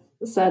never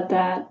said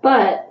that,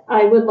 but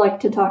I would like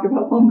to talk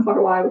about Wong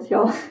Kar-wai with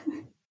y'all.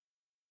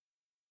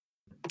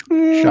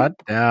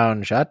 Shut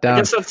down. I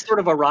guess that's sort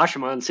of a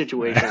Rashomon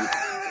situation.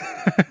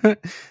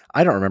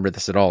 I don't remember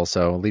this at all,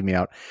 so leave me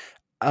out.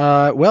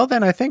 Well,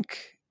 then I think,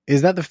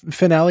 is that the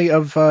finale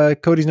of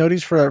Cody's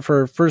Noties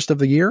for first of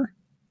the year?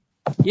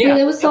 Yeah,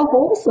 it was so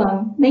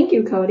wholesome. Thank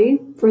you, Cody,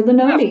 for the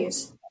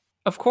noties.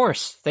 Of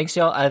course. Thanks,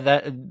 y'all.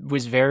 That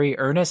was very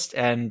earnest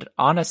and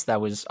honest.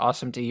 That was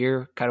awesome to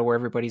hear kind of where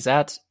everybody's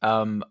at.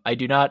 I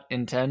do not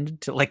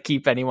intend to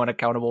keep anyone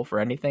accountable for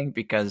anything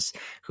because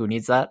who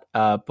needs that?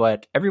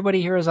 But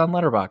everybody here is on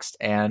Letterboxd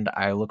and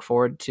I look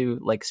forward to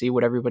see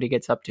what everybody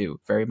gets up to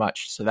very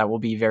much. So that will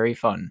be very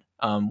fun.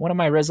 One of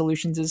my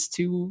resolutions is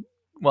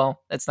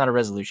it's not a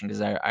resolution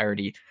because I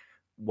already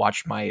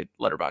watch my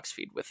Letterboxd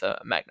feed with a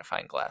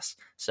magnifying glass.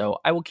 So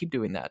I will keep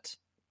doing that,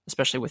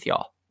 especially with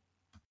y'all.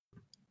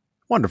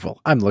 Wonderful.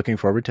 I'm looking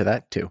forward to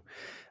that too.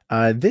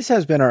 This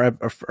has been our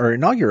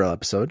inaugural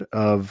episode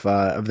of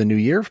the new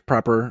year,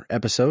 proper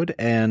episode,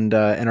 and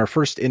our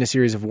first in a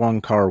series of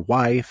Wong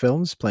Kar-wai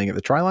films playing at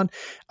the Trilon.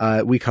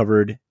 We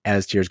covered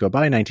As Tears Go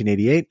By,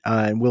 1988,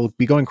 and we'll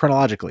be going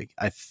chronologically,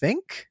 I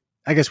think.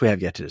 I guess we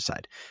have yet to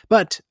decide,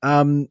 but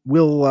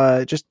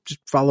we'll just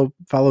follow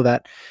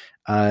that.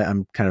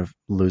 I'm kind of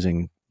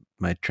losing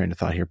my train of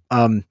thought here.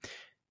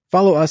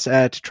 Follow us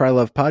at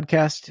Trilove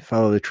Podcast.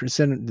 Follow the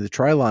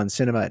Trilon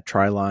Cinema at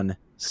Trilon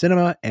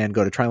Cinema, and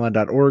go to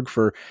trilon.org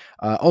for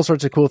all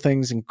sorts of cool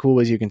things and cool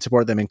ways you can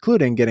support them,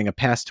 including getting a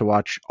pass to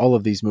watch all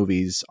of these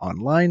movies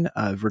online,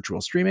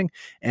 virtual streaming,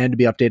 and to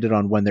be updated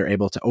on when they're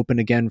able to open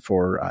again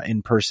for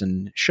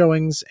in-person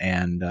showings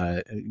and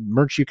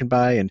merch you can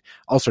buy and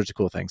all sorts of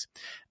cool things.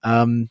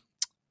 Yeah.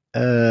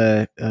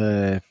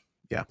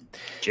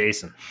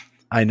 Jason.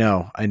 I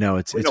know.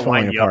 It's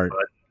falling apart.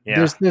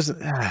 Yeah.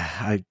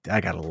 I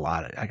got a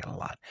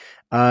lot.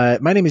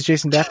 My name is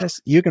Jason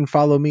Daphnis. You can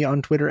follow me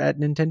on Twitter at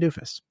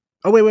Nintendoofus.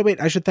 Oh, wait.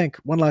 I should thank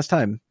one last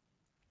time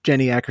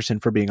Jenny Ackerson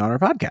for being on our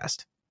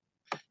podcast.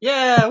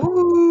 Yeah.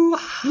 Woo.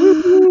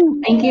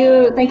 Thank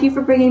you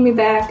for bringing me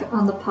back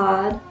on the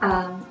pod.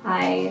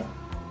 I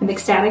am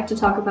ecstatic to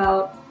talk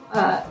about,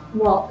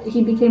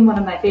 he became one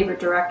of my favorite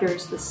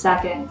directors the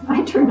second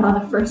I turned on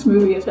the first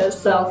movie of his,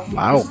 so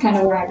wow. That's kind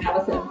of where I'm at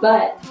with him.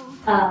 But,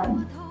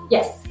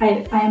 yes,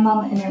 I am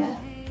on the internet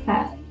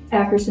at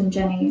Ackerson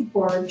Jenny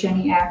or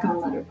Jenny Ack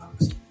on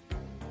Letterboxd.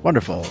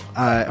 Wonderful.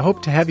 I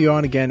hope to have you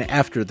on again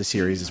after the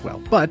series as well.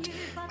 But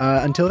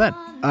until then,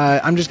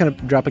 I'm just going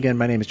to drop again.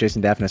 My name is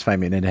Jason Daphnis.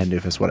 Find me at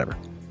Nintendoofus, whatever.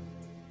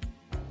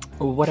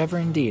 Whatever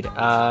indeed.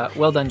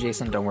 Well done,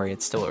 Jason. Don't worry,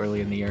 it's still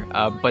early in the year.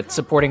 But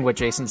supporting what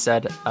Jason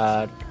said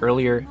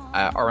earlier,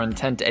 our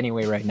intent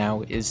anyway right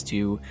now is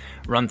to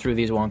run through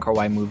these Wong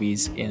Kar-wai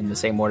movies in the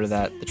same order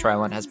that the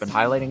Trilon has been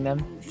highlighting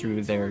them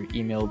through their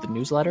emailed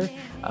newsletter.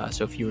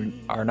 So if you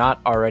are not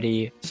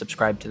already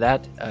subscribed to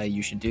that,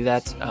 you should do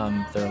that.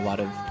 There are a lot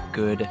of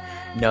good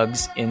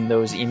nugs in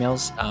those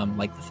emails,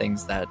 like the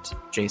things that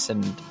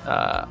Jason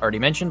already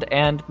mentioned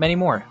and many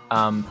more.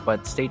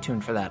 But stay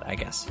tuned for that, I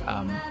guess.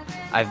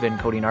 I've been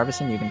Cody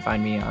Narvison. You can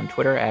find me on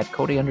Twitter at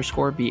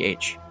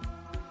Cody_BH.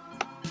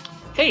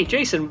 Hey,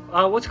 Jason,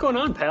 what's going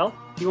on, pal?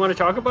 Do you want to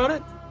talk about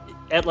it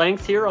at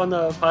length here on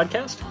the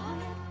podcast?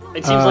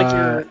 It seems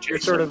like you're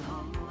sort of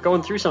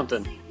going through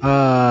something.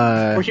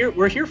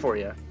 We're here for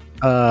you.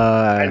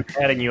 I'm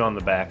patting you on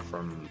the back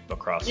from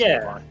across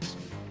the lines.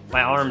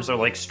 My arms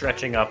are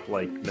stretching up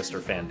like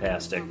Mr.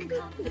 Fantastic,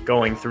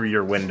 going through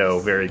your window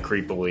very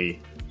creepily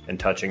and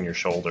touching your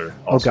shoulder.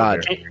 Oh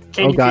God!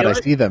 Can God! I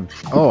see them.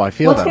 Oh, I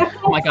feel them.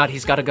 Oh my God!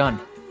 He's got a gun.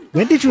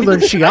 When did you learn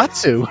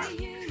shiatsu?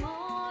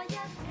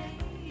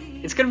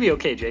 It's gonna be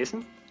okay,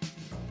 Jason.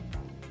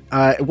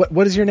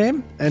 What is your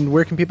name, and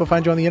where can people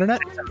find you on the internet?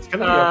 It's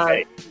gonna be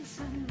okay.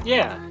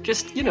 Yeah,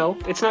 just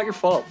it's not your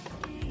fault.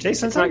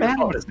 Jason's not mad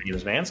at his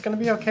names, man. It's gonna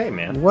be okay,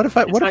 man. What if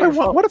I want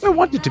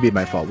it to be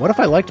my fault? What if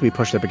I like to be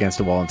pushed up against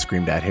a wall and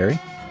screamed at, Harry?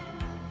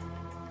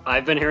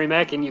 I've been Harry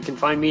Mack, and you can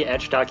find me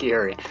at Stocky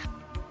Harry.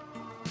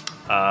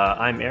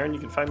 I'm Aaron. You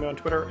can find me on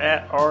Twitter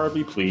at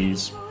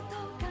RBPlease.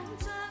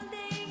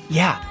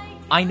 Yeah,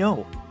 I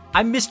know.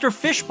 I'm Mr.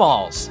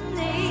 Fishballs.